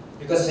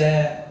 Because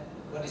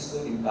what is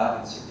good in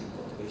bad in shifting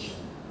cultivation?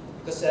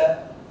 Because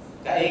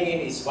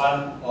kaingin is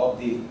one of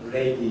the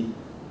ready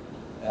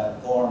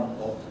form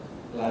of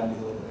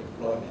livelihood or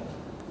employment.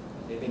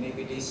 Even if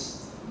it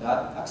is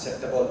not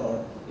acceptable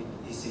or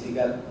it is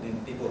illegal,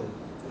 then people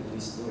will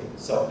is doing.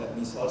 So that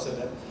means also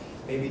that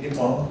maybe the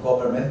form of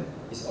government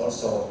is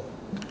also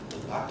a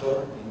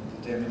factor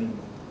in determining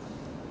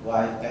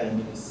why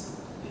kaingin is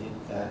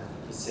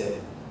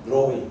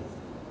growing.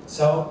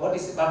 So what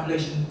is the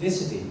population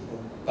density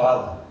of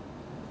Palawan?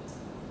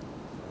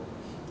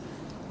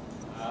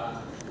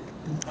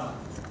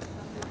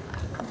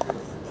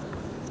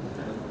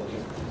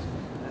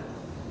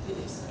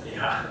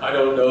 Yeah, I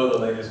don't know the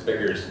latest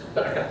figures,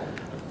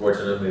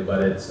 unfortunately,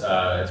 but it's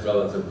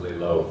relatively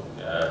low,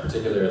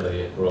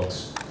 particularly at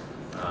Brooks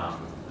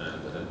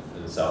and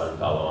in southern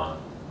Palawan.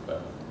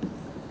 But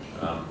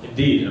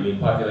indeed, I mean,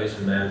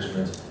 population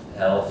management,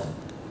 health,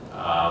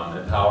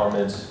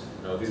 empowerment,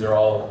 these are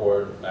all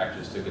important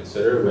factors to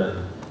consider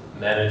when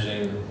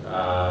managing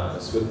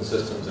Swidden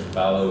systems and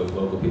fallow with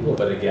local people.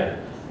 But again,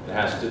 it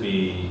has to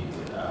be,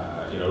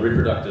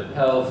 reproductive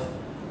health,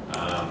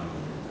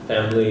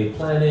 family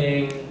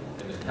planning,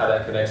 and how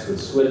that connects with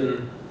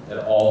Swidden. It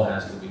all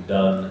has to be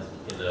done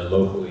in a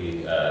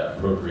locally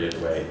appropriate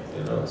way.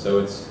 So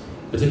it's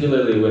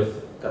particularly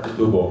with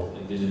Katatubo,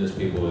 indigenous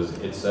people,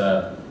 it's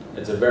a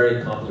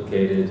very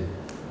complicated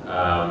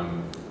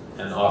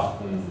and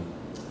often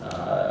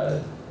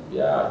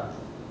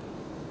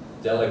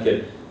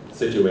delicate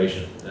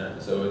situation.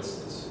 So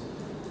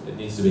it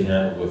needs to be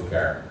handled with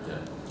care. Yeah.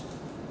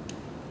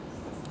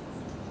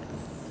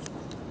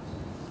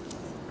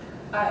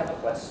 I have a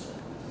question.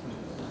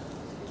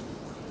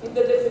 In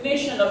the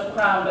definition of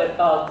Crown et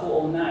al.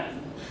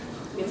 209,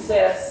 it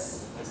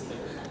says,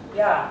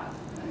 yeah,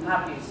 I'm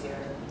happy it's here.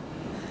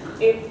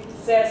 It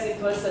says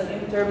it was an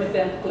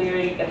intermittent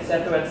clearing,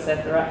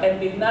 etc., and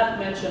did not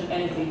mention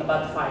anything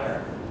about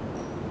fire.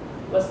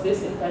 Was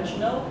this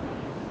intentional?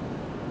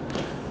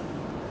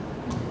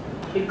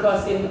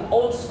 Because in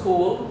old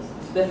school,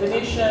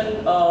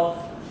 definition of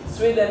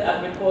Swidden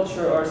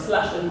agriculture or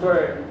slash and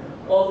burn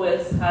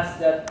always has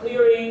the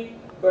clearing,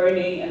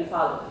 burning, and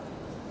fallow.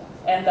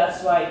 And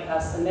that's why it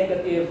has a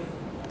negative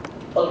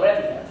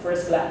already at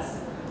first glance.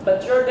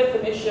 But your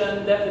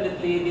definition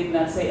definitely did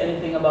not say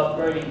anything about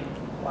burning.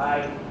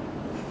 Why?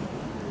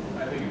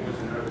 I think it was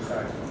an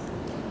oversight.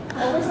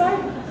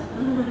 Oversight?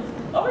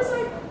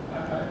 Oversight?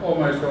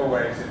 Almost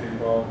always it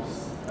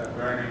involves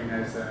burning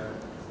as a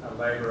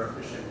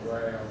labour-efficient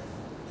way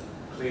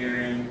of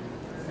clearing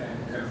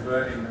and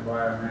converting the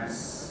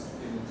biomass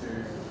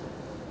into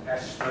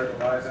ash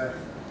fertiliser,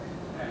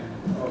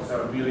 and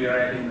also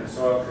ameliorating the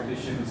soil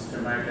conditions to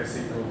make a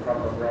single crop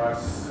of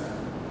rice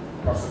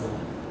possible.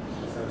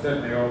 So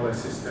certainly all the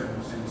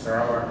systems in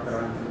Sarawak that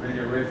I'm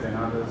familiar with and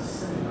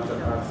others in other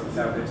parts of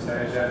Southeast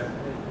Asia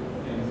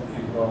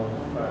involve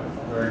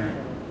burning.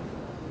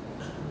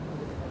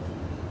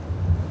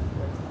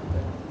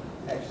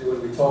 Actually,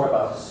 when we talk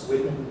about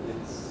Swidden,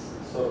 it's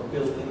sort of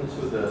built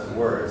into the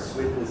word.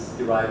 Swidden is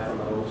derived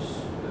from an old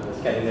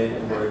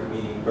Scandinavian word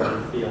meaning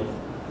burn field.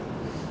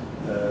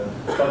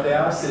 But there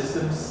are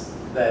systems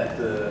that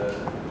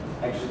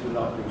actually do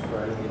not use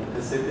burning in the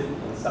Pacific,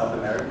 in South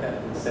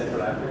America, in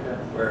Central Africa,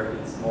 where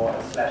it's more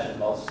a slash and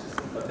mulch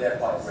system. But they're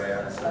quite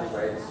rare,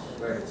 especially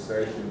where it's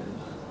very humid.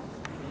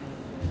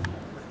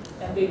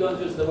 And they don't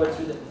use the word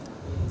Swidden.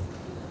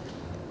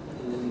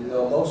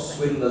 No, most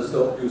swindlers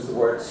don't use the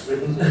word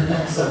Swidden.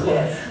 So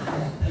yes,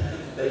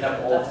 they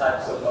have all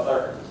types of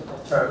other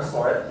terms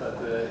for it,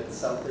 but it's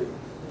something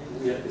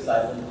we have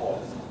decided to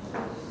call it.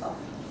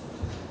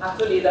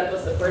 Actually, that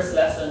was the first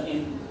lesson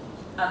in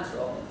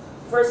Antro.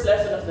 First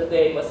lesson of the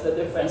day was the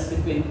difference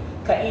between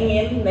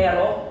kaingin,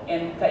 nero,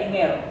 and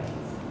kaingero.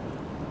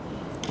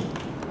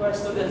 For our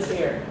students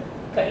here,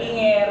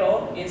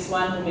 kaingero is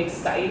one who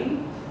makes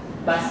kain,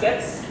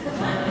 baskets,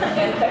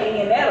 and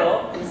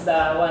kainginero is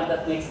the one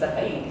that makes the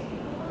kain.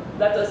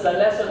 That was the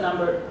lesson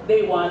number,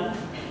 day one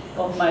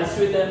of my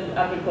Swidden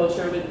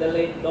agriculture with the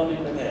late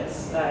Dominic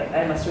Ramirez.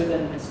 I'm a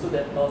Swidden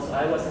student also.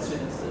 I was a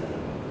Swidden student.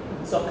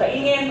 So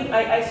kaingin,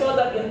 I saw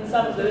that in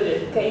some of the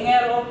videos,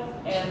 kaingero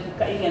and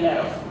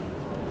kainginero.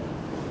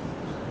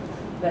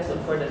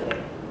 Lesson for the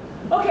day.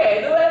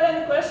 Okay, do we have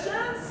any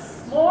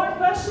questions? More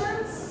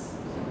questions?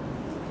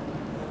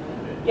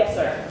 Yes,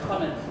 sir.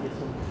 Comment.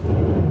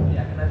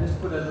 Yeah, can I just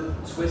put a little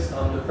twist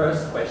on the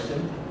first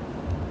question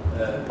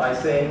by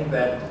saying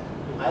that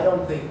I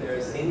don't think there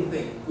is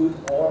anything good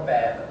or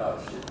bad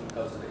about shifting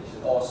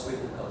cultivation or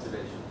Swidden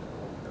cultivation,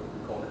 whatever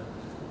we call it.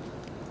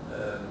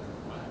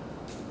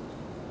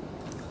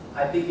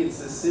 I think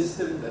it's a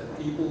system that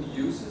people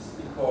use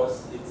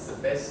because it's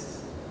the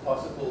best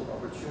possible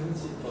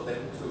opportunity for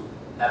them to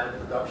have a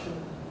production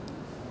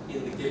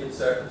in the given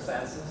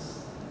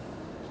circumstances.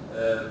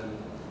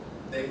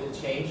 They will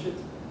change it,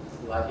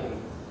 like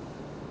in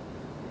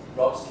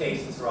Rob's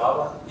case in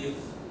Sarawak, if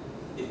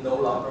it no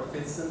longer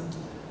fits them.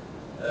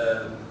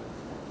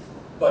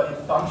 But it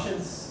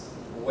functions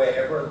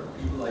wherever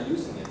people are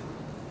using it.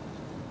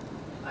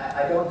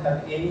 I don't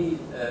have any,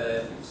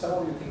 if some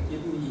of you can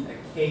give me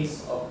a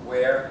case of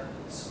where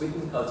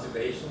Swidden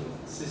cultivation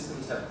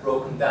systems have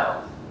broken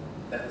down,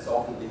 that has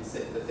often been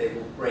said that they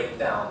will break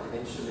down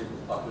eventually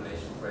with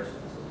population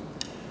pressure.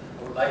 So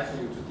I would like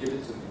you to give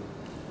it to me,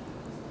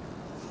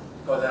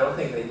 because I don't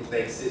think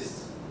they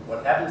exist.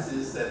 What happens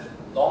is that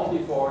long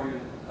before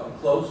you come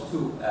close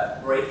to a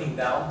breaking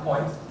down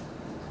point,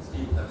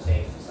 people have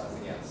changed to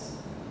something else.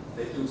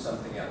 They do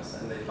something else,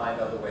 and they find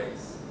other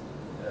ways.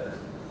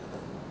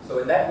 So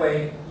in that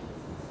way,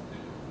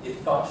 it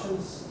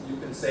functions. You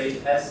can say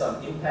it has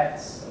some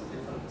impacts of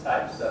different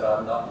types that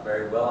are not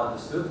very well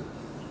understood.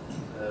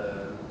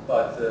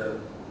 But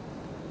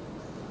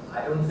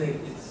I don't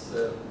think it's,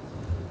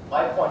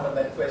 my point on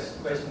that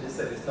question is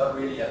that it's not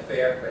really a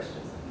fair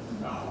question.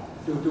 No.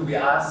 Do we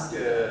ask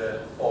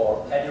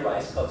for paddy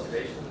rice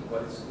cultivation,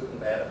 what is good and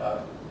bad about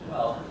it?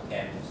 Well, we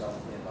can do some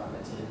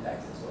environmental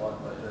impacts and so on,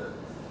 but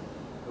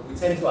we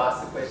tend to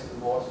ask the question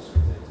more to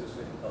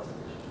Swidden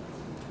cultivation.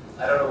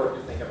 I don't know what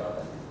you think about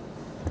that.